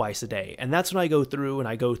at them twice a day. And that's when I go through and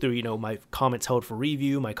I go through, my comments held for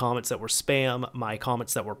review, my comments that were spam, my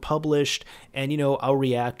comments that were published, and, I'll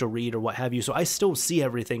react or read or what have you. So I still see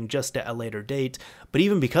everything just at a later date. But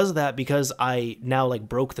even because of that, because I now like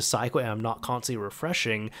broke the cycle and I'm not constantly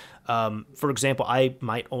refreshing, for example, I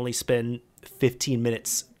might only spend 15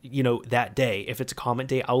 minutes that day. If it's a comment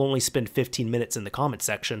day, I'll only spend 15 minutes in the comment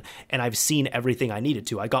section and I've seen everything I needed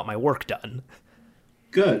to. I got my work done.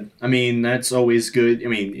 Good. I mean, that's always good. I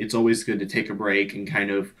mean, it's always good to take a break and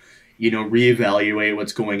kind of, reevaluate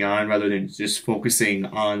what's going on rather than just focusing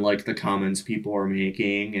on like the comments people are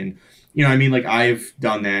making. And, I mean, like I've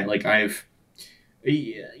done that. Like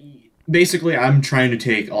basically, I'm trying to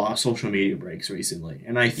take a lot of social media breaks recently.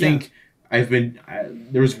 And I Yeah. think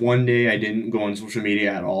there was one day I didn't go on social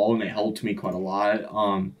media at all, and it helped me quite a lot.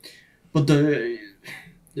 But the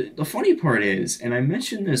funny part is, and I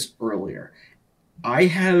mentioned this earlier, I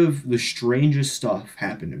have the strangest stuff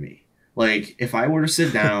happen to me. Like if I were to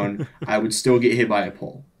sit down, I would still get hit by a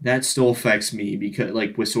pole. That still affects me because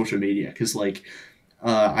like with social media, because like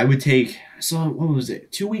I would take. So what was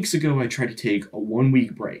it? 2 weeks ago, I tried to take a 1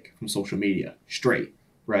 week break from social media straight.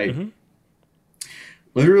 Right. Hmm.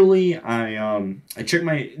 Literally, I checked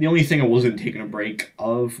my. The only thing I wasn't taking a break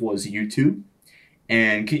of was YouTube,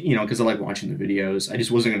 and because I like watching the videos, I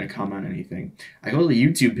just wasn't gonna comment on anything. I go to the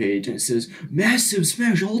YouTube page and it says Massive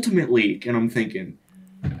Smash Ultimate League, and I'm thinking,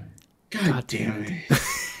 God God damn damn it.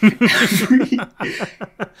 it!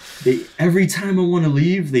 every every time I want to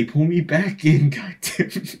leave, they pull me back in. God damn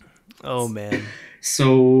it! Oh man.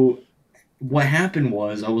 So what happened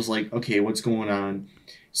was I was like, okay, what's going on?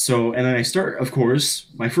 So and then I start. Of course,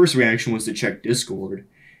 my first reaction was to check Discord,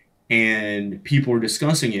 and people are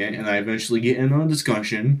discussing it, and I eventually get in on a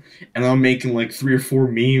discussion, and I'm making like 3 or 4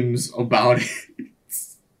 memes about it.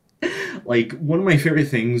 Like, one of my favorite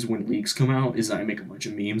things when leaks come out is I make a bunch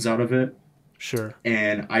of memes out of it. Sure.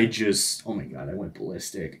 And I just, oh my god, I went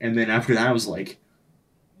ballistic. And then after that, I was like,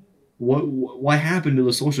 what happened to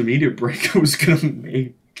the social media break I was going to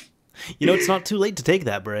make? It's not too late to take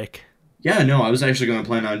that break. Yeah, no, I was actually going to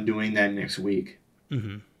plan on doing that next week.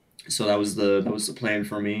 Mm-hmm. So that was the plan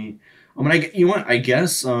for me. You know what? I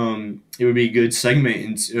guess it would be a good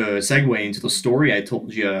segue into the story I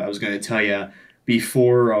told you I was going to tell you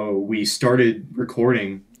before we started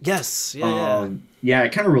recording. Yes. Yeah. Yeah,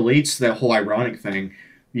 it kind of relates to that whole ironic thing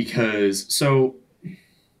because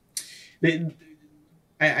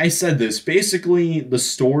I said this. Basically, the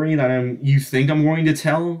story that you think I'm going to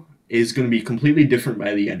tell is going to be completely different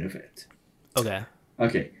by the end of it. Okay.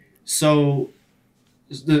 Okay. So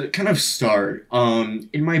the kind of start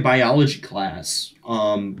in my biology class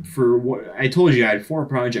for what I told you I had 4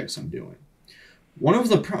 projects I'm doing. One of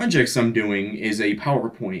the projects I'm doing is a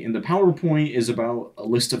PowerPoint, and the PowerPoint is about a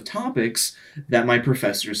list of topics that my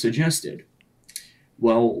professor suggested.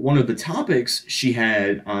 Well, one of the topics she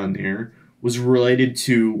had on there was related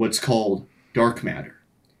to what's called dark matter.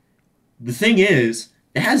 The thing is,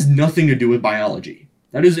 it has nothing to do with biology.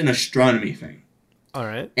 That is an astronomy thing. All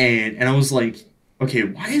right. And I was like, okay,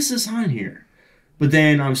 why is this on here? But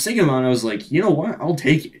then I was thinking about it, I was like, you know what? I'll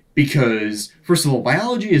take it. Because, first of all,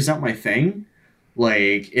 biology is not my thing.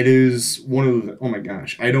 Like, it is one of the, oh my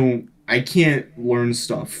gosh, I can't learn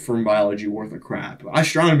stuff from biology worth a crap.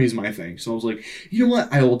 Astronomy is my thing. So I was like, you know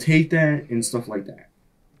what? I will take that and stuff like that.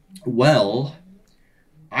 Well,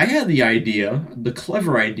 I had the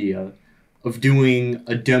clever idea of doing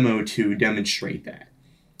a demo to demonstrate that.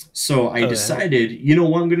 So I decided, you know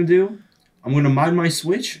what I'm going to do? I'm going to mod my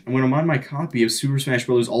Switch. I'm going to mod my copy of Super Smash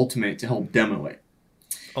Bros. Ultimate to help demo it.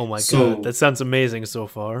 Oh my god, that sounds amazing so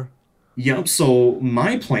far. Yep, so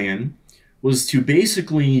my plan was to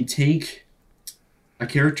basically take a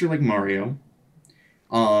character like Mario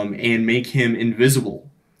and make him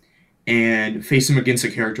invisible and face him against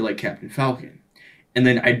a character like Captain Falcon. And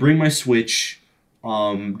then I'd bring my Switch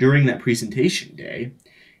during that presentation day,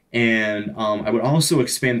 and I would also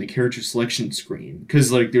expand the character selection screen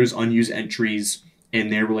because like there's unused entries in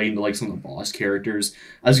there relating to like some of the boss characters.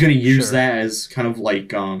 I was going to use that as kind of like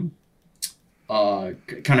kind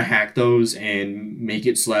of hack those and make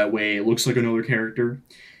it so that way it looks like another character.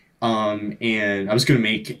 And I was going to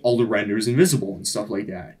make all the renders invisible and stuff like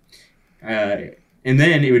that. And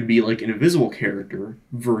then it would be like an invisible character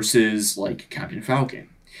versus like Captain Falcon.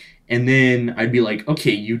 And then I'd be like,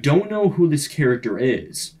 okay, you don't know who this character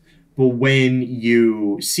is, but when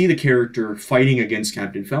you see the character fighting against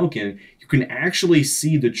Captain Falcon, you can actually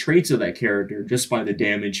see the traits of that character just by the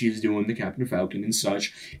damage he's doing to Captain Falcon and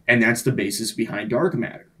such. And that's the basis behind dark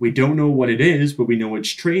matter. We don't know what it is, but we know its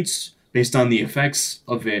traits based on the effects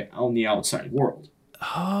of it out in the outside world.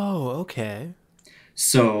 Oh, okay.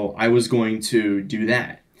 So I was going to do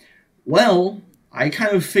that. Well, I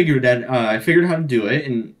kind of figured that I figured how to do it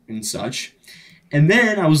and such. And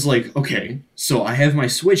then I was like, okay, so I have my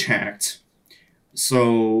Switch hacked.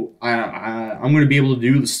 So I'm going to be able to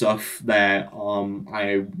do the stuff that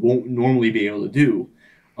I won't normally be able to do.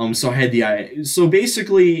 So I had so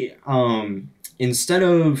basically instead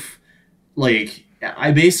of like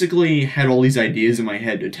I basically had all these ideas in my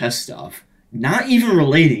head to test stuff, not even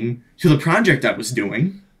relating to the project I was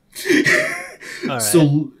doing. Right.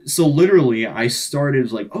 So literally I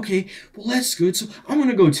started like, okay, well that's good. So I'm going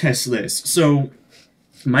to go test this. So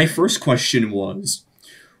my first question was,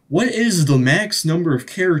 what is the max number of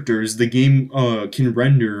characters the game can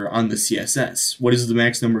render on the CSS? What is the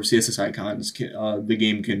max number of CSS icons the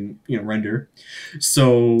game can render?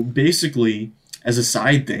 So basically, as a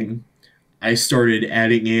side thing, I started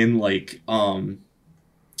adding in like a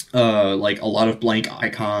lot of blank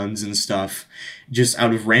icons and stuff, just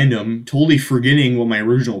out of random, totally forgetting what my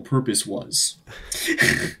original purpose was,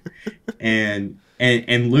 and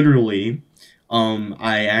literally.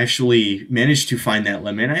 I actually managed to find that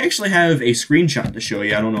limit. I actually have a screenshot to show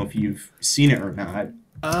you. I don't know if you've seen it or not.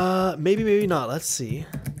 Maybe not. Let's see.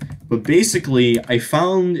 But basically, I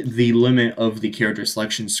found the limit of the character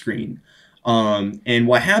selection screen. And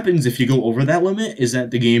what happens if you go over that limit is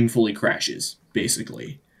that the game fully crashes,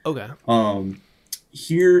 basically. Okay.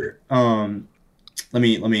 Here, let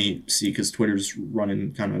me see, because Twitter's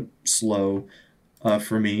running kind of slow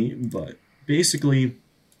for me. But basically...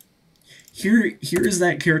 Here is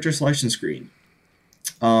that character selection screen,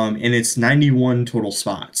 and it's 91 total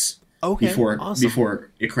spots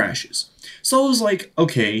before it crashes. So I was like,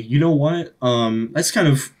 okay, you know what? That's kind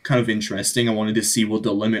of interesting. I wanted to see what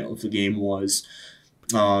the limit of the game was.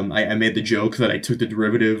 I made the joke that I took the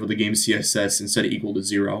derivative of the game's CSS and set it equal to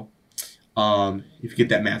 0. If you get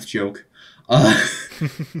that math joke. Uh,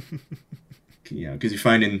 because you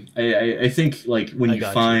find I think like when I you got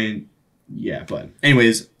you. find, yeah, but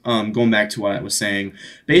anyways, going back to what I was saying, Yeah.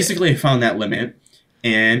 basically I found that limit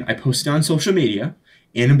and I posted on social media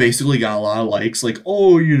and it basically got a lot of likes, like,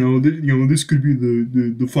 oh, this could be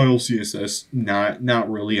the final CSS.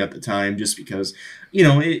 Not really at the time, just because,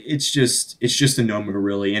 it's just a number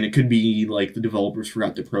really, and it could be like the developers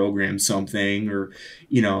forgot to program something, or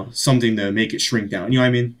something to make it shrink down. You know what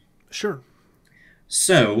I mean? Sure.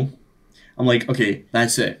 So I'm like, okay,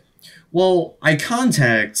 that's it. Well, I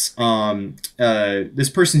contact this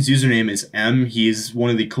person's username is M. He's one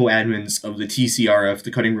of the co-admins of the TCRF,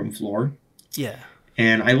 the cutting room floor. Yeah.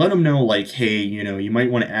 And I let him know, like, hey, you might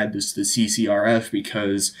want to add this to the CCRF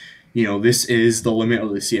because, this is the limit of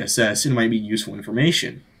the CSS and it might be useful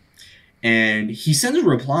information. And he sends a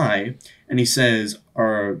reply and he says,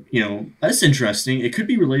 that's interesting. It could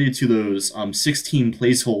be related to those 16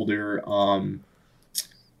 placeholder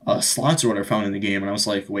slots or what I found in the game. And I was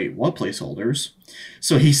like, wait, what placeholders?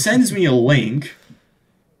 So he sends me a link,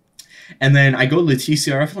 and then I go to the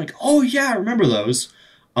TCRF. I'm like, oh yeah, I remember those.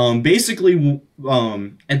 Basically,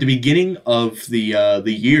 at the beginning of the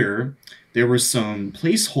year, there were some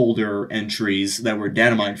placeholder entries that were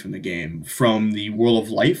data mined from the game from the World of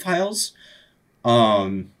Light files.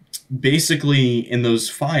 Um, Basically, in those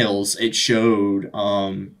files, it showed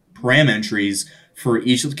param entries for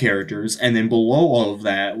each of the characters, and then below all of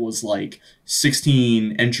that was like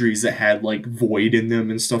 16 entries that had like void in them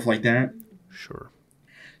and stuff like that. Sure.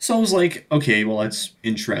 So I was like, okay, well, that's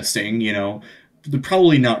interesting, they're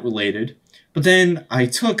probably not related. But then I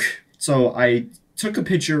took a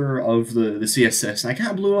picture of the CSS and I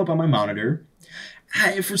kind of blew it up on my monitor.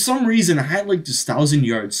 For some reason, I had like this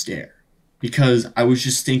 1,000-yard stare because I was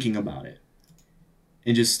just thinking about it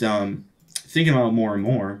and just thinking about it more and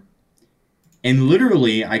more. And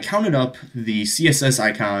literally, I counted up the CSS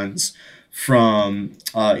icons from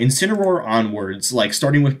Incineroar onwards, like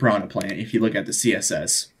starting with Piranha Plant, if you look at the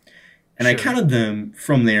CSS. And I Sure. counted them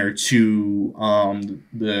from there to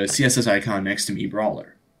the CSS icon next to me,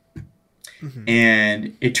 Brawler. Hmm.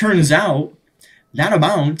 And it turns out that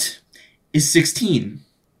amount is 16.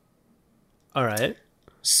 All right.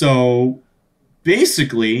 So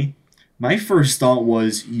basically, my first thought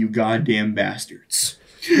was, you goddamn bastards.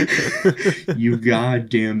 You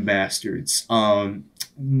goddamn bastards.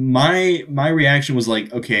 My reaction was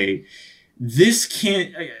like, okay, this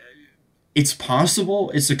can't. It's possible.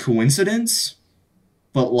 It's a coincidence,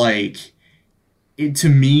 but like, to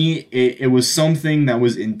me, it was something that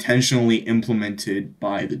was intentionally implemented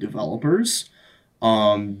by the developers.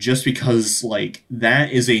 Just because like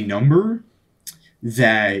that is a number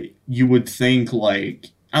that you would think, like,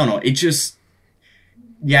 I don't know. It just,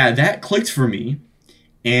 yeah, that clicked for me.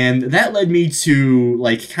 And that led me to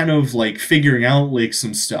like kind of like figuring out like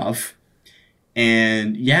some stuff.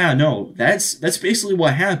 And yeah, no, that's basically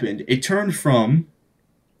what happened. It turned from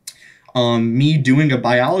me doing a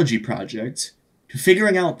biology project to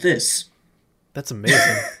figuring out this. That's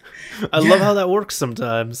amazing. I love how Yeah, that works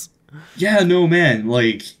sometimes. yeah, no man,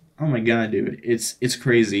 like, oh my god, dude, it's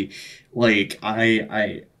crazy. Like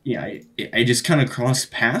I just kind of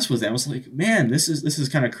crossed paths with that. I was like, man, this is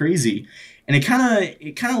kind of crazy, and it kind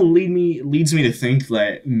of leads me to think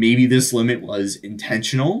that maybe this limit was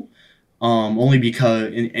intentional, only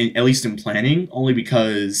because, at least in planning, only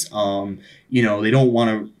because they don't want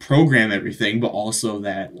to program everything, but also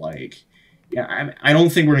that, like, yeah, I don't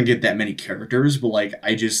think we're gonna get that many characters, but like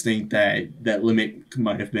I just think that that limit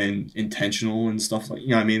might have been intentional and stuff, like,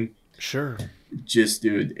 what I mean. Sure. Just,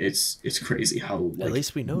 dude, it's crazy how, At like,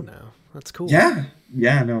 least we know now. That's cool. yeah,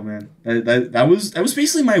 yeah, no man, that was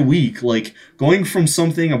basically my week, like going from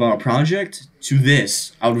something about a project to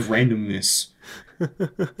this out of randomness. And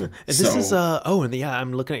this is So and yeah,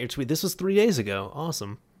 I'm looking at your tweet. This was 3 days ago.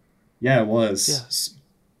 Awesome. yeah, it Yeah, was.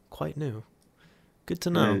 quite new. Good to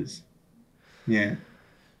It know. is. Yeah.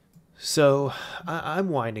 So I'm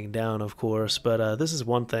winding down, of course, but this is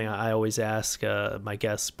one thing I always ask my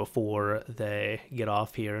guests before they get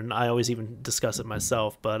off here, and I always even discuss it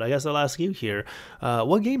myself. But I guess I'll ask you here: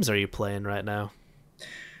 what games are you playing right now?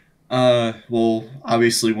 Well,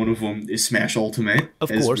 obviously one of them is Smash Ultimate, Of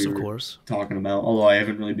as course, we of were course. talking about. Although I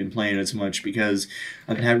haven't really been playing as much because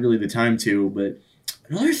I haven't had really the time to. But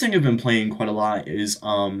another thing I've been playing quite a lot is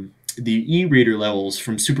the e-reader levels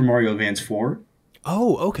from Super Mario Advance 4.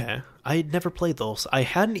 Oh, okay. I never played those. I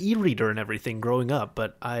had an e-reader and everything growing up,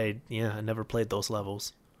 but I never played those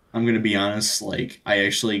levels. I'm gonna be honest, like I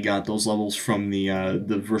actually got those levels from the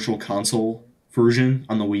Virtual Console version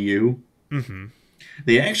on the Wii U. Mm-hmm.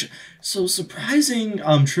 They actually so surprising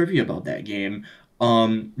trivia about that game.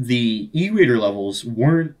 The E-Raider levels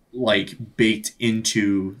weren't like baked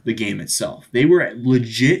into the game itself. They were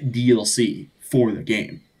legit DLC for the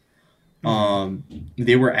game. Mm-hmm.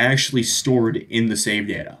 They were actually stored in the save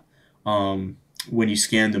data when you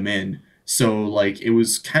scanned them in. So like it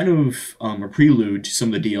was kind of a prelude to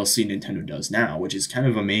some of the DLC Nintendo does now, which is kind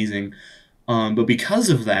of amazing. But because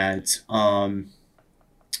of that,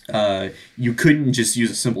 you couldn't just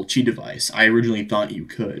use a simple cheat device. I originally thought you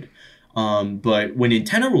could. But when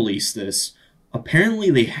Nintendo released this,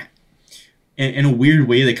 apparently in a weird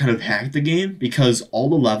way, they kind of hacked the game because all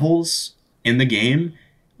the levels in the game,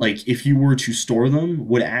 like if you were to store them,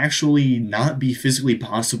 would actually not be physically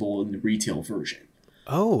possible in the retail version.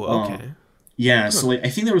 Oh, Um, okay. yeah, Huh. so like I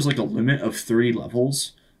think there was like a limit of 30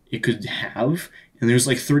 levels it could have, and there's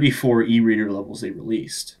like 34 e-reader levels they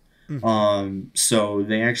released. Mm-hmm. So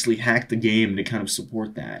they actually hacked the game to kind of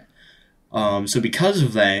support that. So because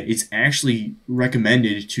of that, it's actually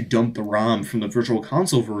recommended to dump the ROM from the Virtual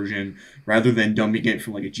Console version rather than dumping it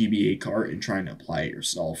from like a GBA cart and trying to apply it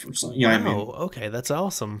yourself or something. You know what I mean? Wow. Okay, that's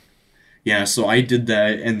awesome. Yeah. So I did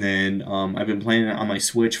that, and then I've been playing it on my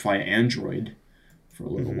Switch via Android for a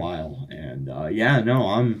little Mm-hmm. while, and yeah,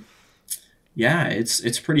 no, yeah,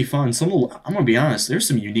 it's pretty fun. I'm gonna be honest, there's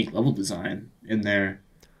some unique level design in there.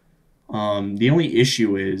 The only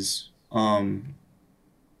issue is, can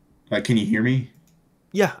you hear me?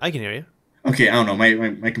 Yeah, I can hear you. Okay, I don't know.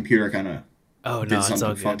 My computer kind of Oh did no, it's all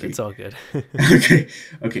something good. It's funky. all good. Okay,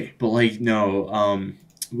 okay, but like no.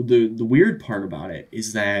 The weird part about it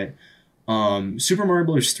is that Super Mario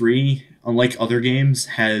Bros. 3, unlike other games,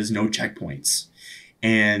 has no checkpoints,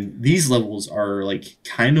 and these levels are like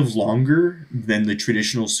kind of longer than the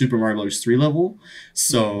traditional Super Mario Bros. 3 level, Hmm.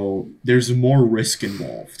 so there's more risk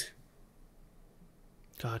involved.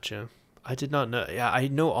 Gotcha. I did not know. Yeah, I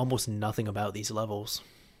know almost nothing about these levels.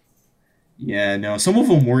 Yeah, no, some of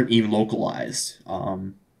them weren't even localized.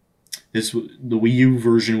 The Wii U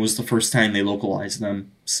version was the first time they localized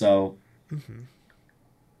them, so Hmm.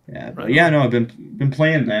 yeah, but Right yeah, on. no, I've been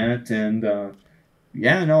playing that, and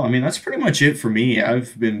yeah, no, I mean that's pretty much it for me.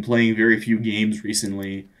 I've been playing very few games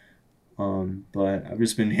recently, but I've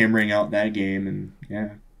just been hammering out that game, and yeah,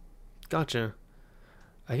 Gotcha.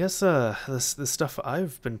 I guess this stuff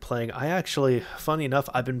I've been playing, I actually, funny enough,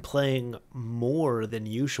 I've been playing more than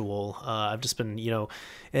usual. I've just been,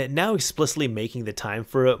 now explicitly making the time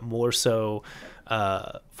for it, more so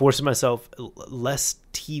forcing myself less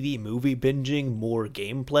TV movie binging, more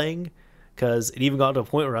game playing, because it even got to a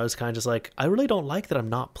point where I was kind of just like, I really don't like that I'm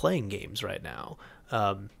not playing games right now.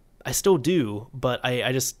 I still do, but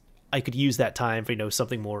I just I could use that time for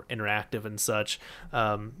something more interactive and such.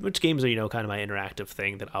 Which games are kind of my interactive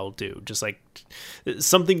thing that I'll do, just like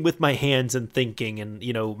something with my hands and thinking, and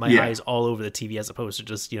my yeah, eyes all over the TV as opposed to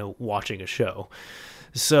just watching a show.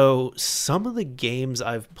 So some of the games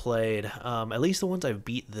I've played, at least the ones I've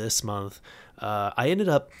beat this month, I ended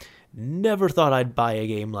up never thought I'd buy a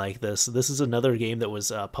game like this. This is another game that was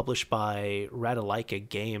published by Radalaika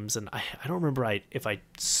Games, and I don't remember if I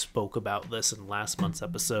spoke about this in last month's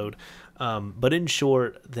episode. But in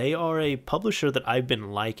short, they are a publisher that I've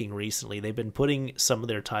been liking recently. They've been putting some of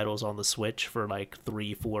their titles on the Switch for like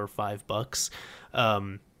 $3, $4, $5.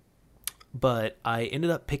 Um, but I ended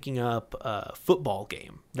up picking up a football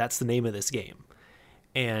game. That's the name of this game.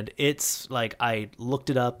 And it's like, I looked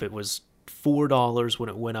it up. It was $4 when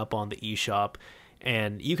it went up on the eShop,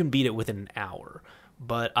 and you can beat it within an hour.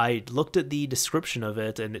 But I looked at the description of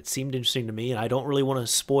it, and it seemed interesting to me, and I don't really want to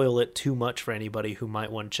spoil it too much for anybody who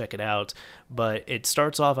might want to check it out. But it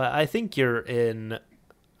starts off, I think you're in,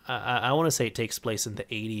 I want to say it takes place in the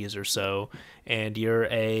 80s or so, and you're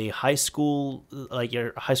a high school, like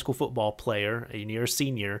you're a high school football player, and you're a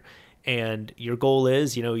senior, and your goal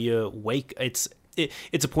is, you wake. It's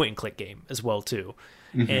a point and click game as well too,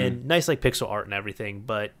 mm-hmm. and nice like pixel art and everything.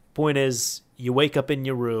 But point is, you wake up in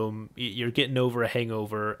your room, you're getting over a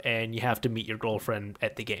hangover, and you have to meet your girlfriend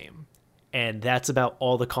at the game, and that's about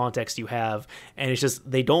all the context you have. And it's just,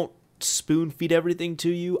 they don't spoon feed everything to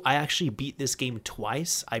you. I actually beat this game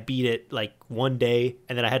twice. I beat it like one day,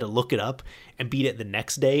 and then I had to look it up, and beat it the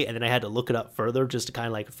next day, and then I had to look it up further just to kind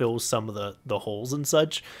of like fill some of the holes and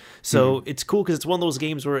such. Mm-hmm. So it's cool because it's one of those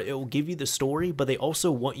games where it will give you the story, but they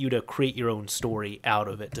also want you to create your own story out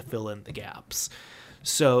of it to fill in the gaps.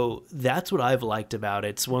 So that's what I've liked about it.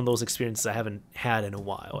 It's one of those experiences I haven't had in a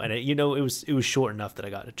while, and it was short enough that I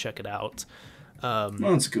got to check it out. Well,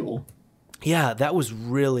 that's cool. Yeah, that was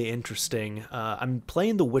really interesting. I'm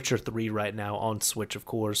playing The Witcher 3 right now on Switch, of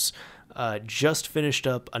course. Just finished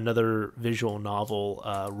up another visual novel,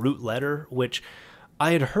 Root Letter, which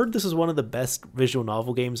I had heard this was one of the best visual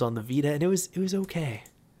novel games on the Vita, and it was okay.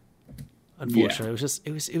 Unfortunately,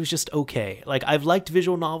 it was just okay. Like, I've liked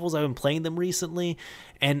visual novels. I've been playing them recently,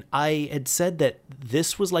 and I had said that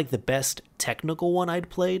this was like the best technical one I'd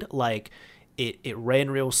played. Like, it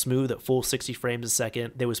ran real smooth at full 60 frames a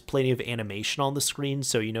second. There was plenty of animation on the screen,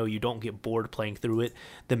 so you don't get bored playing through it.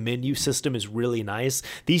 The menu system is really nice.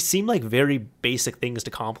 These seem like very basic things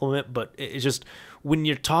to compliment, but it's just when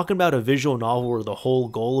you're talking about a visual novel where the whole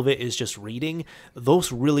goal of it is just reading,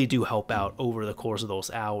 those really do help out over the course of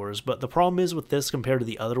those hours. But the problem is with this compared to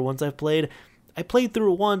the other ones I've played, I played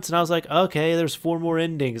through it once and I was like, okay, there's 4 more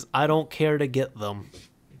endings. I don't care to get them.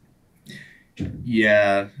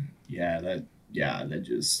 That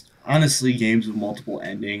just honestly, games with multiple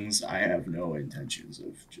endings, I have no intentions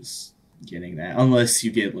of just getting that unless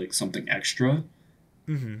you get like something extra.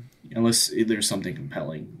 Mm-hmm. Unless there's something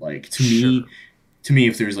compelling. Like Sure. to me,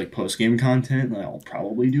 if there's like post game content, then I'll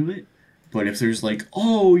probably do it. But if there's like,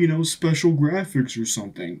 special graphics or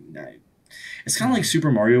something, it's kind of like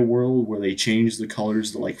Super Mario World where they change the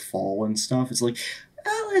colors to like fall and stuff. It's like,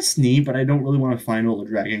 oh, that's neat, but I don't really want to find all the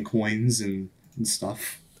dragon coins and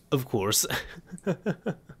stuff. Of course.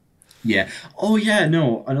 Yeah. Oh yeah.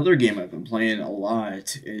 No. Another game I've been playing a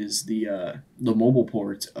lot is the mobile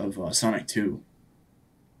port of Sonic 2.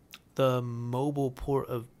 The mobile port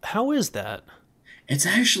of... How is that? It's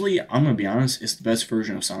actually, I'm gonna be honest, it's the best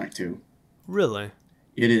version of Sonic 2. Really?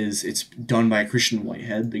 It is. It's done by Christian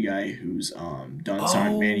Whitehead, the guy who's done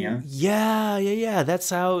Sonic Mania. Yeah. That's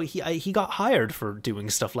how he got hired for doing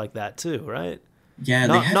stuff like that too, right? Yeah,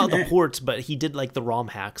 Not the ports, but he did like the ROM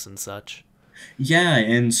hacks and such. Yeah,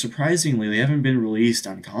 and surprisingly, they haven't been released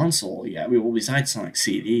on console yet. Well, besides Sonic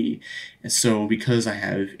CD, and so because I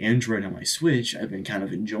have Android on my Switch, I've been kind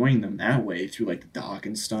of enjoying them that way through like the dock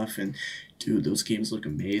and stuff. And dude, those games look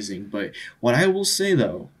amazing. But what I will say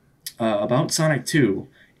though about Sonic 2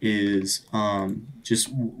 is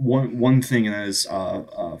just one thing, and that is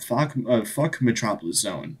fuck Metropolis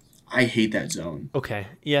Zone. I hate that zone. Okay,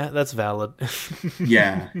 yeah, that's valid.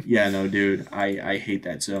 Yeah, no, dude, I hate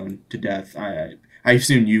that zone to death. I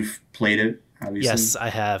assume you've played it, obviously. Yes, I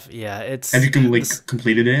have. Yeah, Have you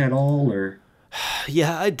completed it at all, or?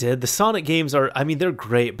 Yeah, I did. The Sonic games are, I mean, they're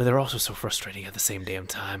great, but they're also so frustrating at the same damn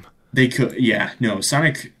time. They could, yeah, no,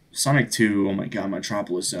 Sonic 2, oh my god,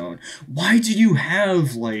 Metropolis Zone. Why did you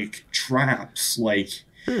have, like, traps, like,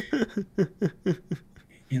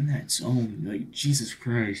 in that zone? Like, Jesus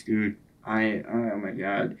Christ, dude. Oh my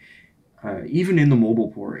god. Even in the mobile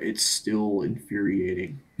port, it's still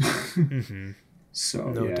infuriating. Mm-hmm. So,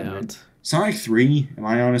 No yeah, man. doubt. Sonic 3, in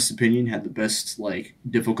my honest opinion, had the best, like,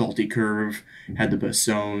 difficulty curve, had the best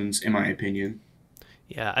zones, in my opinion.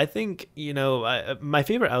 Yeah, I think, my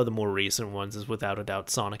favorite out of the more recent ones is without a doubt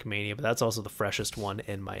Sonic Mania, but that's also the freshest one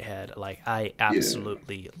in my head. Like, I Yeah.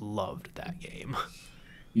 absolutely loved that game.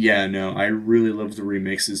 Yeah, no, I really love the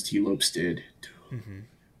remixes T-Lopes did. Mm-hmm.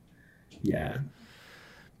 Yeah.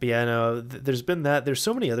 But yeah, no, there's been that. There's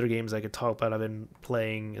so many other games I could talk about. I've been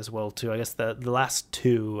playing as well too. I guess the last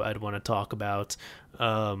two I'd want to talk about.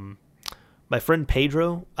 My friend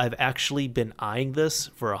Pedro, I've actually been eyeing this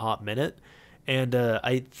for a hot minute, and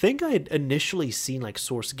I think I'd initially seen like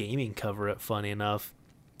Source Gaming cover it. Funny enough,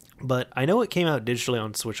 but I know it came out digitally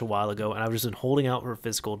on Switch a while ago, and I've just been holding out for a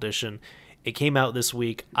physical edition. It came out this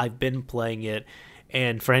week. I've been playing it,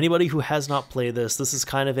 and for anybody who has not played this is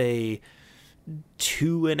kind of a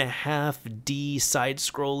 2.5D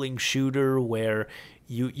side-scrolling shooter where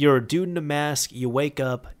you're a dude in a mask, you wake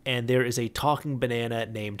up, and there is a talking banana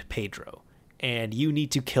named Pedro, and you need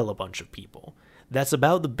to kill a bunch of people. That's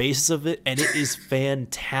about the basis of it, and it is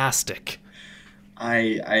fantastic.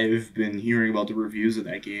 I've been hearing about the reviews of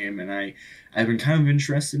that game, and I've been kind of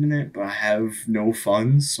interested in it, but I have no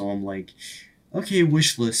funds, so I'm like, okay,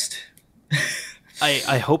 wish list.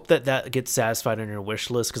 I hope that gets satisfied on your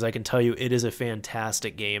wish list, because I can tell you it is a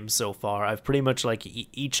fantastic game so far. I've pretty much, like,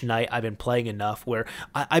 each night I've been playing enough where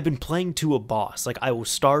I've been playing to a boss. Like, I will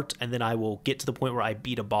start, and then I will get to the point where I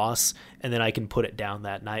beat a boss, and then I can put it down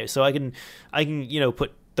that night. So I can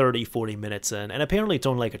put 30-40 minutes in, and apparently it's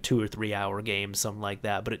only like a 2 or 3 hour game, something like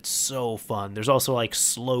that, but it's so fun. There's also like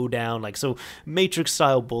slow down, like, so Matrix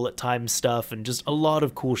style bullet time stuff, and just a lot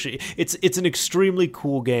of cool shit. It's an extremely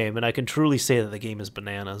cool game, and I can truly say that the game is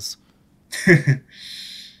bananas.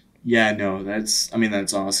 Yeah, no, that's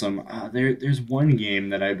awesome. There's one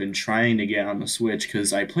game that I've been trying to get on the Switch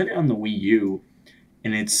because I played it on the Wii U,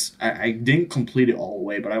 and I didn't complete it all the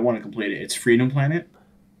way, but I want to complete it. It's Freedom Planet.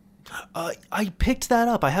 I picked that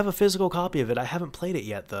up. I have a physical copy of it. I haven't played it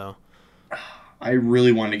yet though. I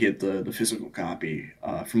really want to get the physical copy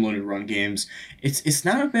from Limited Run Games. It's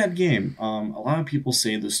not a bad game. A lot of people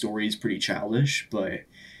say the story is pretty childish, but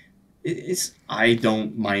it's I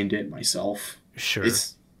don't mind it myself. Sure.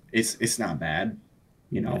 It's not bad,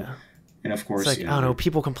 you know. Yeah. And of It's course, like, I don't know,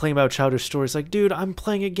 people complain about childish stories. Like, dude, I'm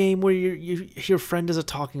playing a game where your friend is a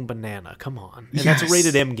talking banana. Come on. And that's a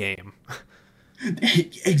rated M game.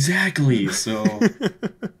 exactly. So,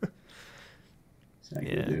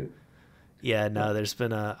 exactly, Yeah. dude. Yeah, no, there's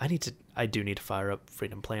been I do need to fire up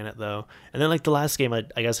Freedom Planet though. And then like the last game I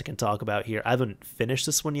guess I can talk about here. I haven't finished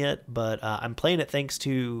this one yet, but I'm playing it thanks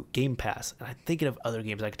to Game Pass. And I'm thinking of other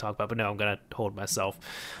games I could talk about, but no, I'm going to hold myself.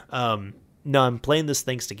 No, I'm playing this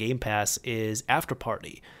thanks to Game Pass is After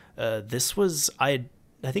Party. This was I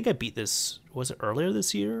think I beat this, was it earlier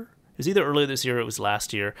this year? It was either earlier this year or it was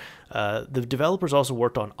last year. The developers also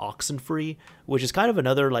worked on Oxenfree, which is kind of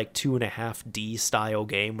another like 2.5D style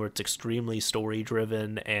game where it's extremely story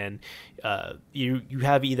driven, and you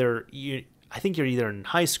have I think you're either in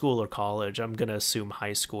high school or college. I'm gonna assume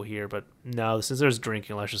high school here, but no, since there's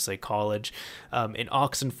drinking, let's just say college. In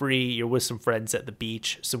Oxenfree, you're with some friends at the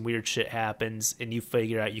beach. Some weird shit happens, and you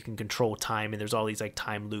figure out you can control time. And there's all these like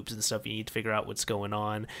time loops and stuff. You need to figure out what's going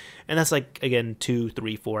on, and that's like again 2,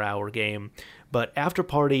 3, 4 hour game. But After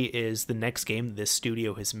Party is the next game this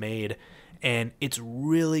studio has made, and it's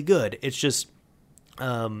really good. It's just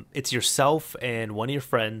it's yourself and one of your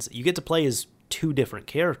friends. You get to play as two different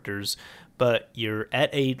characters, but you're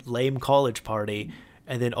at a lame college party,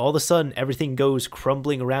 and then all of a sudden everything goes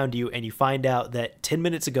crumbling around you, and you find out that 10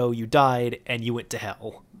 minutes ago you died and you went to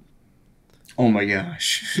hell. Oh my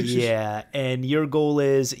gosh. Yeah, and your goal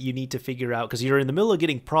is you need to figure out, because you're in the middle of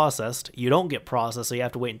getting processed. You don't get processed, so you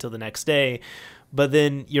have to wait until the next day. But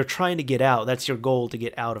then you're trying to get out. That's your goal, to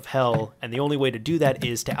get out of hell. And the only way to do that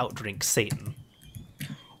is to outdrink Satan.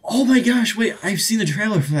 Oh my gosh, wait, I've seen the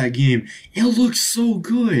trailer for that game. It looks so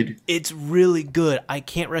good. It's really good. I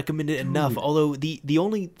can't recommend it enough. Although the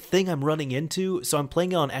only thing I'm running into, so I'm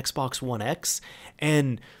playing it on Xbox One X,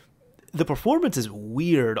 and the performance is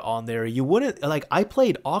weird on there. You wouldn't, like, I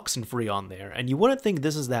played Oxenfree on there, and you wouldn't think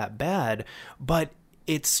this is that bad, but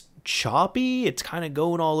it's choppy. It's kind of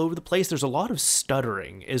going all over the place. There's a lot of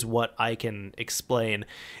stuttering is what I can explain.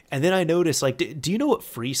 And then I noticed, like, do you know what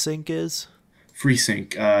FreeSync is?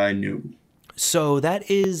 FreeSync, no. So that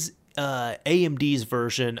is AMD's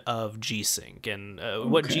version of G-Sync, and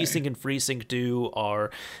what G-Sync and FreeSync do are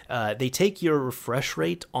they take your refresh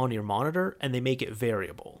rate on your monitor and they make it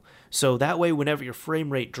variable. So that way, whenever your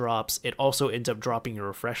frame rate drops, it also ends up dropping your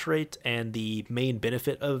refresh rate, and the main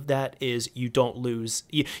benefit of that is you don't lose,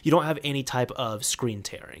 you don't have any type of screen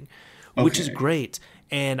tearing, which is great.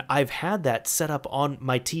 And I've had that set up on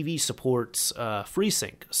my TV supports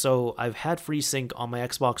FreeSync. So I've had FreeSync on my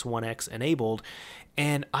Xbox One X enabled,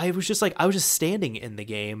 and I was just standing in the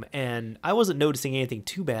game, and I wasn't noticing anything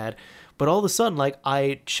too bad. But all of a sudden, like,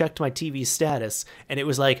 I checked my TV status, and it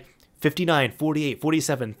was like 59, 48,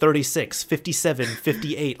 47, 36, 57,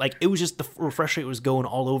 58. Like, it was just the refresh rate was going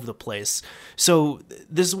all over the place. So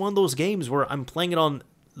this is one of those games where I'm playing it on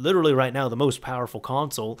literally right now the most powerful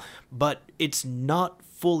console, but it's not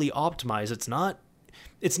fully optimized. It's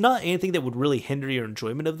not anything that would really hinder your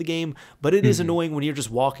enjoyment of the game, but it is annoying when you're just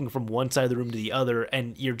walking from one side of the room to the other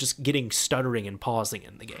and you're just getting stuttering and pausing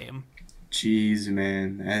in the game. Jeez,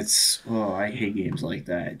 man, I hate games like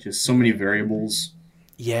that. Just so many variables.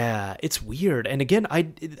 Yeah, it's weird. And again, I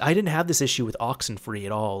didn't have this issue with Oxenfree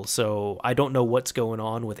at all, so I don't know what's going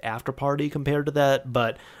on with After Party compared to that.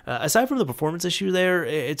 But aside from the performance issue there,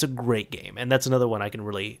 it's a great game, and that's another one I can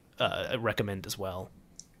really recommend as well.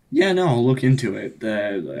 Yeah, no, I'll look into it.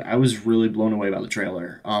 I was really blown away by the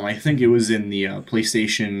trailer. I think it was in the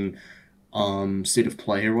PlayStation State of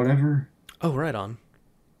Play or whatever. Oh, right on.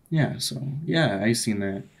 Yeah, so yeah, I seen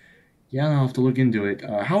that. Yeah, I'll have to look into it.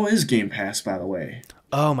 How is Game Pass, by the way?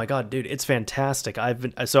 Oh my god, dude, it's fantastic. I'm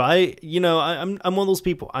one of those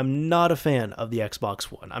people. I'm not a fan of the Xbox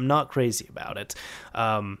One. I'm not crazy about it.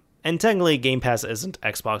 And technically Game Pass isn't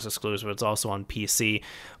Xbox exclusive, it's also on PC,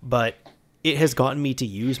 but it has gotten me to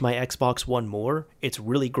use my Xbox One more. It's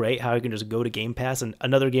really great how I can just go to Game Pass. And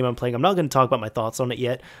another game I'm playing, I'm not going to talk about my thoughts on it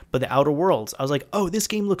yet, but The Outer Worlds. I was like, oh, this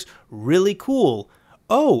game looks really cool.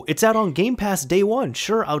 Oh, it's out on Game Pass day one.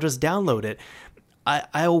 Sure, I'll just download it.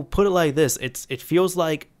 I'll put it like this. It feels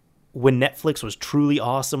like when Netflix was truly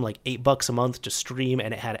awesome, like $8 a month to stream,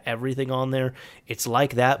 and it had everything on there. It's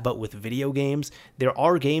like that, but with video games. There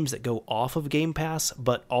are games that go off of Game Pass,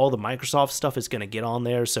 but all the Microsoft stuff is going to get on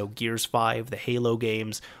there. So Gears 5, the Halo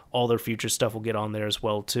games, all their future stuff will get on there as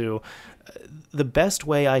well too. The best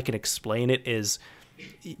way I can explain it is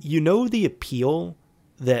You know the appeal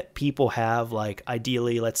that people have, like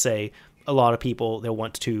ideally, let's say a lot of people, they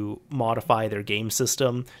want to modify their game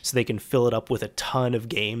system so they can fill it up with a ton of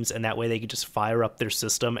games, and that way they can just fire up their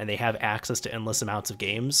system and they have access to endless amounts of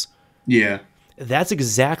games. Yeah. That's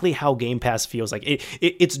exactly how Game Pass feels like.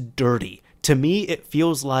 It's dirty. To me, it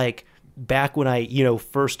feels like back when I,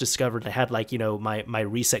 first discovered I had like, my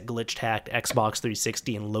reset glitched hacked Xbox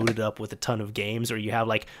 360 and loaded up with a ton of games, or you have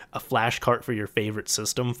like a flash cart for your favorite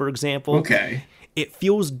system, for example. Okay. It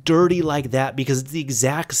feels dirty like that because it's the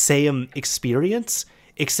exact same experience,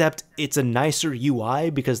 except it's a nicer UI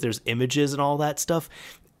because there's images and all that stuff,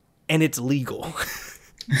 and it's legal.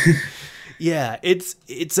 Yeah,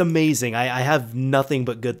 it's amazing. I have nothing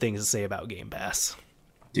but good things to say about Game Pass.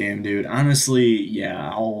 Damn, dude. Honestly, yeah,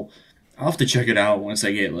 I'll have to check it out once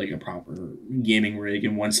I get like a proper gaming rig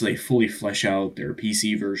and once they fully flesh out their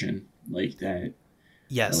PC version like that.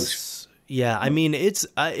 Yes. Yeah, I mean it's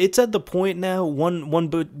at the point now. One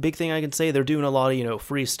big thing I can say, they're doing a lot of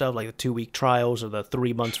free stuff like the 2-week trials or the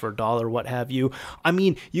 3 months for $1, what have you. I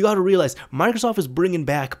mean, you got to realize Microsoft is bringing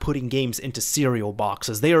back putting games into cereal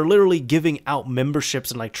boxes. They are literally giving out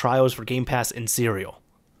memberships and like trials for Game Pass in cereal.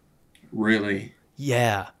 Really?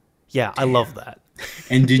 Yeah, I love that.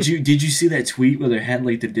 And did you see that tweet where they had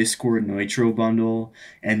like the Discord Nitro bundle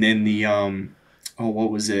and then the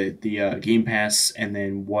what was it? The Game Pass, and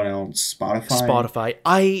then what else? Spotify.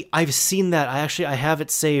 I've seen that. I have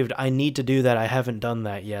it saved. I need to do that. I haven't done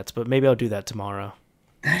that yet, but maybe I'll do that tomorrow.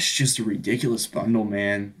 That's just a ridiculous bundle,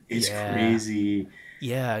 man. It's crazy.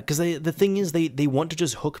 Yeah, because the thing is, they want to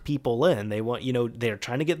just hook people in. They want, they're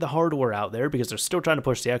trying to get the hardware out there because they're still trying to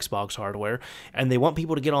push the Xbox hardware, and they want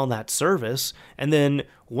people to get on that service. And then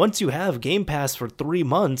once you have Game Pass for 3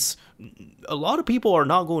 months, a lot of people are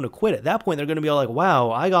not going to quit. At that point, they're going to be like, wow,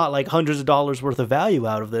 I got like hundreds of dollars worth of value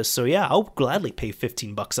out of this. So yeah, I'll gladly pay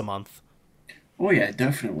 $15 a month. Oh yeah,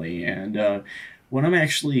 definitely. And what I'm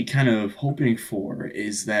actually kind of hoping for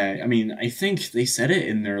is that, I mean, I think they said it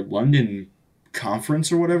in their London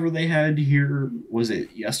conference or whatever they had here, was it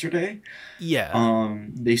yesterday? Yeah.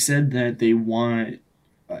 They said that they want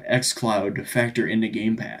xCloud to factor into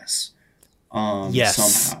Game Pass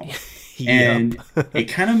somehow. And it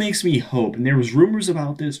kind of makes me hope, and there was rumors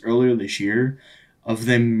about this earlier this year, of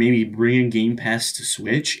them maybe bringing Game Pass to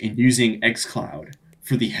Switch and using xCloud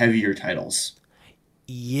for the heavier titles.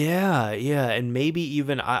 Yeah, and maybe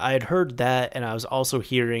even I'd heard that, and I was also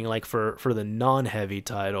hearing like for the non-heavy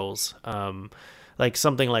titles, like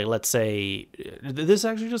something like, let's say, this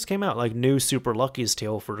actually just came out, like new Super Lucky's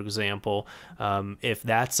Tale, for example. If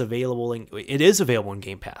that's available, it is available in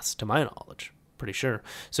Game Pass, to my knowledge. Pretty sure.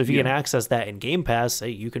 So if you can access that in Game Pass, hey,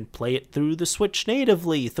 you can play it through the Switch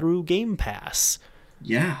natively through Game Pass.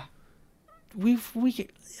 Yeah.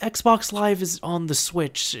 Xbox Live is on the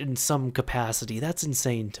Switch in some capacity. That's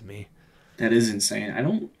insane to me. That is insane.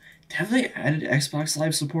 Have they added Xbox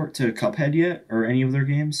Live support to Cuphead yet, or any of their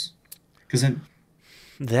games? Because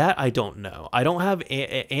that I don't know. I don't have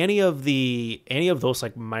any of those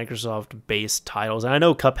like Microsoft based titles. And I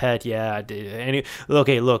know Cuphead, yeah.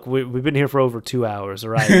 Okay, look, we've been here for over 2 hours.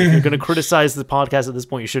 All right, if you're going to criticize the podcast at this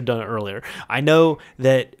point, you should have done it earlier. I know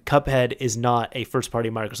that Cuphead is not a first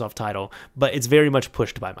party Microsoft title, but it's very much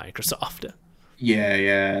pushed by Microsoft.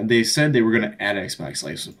 Yeah. They said they were going to add Xbox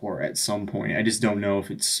Live support at some point. I just don't know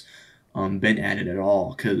if it's been added at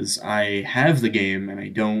all, because I have the game and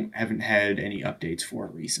I haven't had any updates for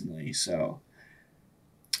it recently. So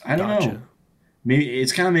I don't know. Maybe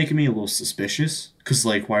it's kind of making me a little suspicious, because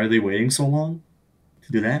like, why are they waiting so long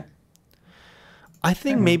to do that? I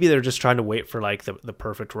think maybe they're just trying to wait for like the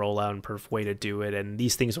perfect rollout and perfect way to do it, and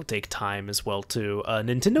these things will take time as well too.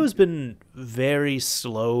 Nintendo has been very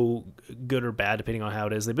slow, good or bad depending on how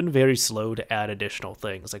it is. They've been very slow to add additional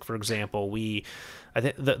things. Like for example, I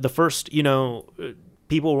think the first,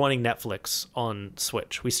 people running Netflix on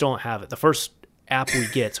Switch, we still don't have it. The first app we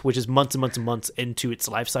get, which is months and months and months into its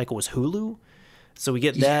life cycle, is Hulu. So we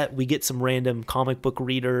get that. We get some random comic book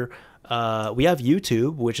reader. We have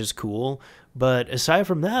YouTube, which is cool. But aside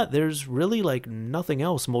from that, there's really like nothing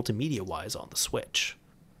else multimedia wise on the Switch.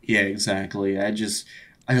 Yeah, exactly.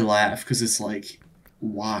 I laugh because it's like,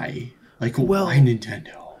 why? Like, why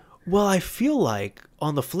Nintendo? Well, I feel like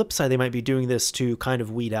on the flip side, they might be doing this to kind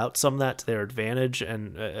of weed out some of that to their advantage.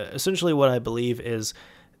 And essentially what I believe is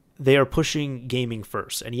they are pushing gaming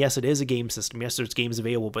first. And yes, it is a game system. Yes, there's games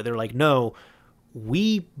available, but they're like, no,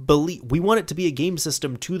 we want it to be a game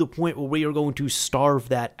system to the point where we are going to starve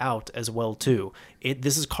that out as well too.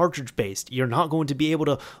 This is cartridge based. You're not going to be able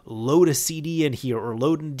to load a CD in here or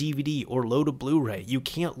load a DVD or load a Blu-ray. You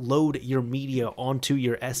can't load your media onto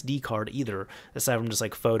your SD card either, aside from just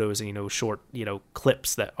like photos and short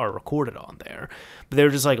clips that are recorded on there. But they're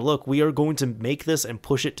just like, look, we are going to make this and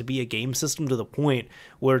push it to be a game system to the point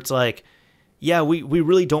where it's like, yeah, we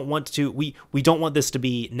really don't want to. We don't want this to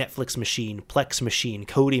be Netflix machine, Plex machine,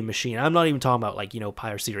 Kodi machine. I'm not even talking about like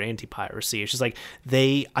piracy or anti-piracy. It's just like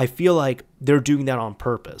I feel like they're doing that on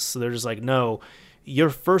purpose. So they're just like, no,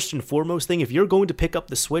 your first and foremost thing, if you're going to pick up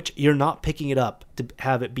the Switch, you're not picking it up to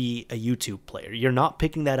have it be a YouTube player. You're not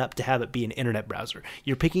picking that up to have it be an internet browser.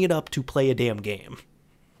 You're picking it up to play a damn game.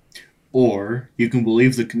 Or you can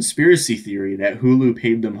believe the conspiracy theory that Hulu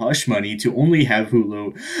paid them hush money to only have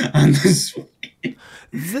Hulu on the Switch.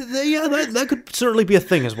 Yeah, that could certainly be a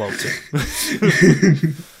thing as well,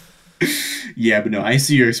 too. Yeah, but no, I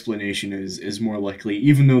see your explanation as more likely,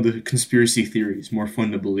 even though the conspiracy theory is more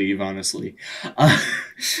fun to believe, honestly.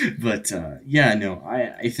 Yeah, no,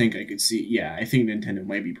 I think I could see, yeah, I think Nintendo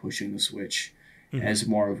might be pushing the Switch as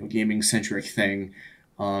more of a gaming-centric thing.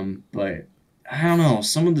 But I don't know,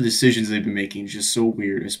 some of the decisions they've been making is just so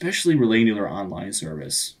weird, especially relating to their online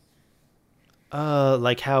service.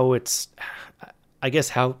 Like how it's, I guess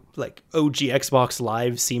how like OG Xbox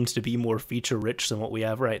Live seems to be more feature rich than what we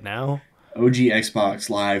have right now. OG Xbox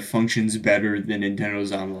Live functions better than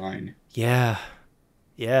Nintendo's online. Yeah.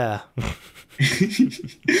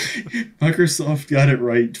 Microsoft got it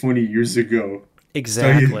right 20 years ago.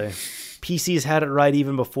 Exactly. PCs had it right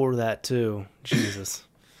even before that too. Jesus.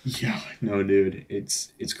 Yeah, no, dude,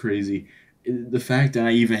 it's crazy. The fact that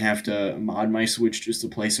I even have to mod my Switch just to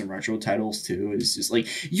play some retro titles too is just like,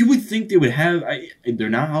 you would think they would have. They're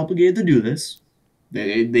not obligated to do this.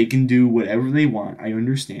 They can do whatever they want. I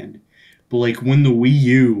understand, but like when the Wii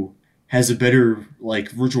U has a better like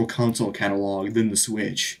virtual console catalog than the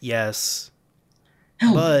Switch. Yes.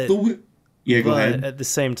 Hell, but go ahead. At the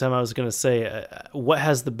same time, I was gonna say, what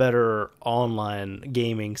has the better online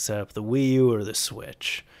gaming setup, the Wii U or the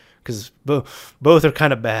Switch? Because both are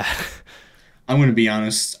kind of bad. I'm going to be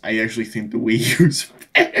honest. I actually think the Wii U's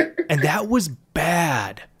better. And that was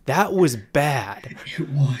bad. It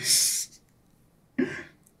was.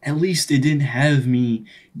 At least it didn't have me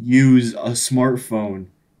use a smartphone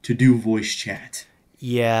to do voice chat.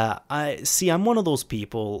 Yeah, I'm one of those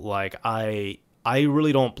people, like, I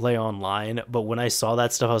really don't play online, but when I saw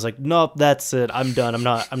that stuff, I was like, nope, that's it. I'm done. I'm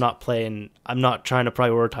not trying to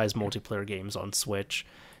prioritize multiplayer games on Switch.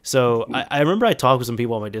 So I remember I talked with some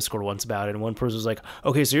people on my Discord once about it, and one person was like,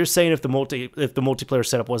 okay, so you're saying if the multiplayer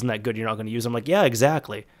setup wasn't that good, you're not going to use it? I'm like, yeah,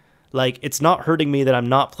 exactly. Like, it's not hurting me that I'm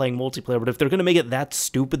not playing multiplayer, but if they're going to make it that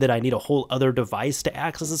stupid that I need a whole other device to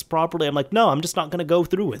access this properly, I'm like, no, I'm just not going to go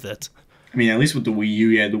through with it. I mean, at least with the Wii U,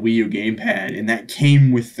 you had the Wii U gamepad, and that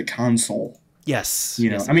came with the console. Yes.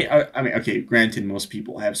 Yes. I mean, okay, granted, most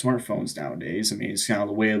people have smartphones nowadays. I mean, it's kind of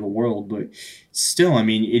the way of the world, but still, I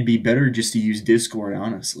mean, it'd be better just to use Discord,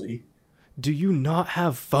 honestly. Do you not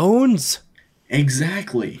have phones?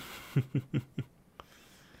 Exactly.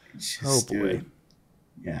 Oh, boy.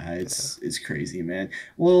 Yeah, it's crazy, man.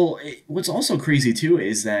 Well, what's also crazy, too,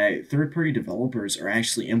 is that third-party developers are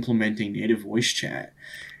actually implementing native voice chat.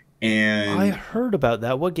 And I heard about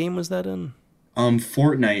that. What game was that in?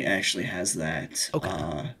 Fortnite actually has that.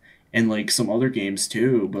 Okay. And like some other games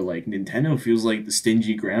too, but like Nintendo feels like the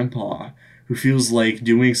stingy grandpa who feels like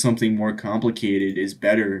doing something more complicated is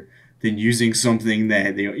better than using something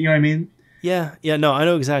that they, you know what I mean? Yeah, no, I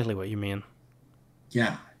know exactly what you mean.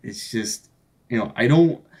 Yeah, it's just,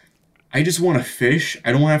 I just want to fish.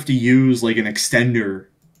 I don't have to use like an extender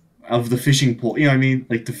of the fishing pole. You know what I mean?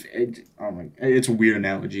 Like it's a weird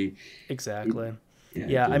analogy. Exactly.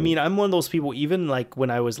 Yeah, I mean, I'm one of those people, even like when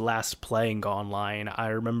I was last playing online, I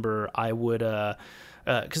remember I would,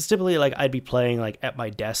 because typically like I'd be playing like at my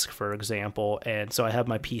desk, for example, and so I have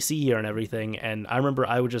my PC here and everything, and I remember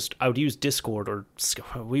I would use Discord, or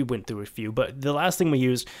we went through a few, but the last thing we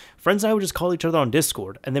used, friends and I would just call each other on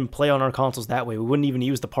Discord and then play on our consoles that way. We wouldn't even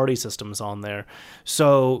use the party systems on there.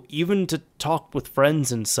 So even to talk with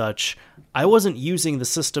friends and such, I wasn't using the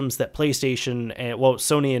systems that PlayStation and, well,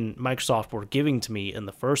 Sony and Microsoft were giving to me in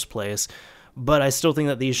the first place, but I still think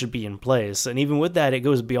that these should be in place. And even with that, it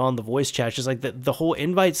goes beyond the voice chat. Just like the whole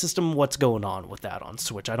invite system, what's going on with that on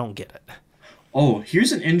Switch? I don't get it. Oh,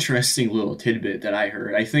 here's an interesting little tidbit that I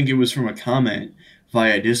heard. I think it was from a comment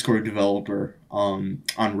via a Discord developer on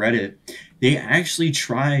Reddit. They actually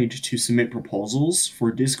tried to submit proposals for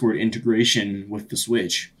Discord integration with the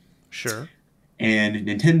Switch. Sure. And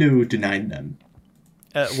Nintendo denied them.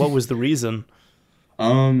 What was the reason?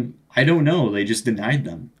 I don't know. They just denied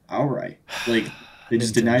them outright. Like they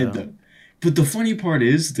just denied Nintendo. them. But the funny part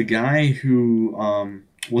is the guy who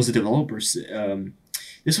was a developer.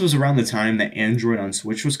 This was around the time that Android on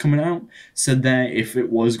Switch was coming out. Said that if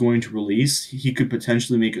it was going to release, he could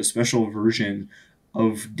potentially make a special version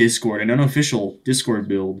of Discord, an unofficial Discord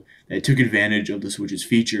build that took advantage of the Switch's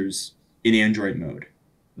features in Android mode.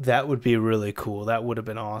 That would be really cool. That would have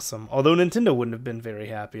been awesome. Although Nintendo wouldn't have been very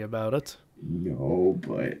happy about it. No,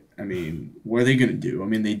 but I mean, what are they gonna do? I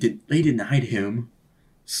mean, they denied him.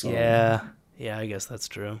 So Yeah, I guess that's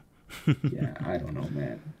true. yeah, I don't know,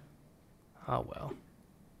 man. Oh well.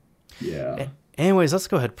 Yeah. Anyways, let's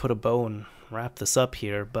go ahead and put a bow and wrap this up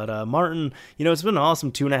here. But Martin, it's been an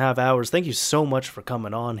awesome 2.5 hours. Thank you so much for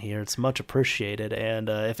coming on here. It's much appreciated. And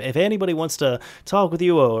if anybody wants to talk with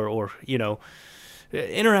you or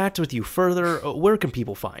interact with you further, where can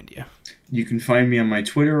people find you? You can find me on my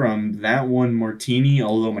Twitter. That one Martini.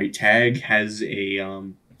 Although my tag has a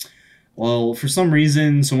well, for some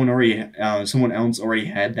reason, someone else already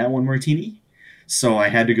had that one Martini, so I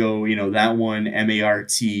had to go. That one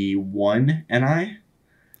MART1NI.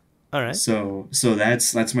 All right. So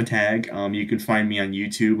that's my tag. You can find me on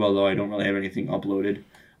YouTube, although I don't really have anything uploaded.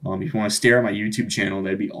 If you want to stare at my YouTube channel,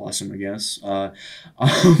 that'd be awesome, I guess.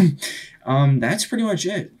 That's pretty much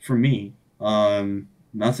it for me.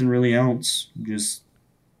 Nothing really else. Just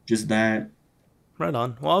that. Right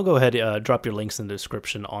on. Well, I'll go ahead drop your links in the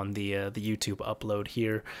description on the YouTube upload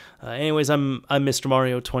here. Anyways, I'm Mr.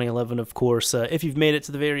 Mario 2011, of course. If you've made it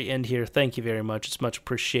to the very end here, thank you very much. It's much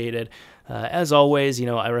appreciated. As always,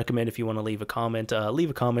 I recommend if you want to leave a comment on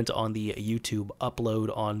the YouTube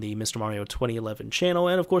upload on the Mr. Mario 2011 channel.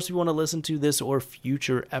 And of course, if you want to listen to this or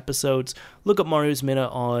future episodes, look up Mario's Minute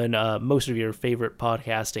on most of your favorite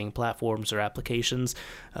podcasting platforms or applications.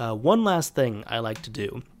 One last thing I like to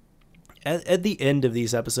do. At the end of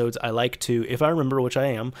these episodes, I like to, if I remember, which I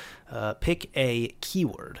am, pick a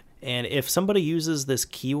keyword. And if somebody uses this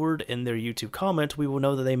keyword in their YouTube comment, we will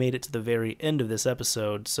know that they made it to the very end of this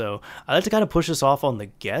episode. So I like to kind of push this off on the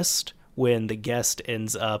guest when the guest when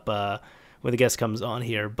the guest comes on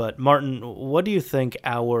here. But Martin, what do you think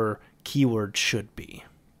our keyword should be?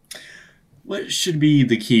 What should be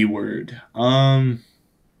the keyword?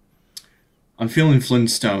 I'm feeling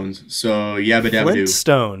Flintstones, so yabba dabba doo.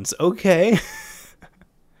 Flintstones, okay.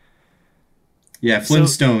 Yeah,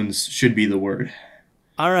 Flintstones should be the word.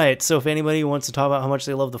 All right, so if anybody wants to talk about how much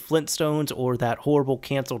they love the Flintstones or that horrible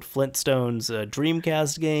canceled Flintstones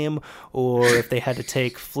Dreamcast game, or if they had to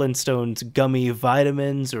take Flintstones gummy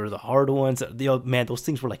vitamins or the hard ones, man, those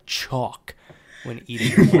things were like chalk when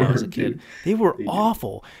eating them when I was a kid. They were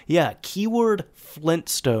awful. Yeah, keyword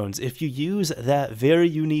Flintstones. If you use that very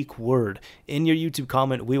unique word in your YouTube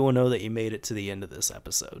comment, we will know that you made it to the end of this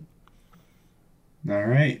episode. All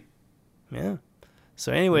right. Yeah.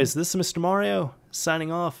 So anyways, this is Mr. Mario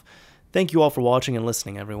signing off. Thank you all for watching and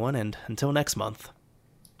listening, everyone, and until next month.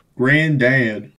 Granddad.